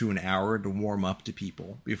 minutes to an hour to warm up to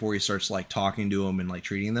people before he starts like talking to them and like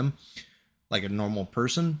treating them like a normal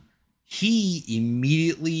person. He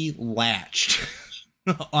immediately latched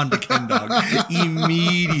onto Ken Dog.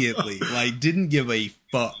 Immediately. Like, didn't give a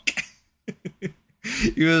fuck.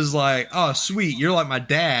 He was like, oh, sweet, you're like my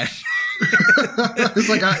dad. It's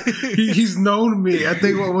like he's known me. I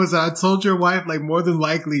think I told your wife, like, more than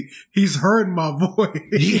likely he's heard my voice.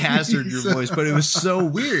 He has heard your voice, but it was so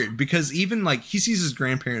weird because even like he sees his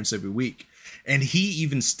grandparents every week, and he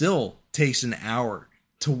even still takes an hour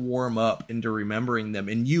to warm up into remembering them.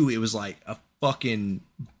 And it was like a fucking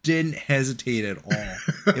didn't hesitate at all.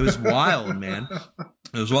 It was wild, man.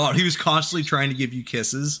 It was wild. He was constantly trying to give you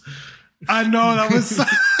kisses. I know, that was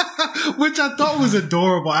which I thought was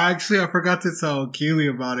adorable. I forgot to tell Keely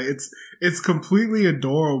about it. It's completely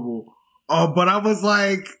adorable. But I was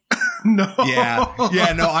like, no.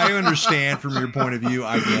 Yeah, no, I understand from your point of view.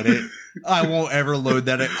 I get it. I won't ever load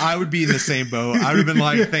that. I would be in the same boat. I would have been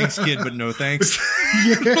like, thanks, kid, but no thanks.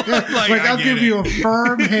 Yeah. like I'll give you a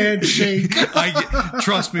firm handshake.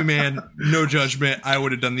 Trust me, man. No judgment. I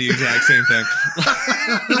would have done the exact same thing.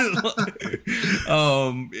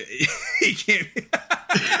 He can't.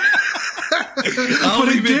 I'll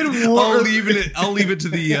leave it to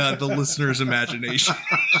the listener's imagination.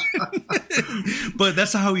 But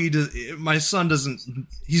that's how he does. My son doesn't.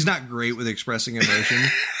 He's not great with expressing emotion.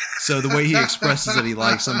 So the way he expresses that he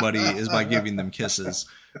likes somebody is by giving them kisses.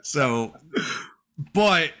 So,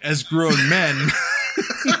 but as grown men,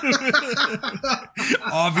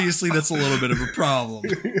 obviously that's a little bit of a problem.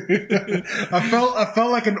 I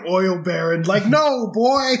felt like an oil baron. Like, no,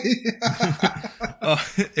 boy.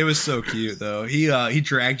 It was so cute though. He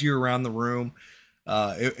dragged you around the room.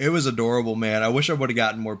 It was adorable, man. I wish I would have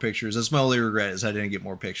gotten more pictures. That's my only regret is I didn't get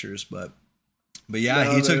more pictures, but yeah,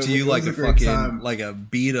 no, he took to you like a fucking time. Like a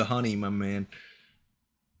bee to honey, my man.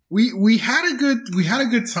 We had a good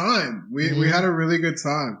time. We had a really good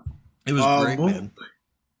time. It was great, man.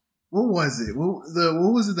 What was it? What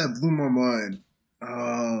was it that blew my mind?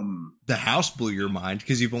 The house blew your mind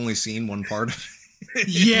because you've only seen one part of it.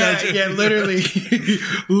 Yeah, literally.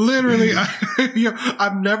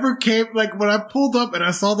 I've never came, like, when I pulled up and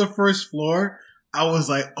I saw the first floor, I was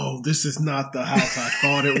like, oh, this is not the house I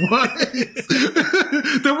thought it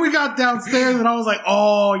was. Then we got downstairs and I was like,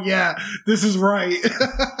 oh yeah, this is right.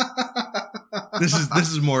 This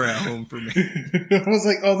is more at home for me. I was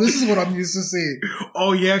like, oh, this is what I'm used to seeing.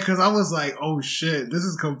 Oh yeah, because I was like, oh shit, this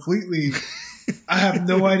is completely... I have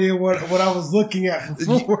no idea what I was looking at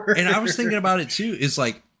before. And I was thinking about it too. It's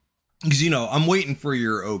like, because, I'm waiting for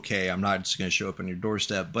your okay. I'm not just going to show up on your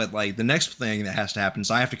doorstep. But like the next thing that has to happen is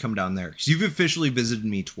I have to come down there because you've officially visited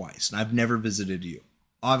me twice and I've never visited you.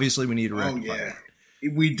 Obviously, we need to rectify that.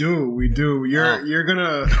 We do. You're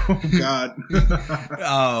gonna. Oh God.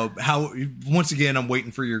 Once again, I'm waiting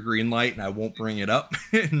for your green light, and I won't bring it up,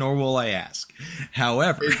 nor will I ask.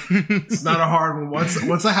 However, it's not a hard one.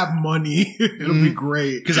 Once I have money, it'll be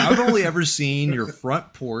great. Because I've only ever seen your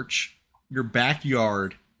front porch, your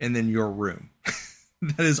backyard, and then your room.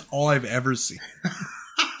 That is all I've ever seen.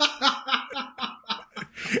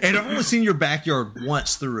 And I've only seen your backyard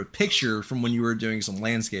once through a picture from when you were doing some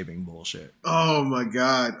landscaping bullshit. Oh my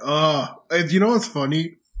God. You know what's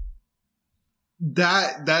funny?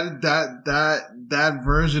 That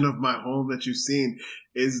version of my home that you've seen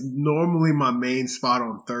is normally my main spot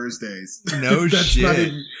on Thursdays. No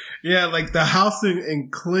shit. Yeah, like the house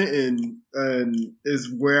in Clinton is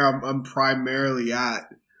where I'm primarily at.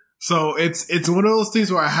 So it's one of those things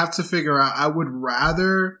where I have to figure out.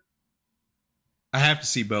 I have to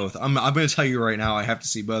see both. I'm going to tell you right now. I have to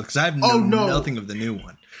see both because I have nothing of the new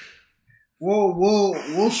one.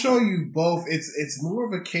 We'll show you both. It's more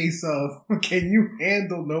of a case of, can you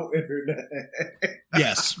handle no internet?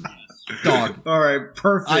 Yes, dog. All right,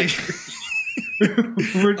 perfect.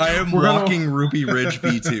 I am walking Ruby Ridge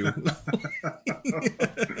V2.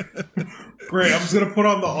 Great. I'm just gonna put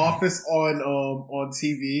on The Office on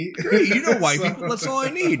TV. Great. You know white people. That's all I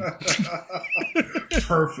need.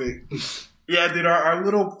 Perfect. Yeah, dude, our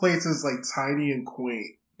little place is like tiny and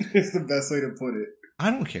quaint. It's the best way to put it.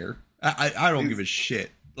 I don't care. I don't give a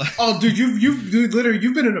shit. Oh, dude, you've literally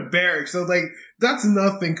been in a barracks, so like that's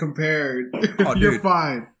nothing compared. Oh, you're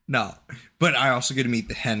fine. No, but I also get to meet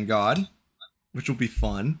the Hen God, which will be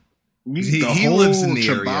fun. He lives in the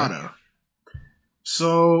area.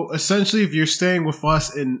 So essentially, if you're staying with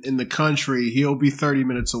us in the country, he'll be 30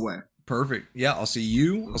 minutes away. Perfect. Yeah, I'll see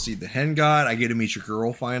you. I'll see the Hen God. I get to meet your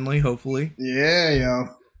girl finally, hopefully. Yeah.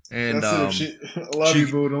 And I love you,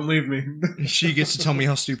 boo. Don't leave me. She gets to tell me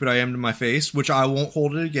how stupid I am to my face, which I won't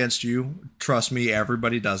hold it against you. Trust me,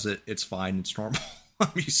 everybody does it. It's fine. It's normal.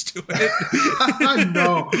 I'm used to it. I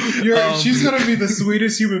know. She's gonna be the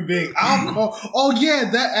sweetest human being. I'll call. Oh yeah,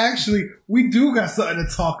 that actually we do got something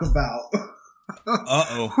to talk about.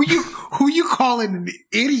 Uh-oh. Who you calling an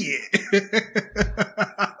idiot?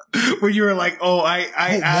 When you were like, I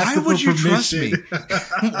asked why would you permission.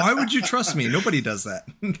 trust me? Why would you trust me? Nobody does that.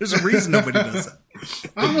 There's a reason nobody does that.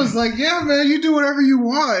 I was like, yeah, man, you do whatever you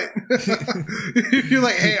want. You're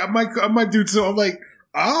like, hey, I might do two. I'm like,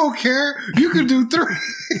 I don't care. You can do 3.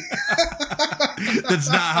 That's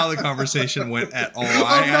not how the conversation went at all.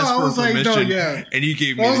 I asked for permission, and you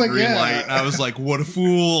gave me the green yeah. light. I was like, what a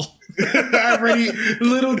fool.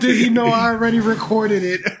 Little did he know I already recorded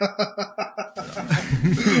it.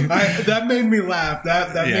 That made me laugh.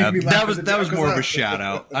 That made me laugh. That was more of a shout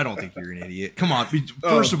out. I don't think you're an idiot. Come on.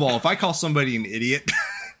 First of all, if I call somebody an idiot,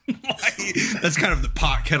 that's kind of the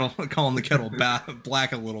pot kettle, calling the kettle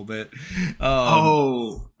black a little bit.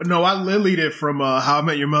 No, I lilied it from How I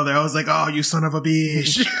Met Your Mother. I was like, oh, you son of a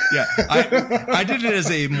bitch. Yeah, I did it as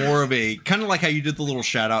a more of a kind of like how you did the little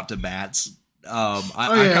shout out to Bats. I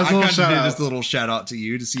kind of did this little shout out to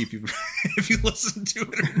you to see if you if you listened to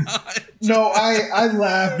it or not. No, I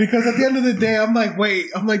laugh because at the end of the day, I'm like,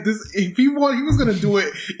 this. If he was gonna do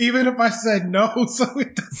it, even if I said no, so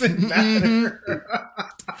it doesn't matter.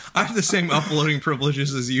 I have the same uploading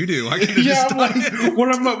privileges as you do. I could have just done it.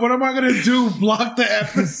 What am I gonna do? Block the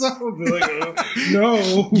episode? Be like,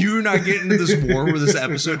 no. You're not getting into this war where this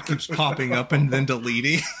episode keeps popping up and then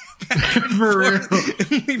deleting. For real.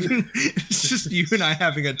 It's just you and I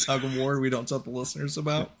having a tug of war we don't tell the listeners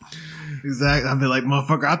about. Exactly. I'll be like,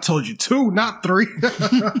 motherfucker, I told you 2, not 3.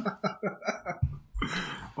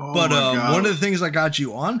 But one of the things I got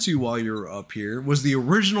you onto while you were up here was the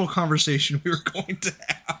original conversation we were going to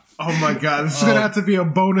have. Oh my god, this is gonna have to be a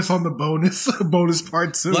bonus on the bonus, bonus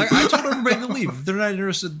part 2. Like I told everybody to leave. If they're not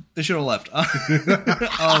interested, they should have left.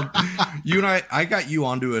 You and I got you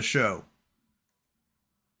onto a show.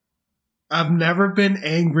 I've never been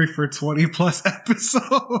angry for 20 plus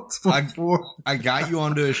episodes before. I got you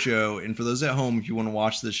onto a show, and for those at home, if you want to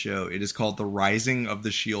watch this show, it is called The Rising of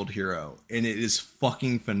the Shield Hero, and it is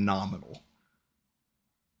fucking phenomenal.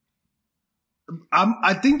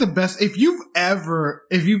 I think the best, if you've ever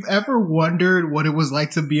wondered what it was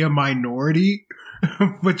like to be a minority,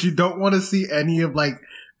 but you don't want to see any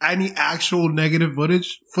actual negative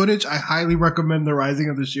footage, I highly recommend The Rising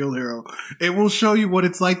of the Shield Hero. It will show you what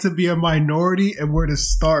it's like to be a minority and where to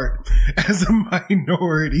start as a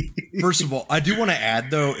minority. First of all, I do want to add,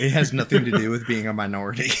 though, it has nothing to do with being a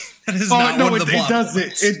minority. That is not one of the plot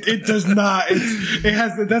points. It does not. It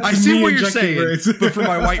has. That's I see what you're saying, but for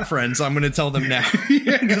my white friends, I'm going to tell them now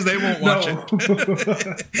because they won't watch it.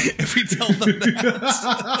 If we tell them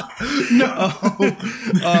that,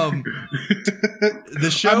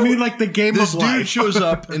 the show. I mean, like the game of life. This dude shows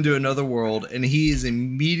up into another world, and he is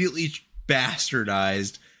immediately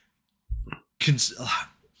bastardized.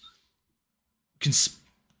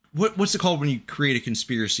 What's it called when you create a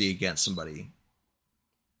conspiracy against somebody?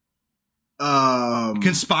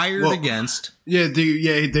 Conspired against. Yeah,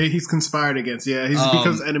 he's conspired against. Yeah, he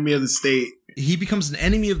becomes enemy of the state. He becomes an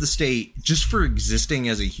enemy of the state just for existing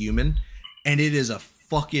as a human, and it is a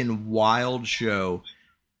fucking wild show.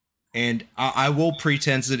 And I will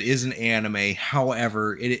pretend it is an anime.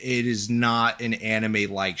 However, it is not an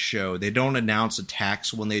anime-like show. They don't announce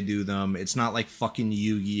attacks when they do them. It's not like fucking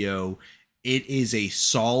Yu-Gi-Oh! It is a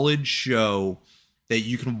solid show that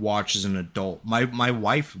you can watch as an adult. My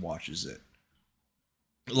wife watches it.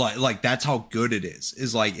 Like that's how good it is.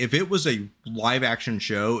 Is like if it was a live action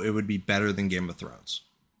show, it would be better than Game of Thrones.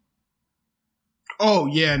 Oh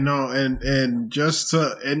yeah, no, and just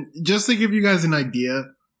to give you guys an idea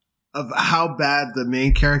of how bad the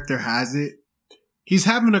main character has it, he's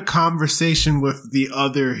having a conversation with the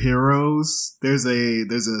other heroes. There's a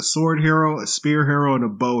sword hero, a spear hero, and a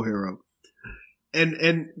bow hero.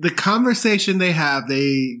 And the conversation they have,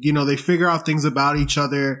 they figure out things about each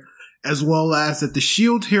other, as well as that the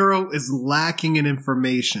shield hero is lacking in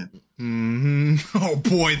information. Mm-hmm. Oh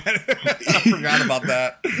boy, I forgot about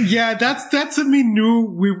that. Yeah, that to me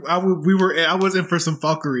knew I was in for some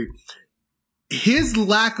fuckery. His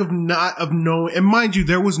lack of knowing, and mind you,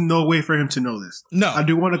 there was no way for him to know this. No, I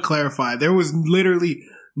do want to clarify. There was literally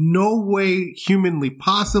no way humanly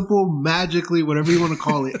possible, magically, whatever you want to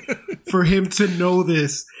call it, for him to know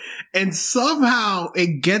this. And somehow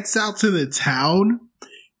it gets out to the town,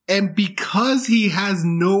 and because he has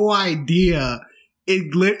no idea,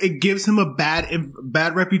 it gives him a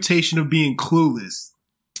bad reputation of being clueless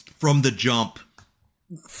from the jump.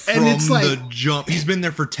 And it's like the jump, he's been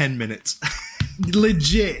there for 10 minutes.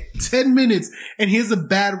 Legit 10 minutes, and he has a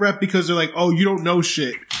bad rep because they're like, oh, you don't know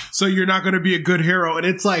shit, so you're not going to be a good hero. And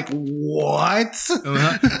it's like, what?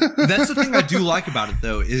 That's the thing I do like about it,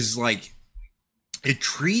 though, is like it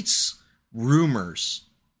treats rumors,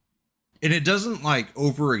 and it doesn't like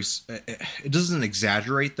it doesn't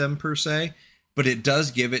exaggerate them per se, but it does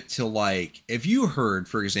give it to, like, if you heard,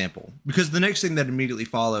 for example, because the next thing that immediately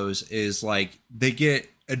follows is like they get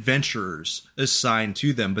adventurers assigned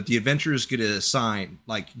to them, but the adventurers get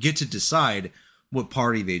to decide what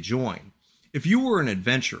party they join. If you were an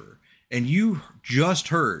adventurer and you just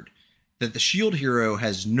heard that the shield hero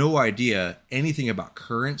has no idea anything about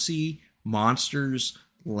currency, monsters,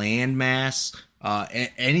 landmass,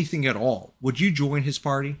 anything at all, would you join his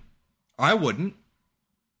party? I wouldn't.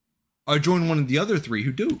 I'd join one of the other three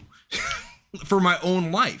who do for my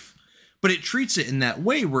own life. But it treats it in that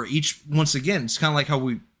way where once again, it's kind of like how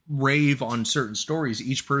we rave on certain stories.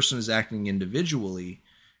 Each person is acting individually,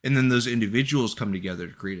 and then those individuals come together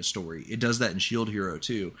to create a story. It does that in Shield Hero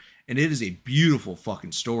too. And it is a beautiful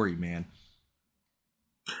fucking story, man.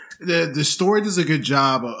 The story does a good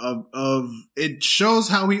job of it shows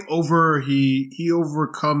how he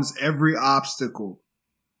overcomes every obstacle.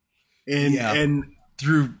 And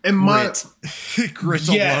through grit. Grit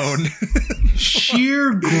alone.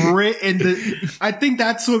 Sheer grit. I think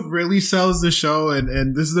that's what really sells the show.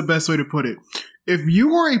 And this is the best way to put it. If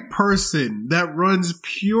you are a person that runs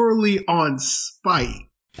purely on spite,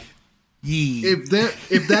 if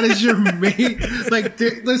that is your main, like,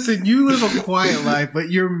 listen, you live a quiet life, but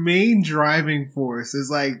your main driving force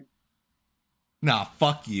is like, nah,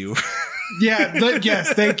 fuck you. Yeah,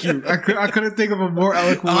 yes, thank you. I couldn't think of a more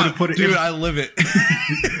eloquent way to put it. Dude, I live it.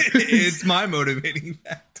 It's my motivating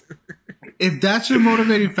factor. If that's your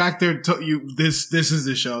motivating factor, this is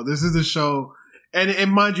the show. This is the show.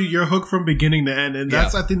 And mind you, you're hooked from beginning to end. And I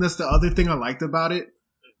think that's the other thing I liked about it.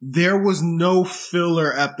 There was no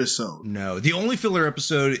filler episode. No, the only filler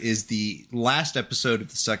episode is the last episode of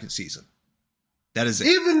the second season. That is it.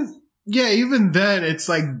 Even then, it's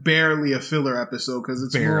like barely a filler episode because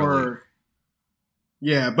it's more.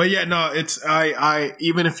 Yeah, but yeah, no, it's I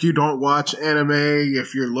even if you don't watch anime,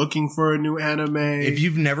 if you're looking for a new anime, if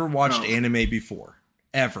you've never watched anime before,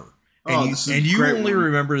 ever, and you only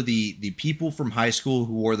remember the people from high school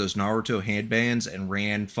who wore those Naruto handbands and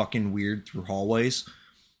ran fucking weird through hallways.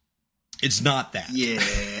 It's not that. Yeah,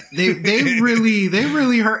 they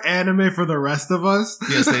really hurt anime for the rest of us.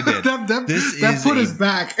 Yes, they did. that put us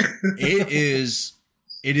back. It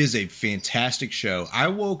is a fantastic show. I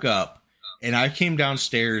woke up and I came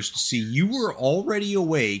downstairs to see you were already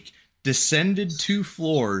awake, descended 2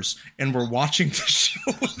 floors, and were watching the show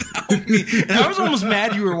without me. And I was almost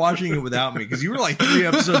mad you were watching it without me because you were like 3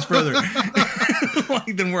 episodes further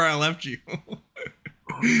than where I left you.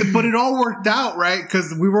 But it all worked out, right?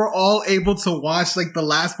 Because we were all able to watch like the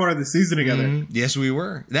last part of the season together. Yes, we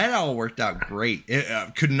were. That all worked out great.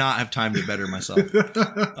 Could not have timed it better myself.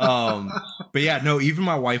 But yeah, no, even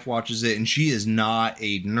my wife watches it, and she is not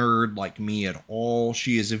a nerd like me at all.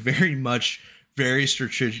 She is a very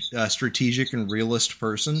strategic and realist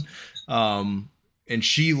person, and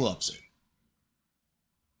she loves it,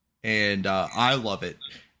 and I love it.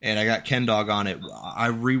 And I got Ken Dog on it. I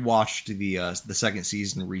rewatched the second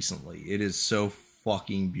season recently. It is so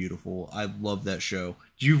fucking beautiful. I love that show.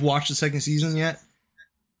 Did you watch the second season yet?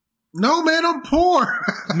 No, man, I'm poor.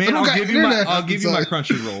 Man, I'll give you my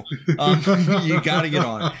Crunchyroll. You got to get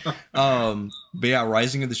on it. But yeah,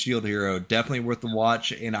 Rising of the Shield Hero, definitely worth the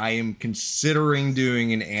watch. And I am considering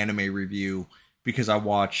doing an anime review because I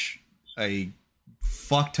watch a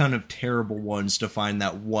fuck ton of terrible ones to find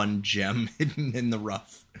that one gem hidden in the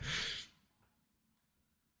rough.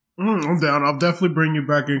 I'm down. I'll definitely bring you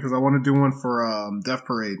back in because I want to do one for Death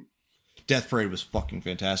Parade. Death Parade was fucking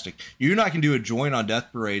fantastic. You and I can do a join on Death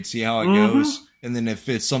Parade, see how it goes, and then if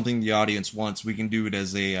it's something the audience wants, we can do it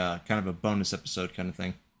as a kind of a bonus episode kind of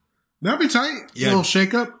thing. That'd be tight. Yeah. A little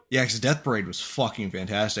shake up. Yeah, because Death Parade was fucking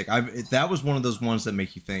fantastic. That was one of those ones that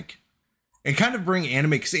make you think. And kind of bring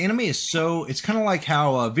anime, because anime is so, it's kind of like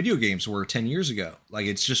how video games were 10 years ago. Like,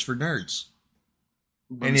 it's just for nerds.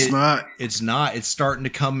 But and it's not. It's not. It's starting to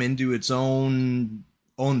come into its own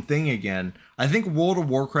thing again. I think World of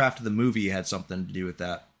Warcraft, the movie, had something to do with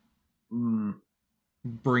that.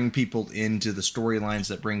 Bring people into the storylines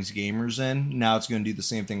that brings gamers in. Now it's going to do the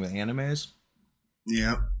same thing with animes.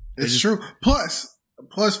 Yeah, it's true. Plus,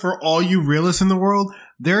 for all you realists in the world,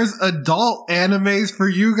 there's adult animes for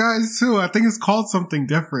you guys too. I think it's called something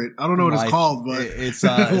different. I don't know what it's called, but it's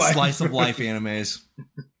slice of life animes.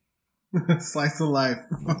 Slice of life.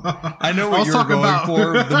 I know what you're going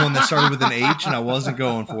for, the one that started with an H, and I wasn't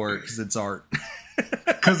going for it because it's art.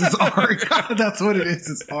 Because it's art. That's what it is.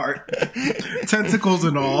 It's art. Tentacles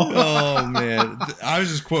and all. Oh, man. I was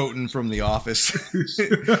just quoting from The Office.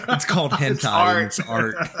 It's called hentai. It's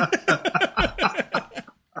art.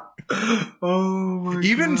 Oh, my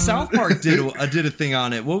Even God. South Park did a thing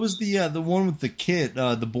on it. What was the one with the kid,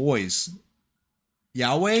 the boys?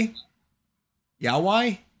 Yahweh?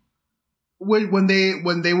 When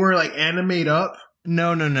they were like animate up?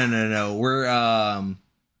 No. We're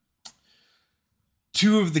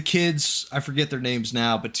two of the kids, I forget their names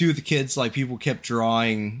now, but two of the kids, like, people kept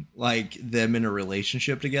drawing, like, them in a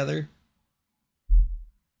relationship together.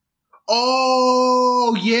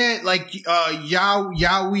 Oh yeah, like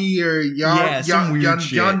Yaoi or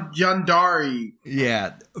Yandari.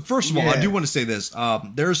 Yeah. First of all, I do want to say this.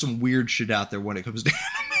 There's some weird shit out there when it comes to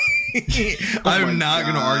anime. I'm not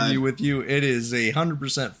going to argue with you. It is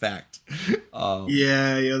 100% fact.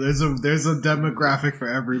 Yeah. There's a demographic for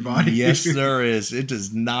everybody. Yes, there is. It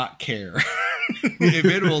does not care. If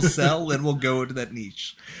it will sell, it will go into that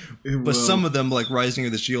niche. But some of them, like Rising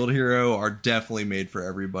of the Shield Hero, are definitely made for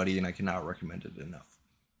everybody, and I cannot recommend it enough.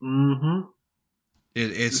 Mm-hmm.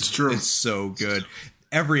 It's true. It's so good.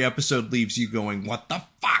 Every episode leaves you going, "What the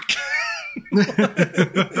fuck?"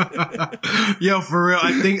 Yo, for real,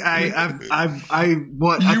 I think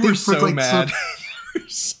You were so mad.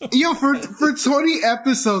 Yo, for 20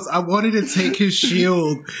 episodes, I wanted to take his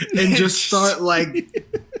shield and just start like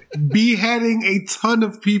beheading a ton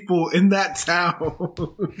of people in that town.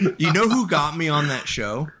 You know who got me on that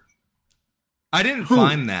show? I didn't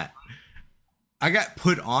find that. I got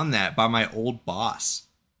put on that by my old boss.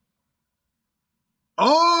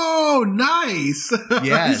 Oh, nice.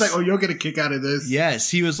 Yes. He's like, oh, you'll get a kick out of this. Yes.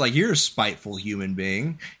 He was like, you're a spiteful human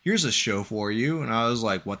being. Here's a show for you. And I was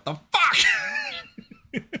like, what the fuck?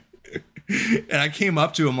 And I came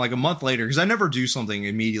up to him like a month later, because I never do something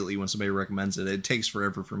immediately when somebody recommends it. It takes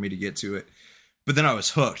forever for me to get to it. But then I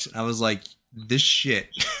was hooked. I was like, this shit.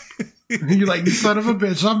 You're like, you son of a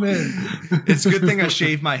bitch, I'm in. It's a good thing I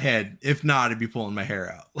shaved my head. If not, I'd be pulling my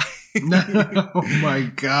hair out. Oh my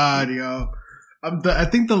god, yo. I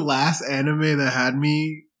think the last anime that had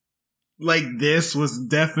me like this was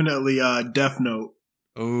definitely Death Note.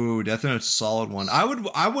 Oh, Death Note's a solid one. I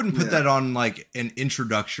wouldn't put that on like an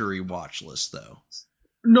introductory watch list though.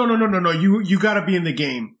 No. You gotta be in the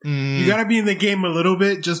game. You gotta be in the game a little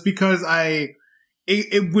bit, just because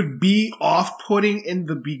it would be off-putting in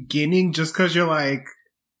the beginning, just because you're like,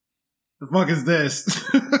 the fuck is this?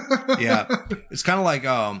 Yeah, it's kind of like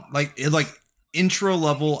intro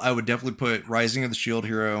level. I would definitely put Rising of the Shield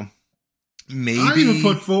Hero. Maybe I even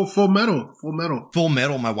put Full Metal. Full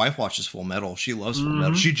Metal. My wife watches Full Metal. She loves Full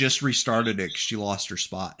Metal. She just restarted it because she lost her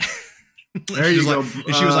spot. There you go.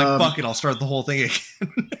 And she was like, "Fuck it, I'll start the whole thing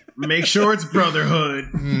again." Make sure it's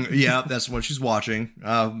Brotherhood. Yeah, that's what she's watching.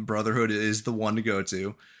 Brotherhood is the one to go to.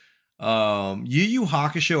 Yu Yu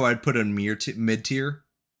Hakusho, I'd put in mid tier.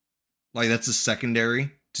 Like that's a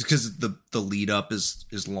secondary, just because the lead up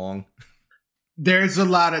is long. There's a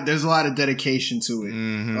lot of dedication to it.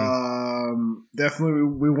 Definitely,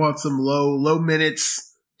 we want some low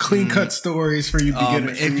minutes, clean cut stories for you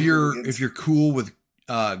beginners. If you're cool with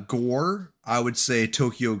gore, I would say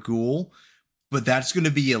Tokyo Ghoul, but that's going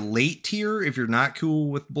to be a late tier if you're not cool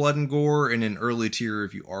with blood and gore, and an early tier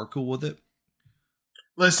if you are cool with it.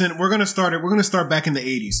 Listen, we're gonna start back in the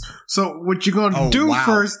 80s. So what you're gonna do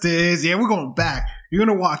first is, we're going back. You're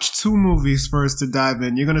gonna watch 2 movies first to dive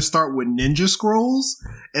in. You're gonna start with Ninja Scrolls,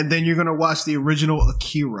 and then you're gonna watch the original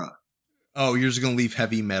Akira. Oh, you're just gonna leave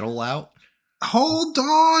Heavy Metal out? Hold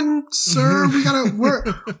on, sir.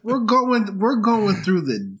 We're going through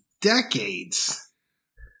the decades.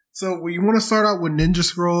 So you want to start out with Ninja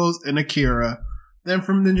Scrolls and Akira. Then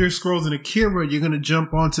from Ninja Scrolls and Akira, you're going to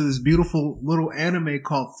jump onto this beautiful little anime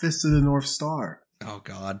called Fist of the North Star. Oh,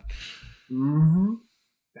 God.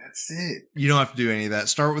 That's it. You don't have to do any of that.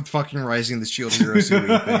 Start with fucking Rising the Shield Hero, see what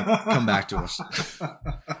you think. Come back to us.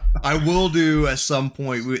 I will do, at some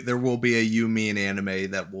point, there will be a You, Me, and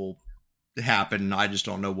anime that will happen. I just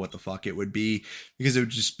don't know what the fuck it would be, because it would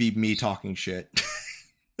just be me talking shit.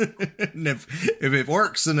 And if it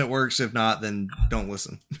works, then it works. If not, then don't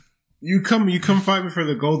listen. You come fight me for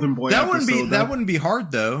the Golden Boy. That wouldn't be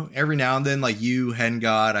hard though. Every now and then, like you, Hen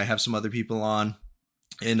God, I have some other people on,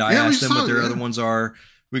 and I ask them what their other ones are.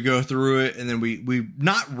 We go through it, and then we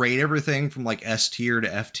not rate everything from like S tier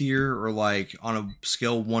to F tier, or like on a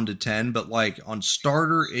scale 1 to 10, but like on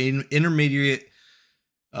starter, intermediate,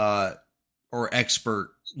 or expert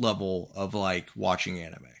level of like watching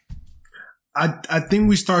anime. I think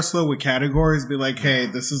we start slow with categories. Be like, hey,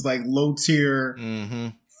 this is like low tier.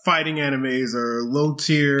 Fighting animes, or low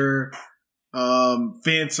tier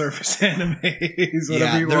fan service animes.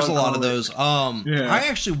 Yeah, there's a lot of those. I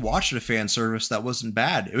actually watched a fan service that wasn't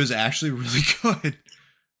bad. It was actually really good.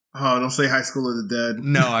 Oh, don't say High School of the Dead.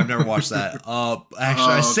 No, I've never watched that.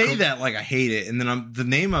 Actually, I say that like I hate it, and then the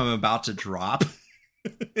name I'm about to drop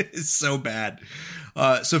is so bad.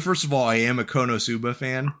 So first of all, I am a Konosuba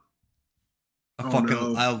fan.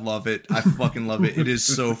 I love it. I fucking love it. It is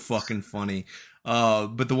so fucking funny.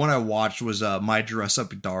 But the one I watched was My Dress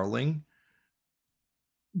Up Darling.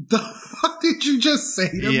 The fuck did you just say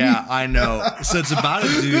to me? Yeah, I know. So it's about a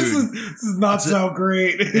dude. This does not sound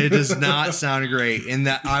great. It does not sound great. And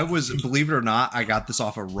that believe it or not, I got this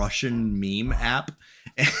off a Russian meme app.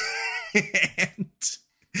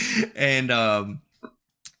 And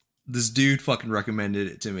this dude fucking recommended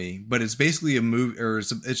it to me. But it's basically a movie, or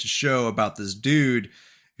it's a show about this dude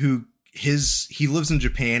who he lives in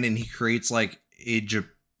Japan and he creates like a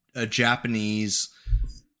Japanese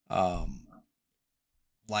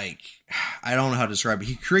like, I don't know how to describe it.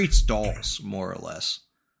 He creates dolls, more or less.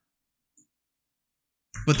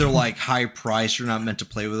 But they're like high priced. You're not meant to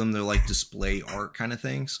play with them. They're like display art kind of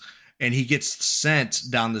things. And he gets sent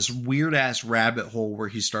down this weird ass rabbit hole where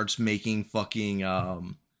he starts making fucking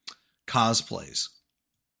cosplays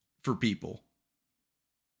for people.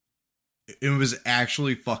 It was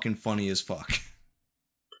actually fucking funny as fuck.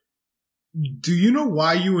 Do you know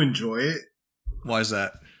why you enjoy it? Why is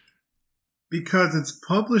that? Because it's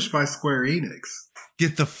published by Square Enix.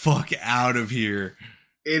 Get the fuck out of here.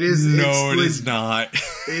 It is. No, it is not.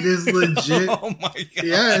 It is legit. Oh my god.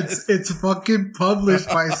 Yeah, it's fucking published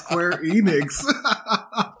by Square Enix.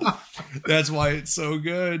 That's why it's so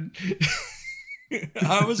good.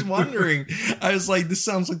 I was wondering. I was like, this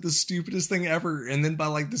sounds like the stupidest thing ever. And then by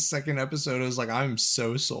like the second episode, I was like, I'm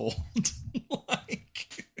so sold.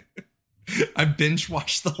 Like, I binge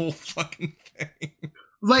watched the whole fucking thing.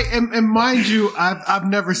 Like, and mind you, I've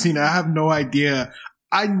never seen it. I have no idea.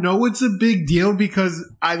 I know it's a big deal because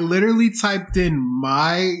I literally typed in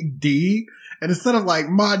my D, and instead of like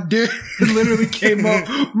my dick, it literally came up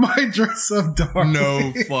my dress up dark.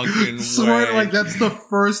 No fucking Swear, way. like that's the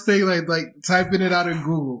first thing, like typing it out in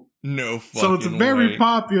Google. No fucking So it's very way.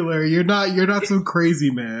 popular. You're not some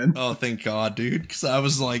crazy man. Oh, thank God, dude. Because I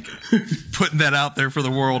was like putting that out there for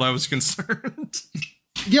the world. I was concerned.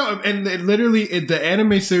 Yeah, and the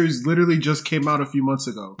anime series literally just came out a few months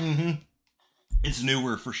ago. Mm-hmm. It's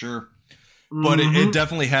newer for sure, but it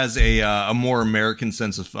definitely has a more American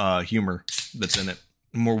sense of humor that's in it.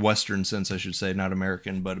 A more Western sense, I should say, not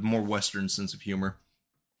American, but a more Western sense of humor.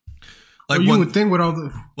 Like you would think with all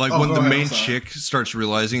the when the main chick starts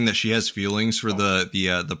realizing that she has feelings for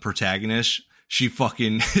the protagonist, she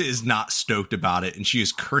fucking is not stoked about it, and she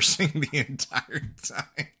is cursing the entire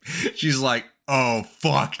time. She's like, "Oh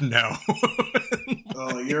fuck no!"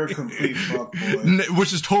 Oh, you're a complete fuckboy.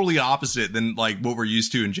 Which is totally opposite than like what we're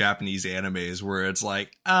used to in Japanese animes, where it's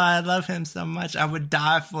like, oh, I love him so much, I would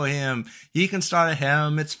die for him. He can start a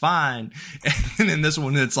harem, it's fine. And in this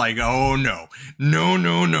one, it's like, oh no,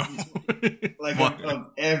 no. Like of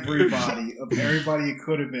everybody it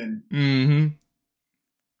could have been. Mm-hmm.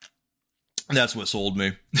 That's what sold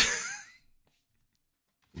me.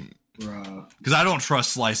 Bruh. Because I don't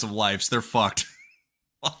trust slice of lives. They're fucked.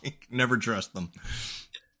 Like, never trust them.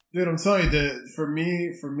 Dude, I'm telling you, for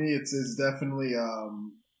me, it's definitely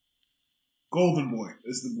Golden Boy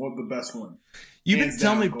is the best one. You've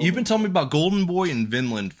been telling me about Golden Boy and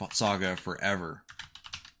Vinland Saga forever.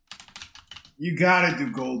 You gotta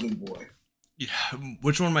do Golden Boy. Yeah,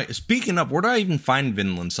 which one am I? Speaking up, where do I even find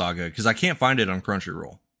Vinland Saga? Because I can't find it on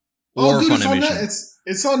Crunchyroll. Or dude, Funimation.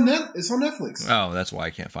 It's on Netflix. Oh, that's why I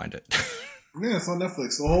can't find it. Yeah, it's on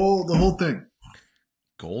Netflix. The whole thing.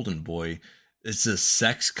 Golden Boy. It's a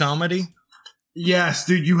sex comedy? Yes,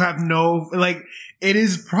 dude, you have no, like, it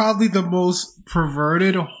is probably the most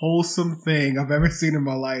perverted, wholesome thing I've ever seen in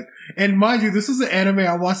my life. And mind you, this was an anime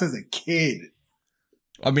I watched as a kid.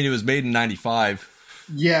 I mean, it was made in 95.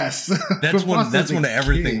 Yes. That's when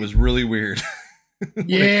everything was really weird.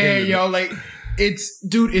 Yeah, yo, like,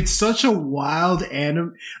 it's such a wild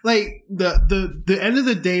anime. Like, the end of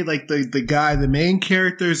the day, like, the main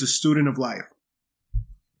character is a student of life.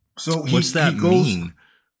 So what's that mean?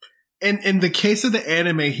 In the case of the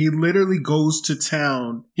anime, he literally goes to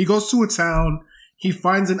town. He goes to a town. He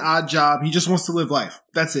finds an odd job. He just wants to live life.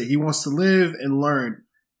 That's it. He wants to live and learn.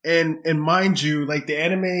 And mind you, like the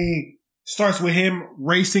anime starts with him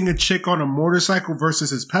racing a chick on a motorcycle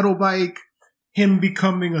versus his pedal bike, him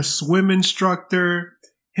becoming a swim instructor,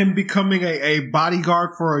 him becoming a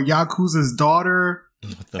bodyguard for a Yakuza's daughter.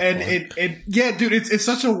 And it's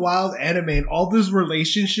such a wild anime, and all these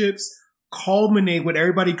relationships culminate with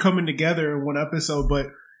everybody coming together in one episode. But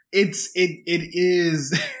it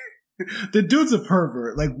is the dude's a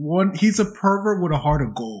pervert. Like he's a pervert with a heart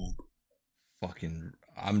of gold. Fucking,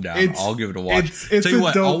 I'm down. I'll give it a watch. It's Tell you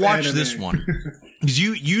what, I'll watch anime. this one because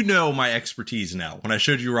you know my expertise now. When I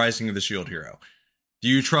showed you Rising of the Shield Hero, do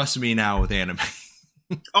you trust me now with anime?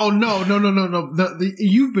 Oh no!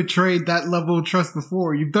 You've betrayed that level of trust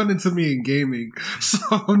before. You've done it to me in gaming,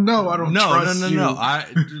 so no, I don't trust you. No.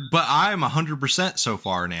 But I'm 100% so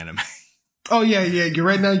far in anime. Oh yeah. You're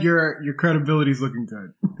right now. Your credibility's looking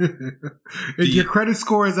good. Your credit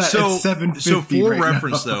score is at 750. So for right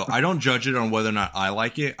reference, now. though, I don't judge it on whether or not I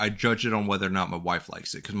like it. I judge it on whether or not my wife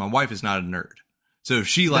likes it, because my wife is not a nerd. So if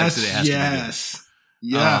she likes it has to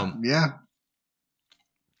be good. Yeah.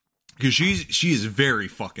 Because she is very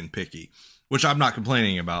fucking picky, which I'm not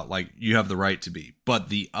complaining about. Like, you have the right to be. But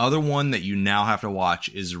the other one that you now have to watch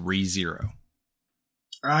is ReZero.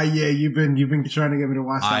 Yeah, you've been trying to get me to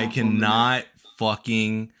watch that. I cannot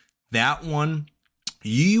fucking that one.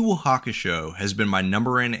 Yu Yu Hakusho has been my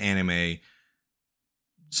number one anime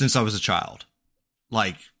since I was a child,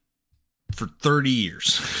 like for 30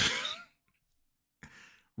 years.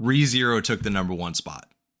 ReZero took the number one spot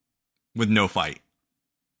with no fight.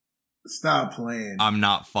 Stop playing. I'm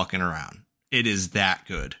not fucking around. It is that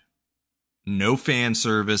good. No fan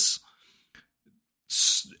service.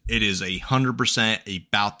 It is 100%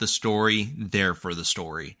 about the story, there for the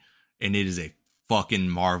story. And it is a fucking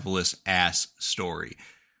marvelous ass story.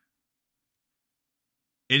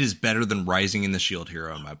 It is better than Rising in the Shield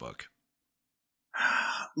Hero in my book.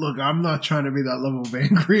 Look, I'm not trying to be that level of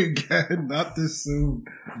angry again. Not this soon.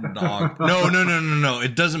 Dog. No.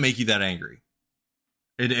 It doesn't make you that angry.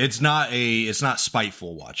 It's not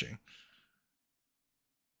spiteful watching.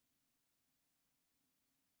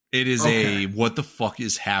 It is a what the fuck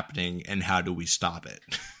is happening and how do we stop it?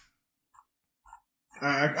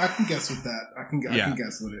 I can guess with that. I can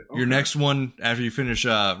guess with it. Okay. Your next one after you finish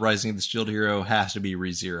Rising of the Shield Hero has to be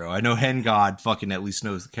ReZero. I know Hen God fucking at least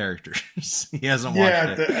knows the characters. He hasn't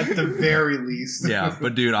watched it. At the very least. Yeah,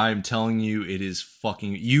 but dude, I am telling you, it is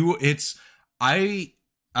fucking I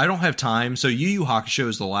don't have time. So Yu Yu Hakusho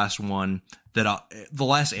is the last one the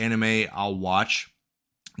last anime I'll watch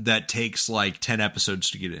that takes like 10 episodes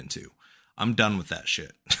to get into. I'm done with that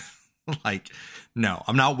shit. Like, no,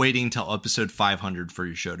 I'm not waiting until episode 500 for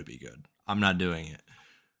your show to be good. I'm not doing it.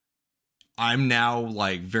 I'm now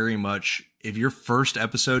like very much, if your first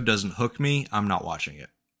episode doesn't hook me, I'm not watching it.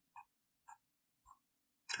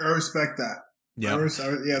 I respect that. Yeah.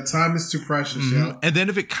 Yeah, time is too precious. Mm-hmm. Yeah. And then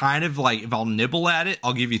if it kind of like, if I'll nibble at it,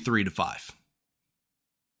 I'll give you 3 to 5.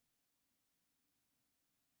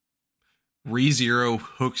 ReZero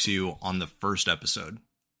hooks you on the first episode.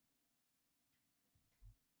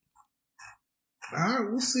 All right,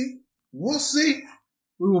 we'll see.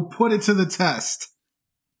 We will put it to the test.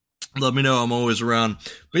 Let me know. I'm always around.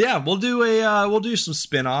 But yeah, we'll do some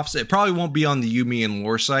spin-offs. It probably won't be on the Yumi and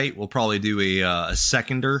Lore site. We'll probably do a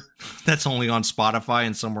seconder that's only on Spotify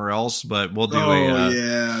and somewhere else. But we'll do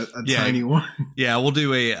a tiny one. Yeah, we'll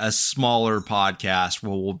do a smaller podcast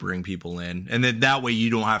where we'll bring people in, and then that way you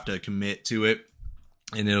don't have to commit to it,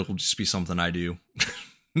 and it'll just be something I do.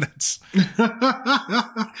 That's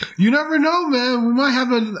you never know, man. We might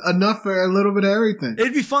have enough for a little bit of everything.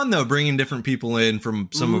 It'd be fun though, bringing different people in from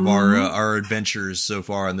some of our adventures so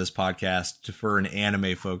far on this podcast for an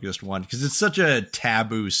anime focused one, because it's such a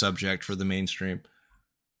taboo subject for the mainstream.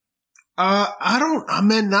 Not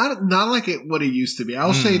like what it used to be.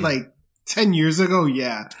 I'll say like 10 years ago,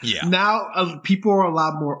 yeah. Now people are a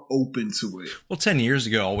lot more open to it. Well, 10 years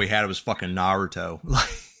ago, all we had was fucking Naruto.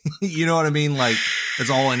 You know what I mean? Like, that's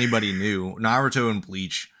all anybody knew. Naruto and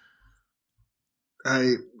Bleach.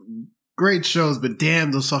 Great shows, but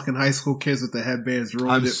damn, those fucking high school kids with the headbands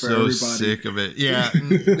ruined it for everybody. I'm so sick of it. Yeah.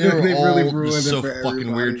 They really ruined it so for fucking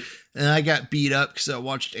everybody. weird. And I got beat up because I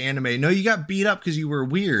watched anime. No, you got beat up because you were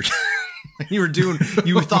weird. You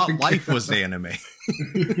thought life was anime.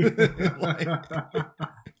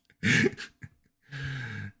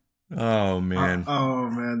 Oh man.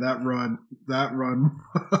 That run.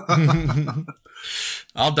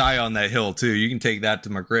 I'll die on that hill too. You can take that to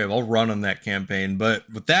my grave. I'll run on that campaign. But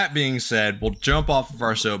with that being said, we'll jump off of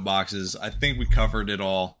our soapboxes. I think we covered it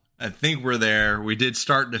all. I think we're there. We did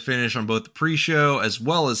start to finish on both the pre-show as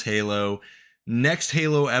well as Halo. Next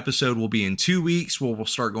Halo episode will be in 2 weeks, where we'll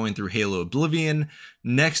start going through Halo Oblivion.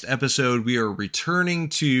 Next episode, we are returning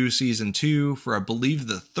to season 2 for, I believe,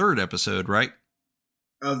 the 3rd episode, right?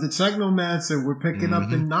 Of the Technomancer. We're picking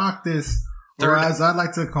up the Noctis, or as I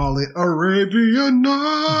like to call it, Arabian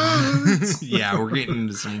Nights. Yeah, we're getting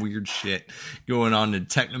into some weird shit going on in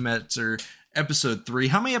Technomancer episode 3.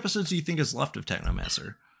 How many episodes do you think is left of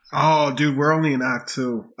Technomancer? Oh, dude, we're only in Act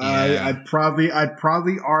 2. Yeah. I'd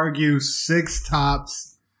probably argue 6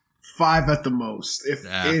 tops, 5 at the most.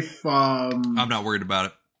 I'm not worried about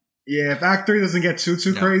it. Yeah, if Act 3 doesn't get too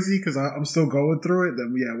crazy, because I'm still going through it,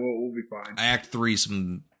 then yeah, we'll be fine. Act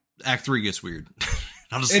 3 gets weird.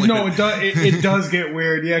 It does get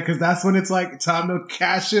weird, yeah, because that's when it's like time to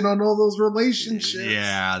cash in on all those relationships.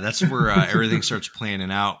 Yeah, that's where everything starts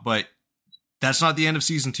planning out. But That's not the end of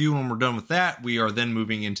season 2. When we're done with that, we are then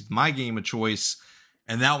moving into my game of choice,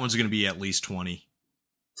 and that one's going to be at least 20.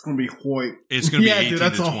 It's going to be Hoyt. It's going to be 18 dude,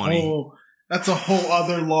 that's to a 20. That's a whole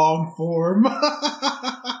other long form.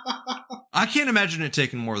 I can't imagine it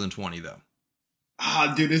taking more than 20 though.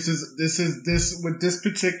 Dude, this with this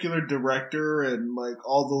particular director and like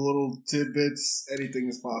all the little tidbits, anything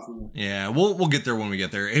is possible. Yeah, we'll get there when we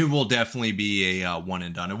get there. It will definitely be a one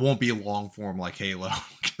and done. It won't be a long form like Halo,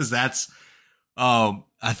 because that's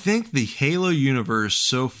I think the Halo universe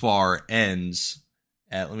so far ends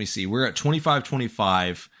at, let me see, we're at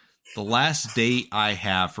 2525. The last date I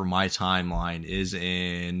have for my timeline is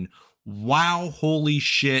in, wow, holy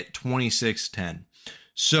shit, 2610.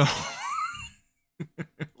 So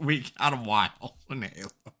we got a while in Halo.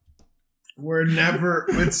 We're never,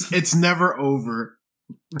 it's never over.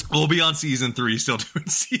 We'll be on season 3, still doing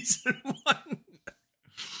season 1.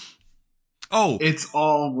 Oh, it's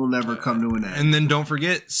all will never come to an end. And then don't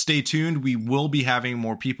forget, stay tuned. We will be having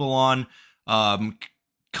more people on,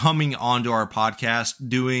 coming onto our podcast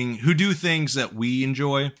who do things that we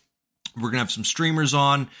enjoy. We're going to have some streamers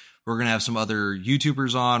on. We're going to have some other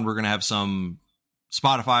YouTubers on. We're going to have some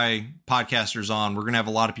Spotify podcasters on. We're going to have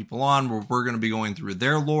a lot of people on where we're going to be going through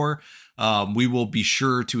their lore. We will be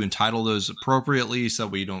sure to entitle those appropriately so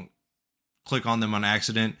we don't click on them on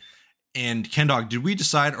accident. And KenDog, did we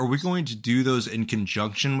decide, are we going to do those in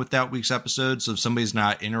conjunction with that week's episode? So if somebody's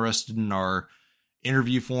not interested in our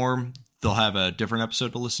interview form, they'll have a different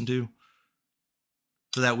episode to listen to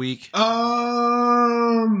for that week?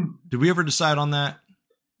 Did we ever decide on that?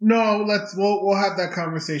 No, we'll have that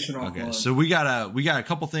conversation offline. Okay, so we got a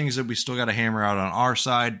couple things that we still got to hammer out on our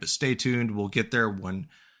side, but stay tuned. We'll get there when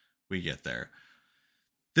we get there.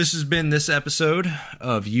 This has been this episode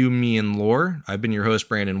of You, Me, and Lore. I've been your host,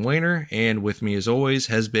 Brandon Wayner, and with me as always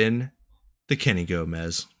has been the Kenny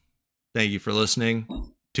Gomez. Thank you for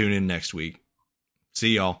listening. Tune in next week.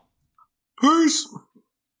 See y'all. Peace.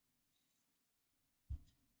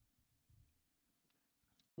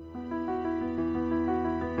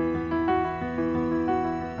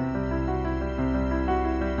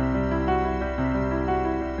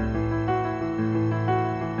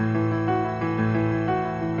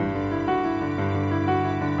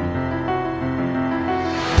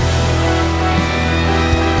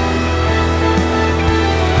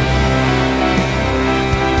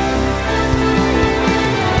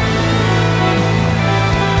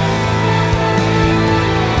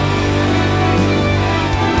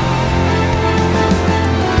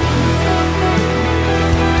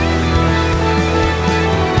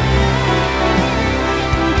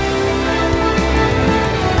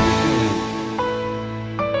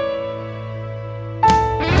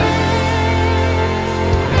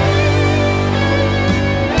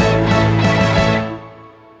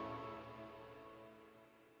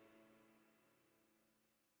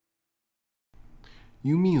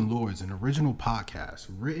 You, Me, and Lore is an original podcast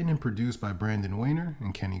written and produced by Brandon Wayner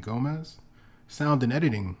and Kenny Gomez. Sound and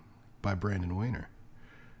editing by Brandon Wayner.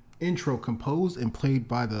 Intro composed and played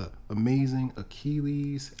by the amazing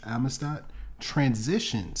Achilles Amistad.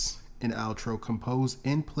 Transitions and outro composed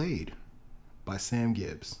and played by Sam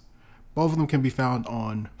Gibbs. Both of them can be found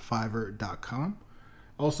on Fiverr.com.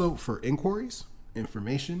 Also, for inquiries,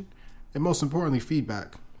 information, and most importantly,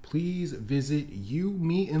 feedback, please visit You,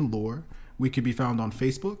 Me, and Lore. We could be found on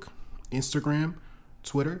Facebook, Instagram,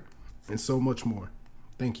 Twitter, and so much more.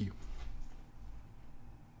 Thank you.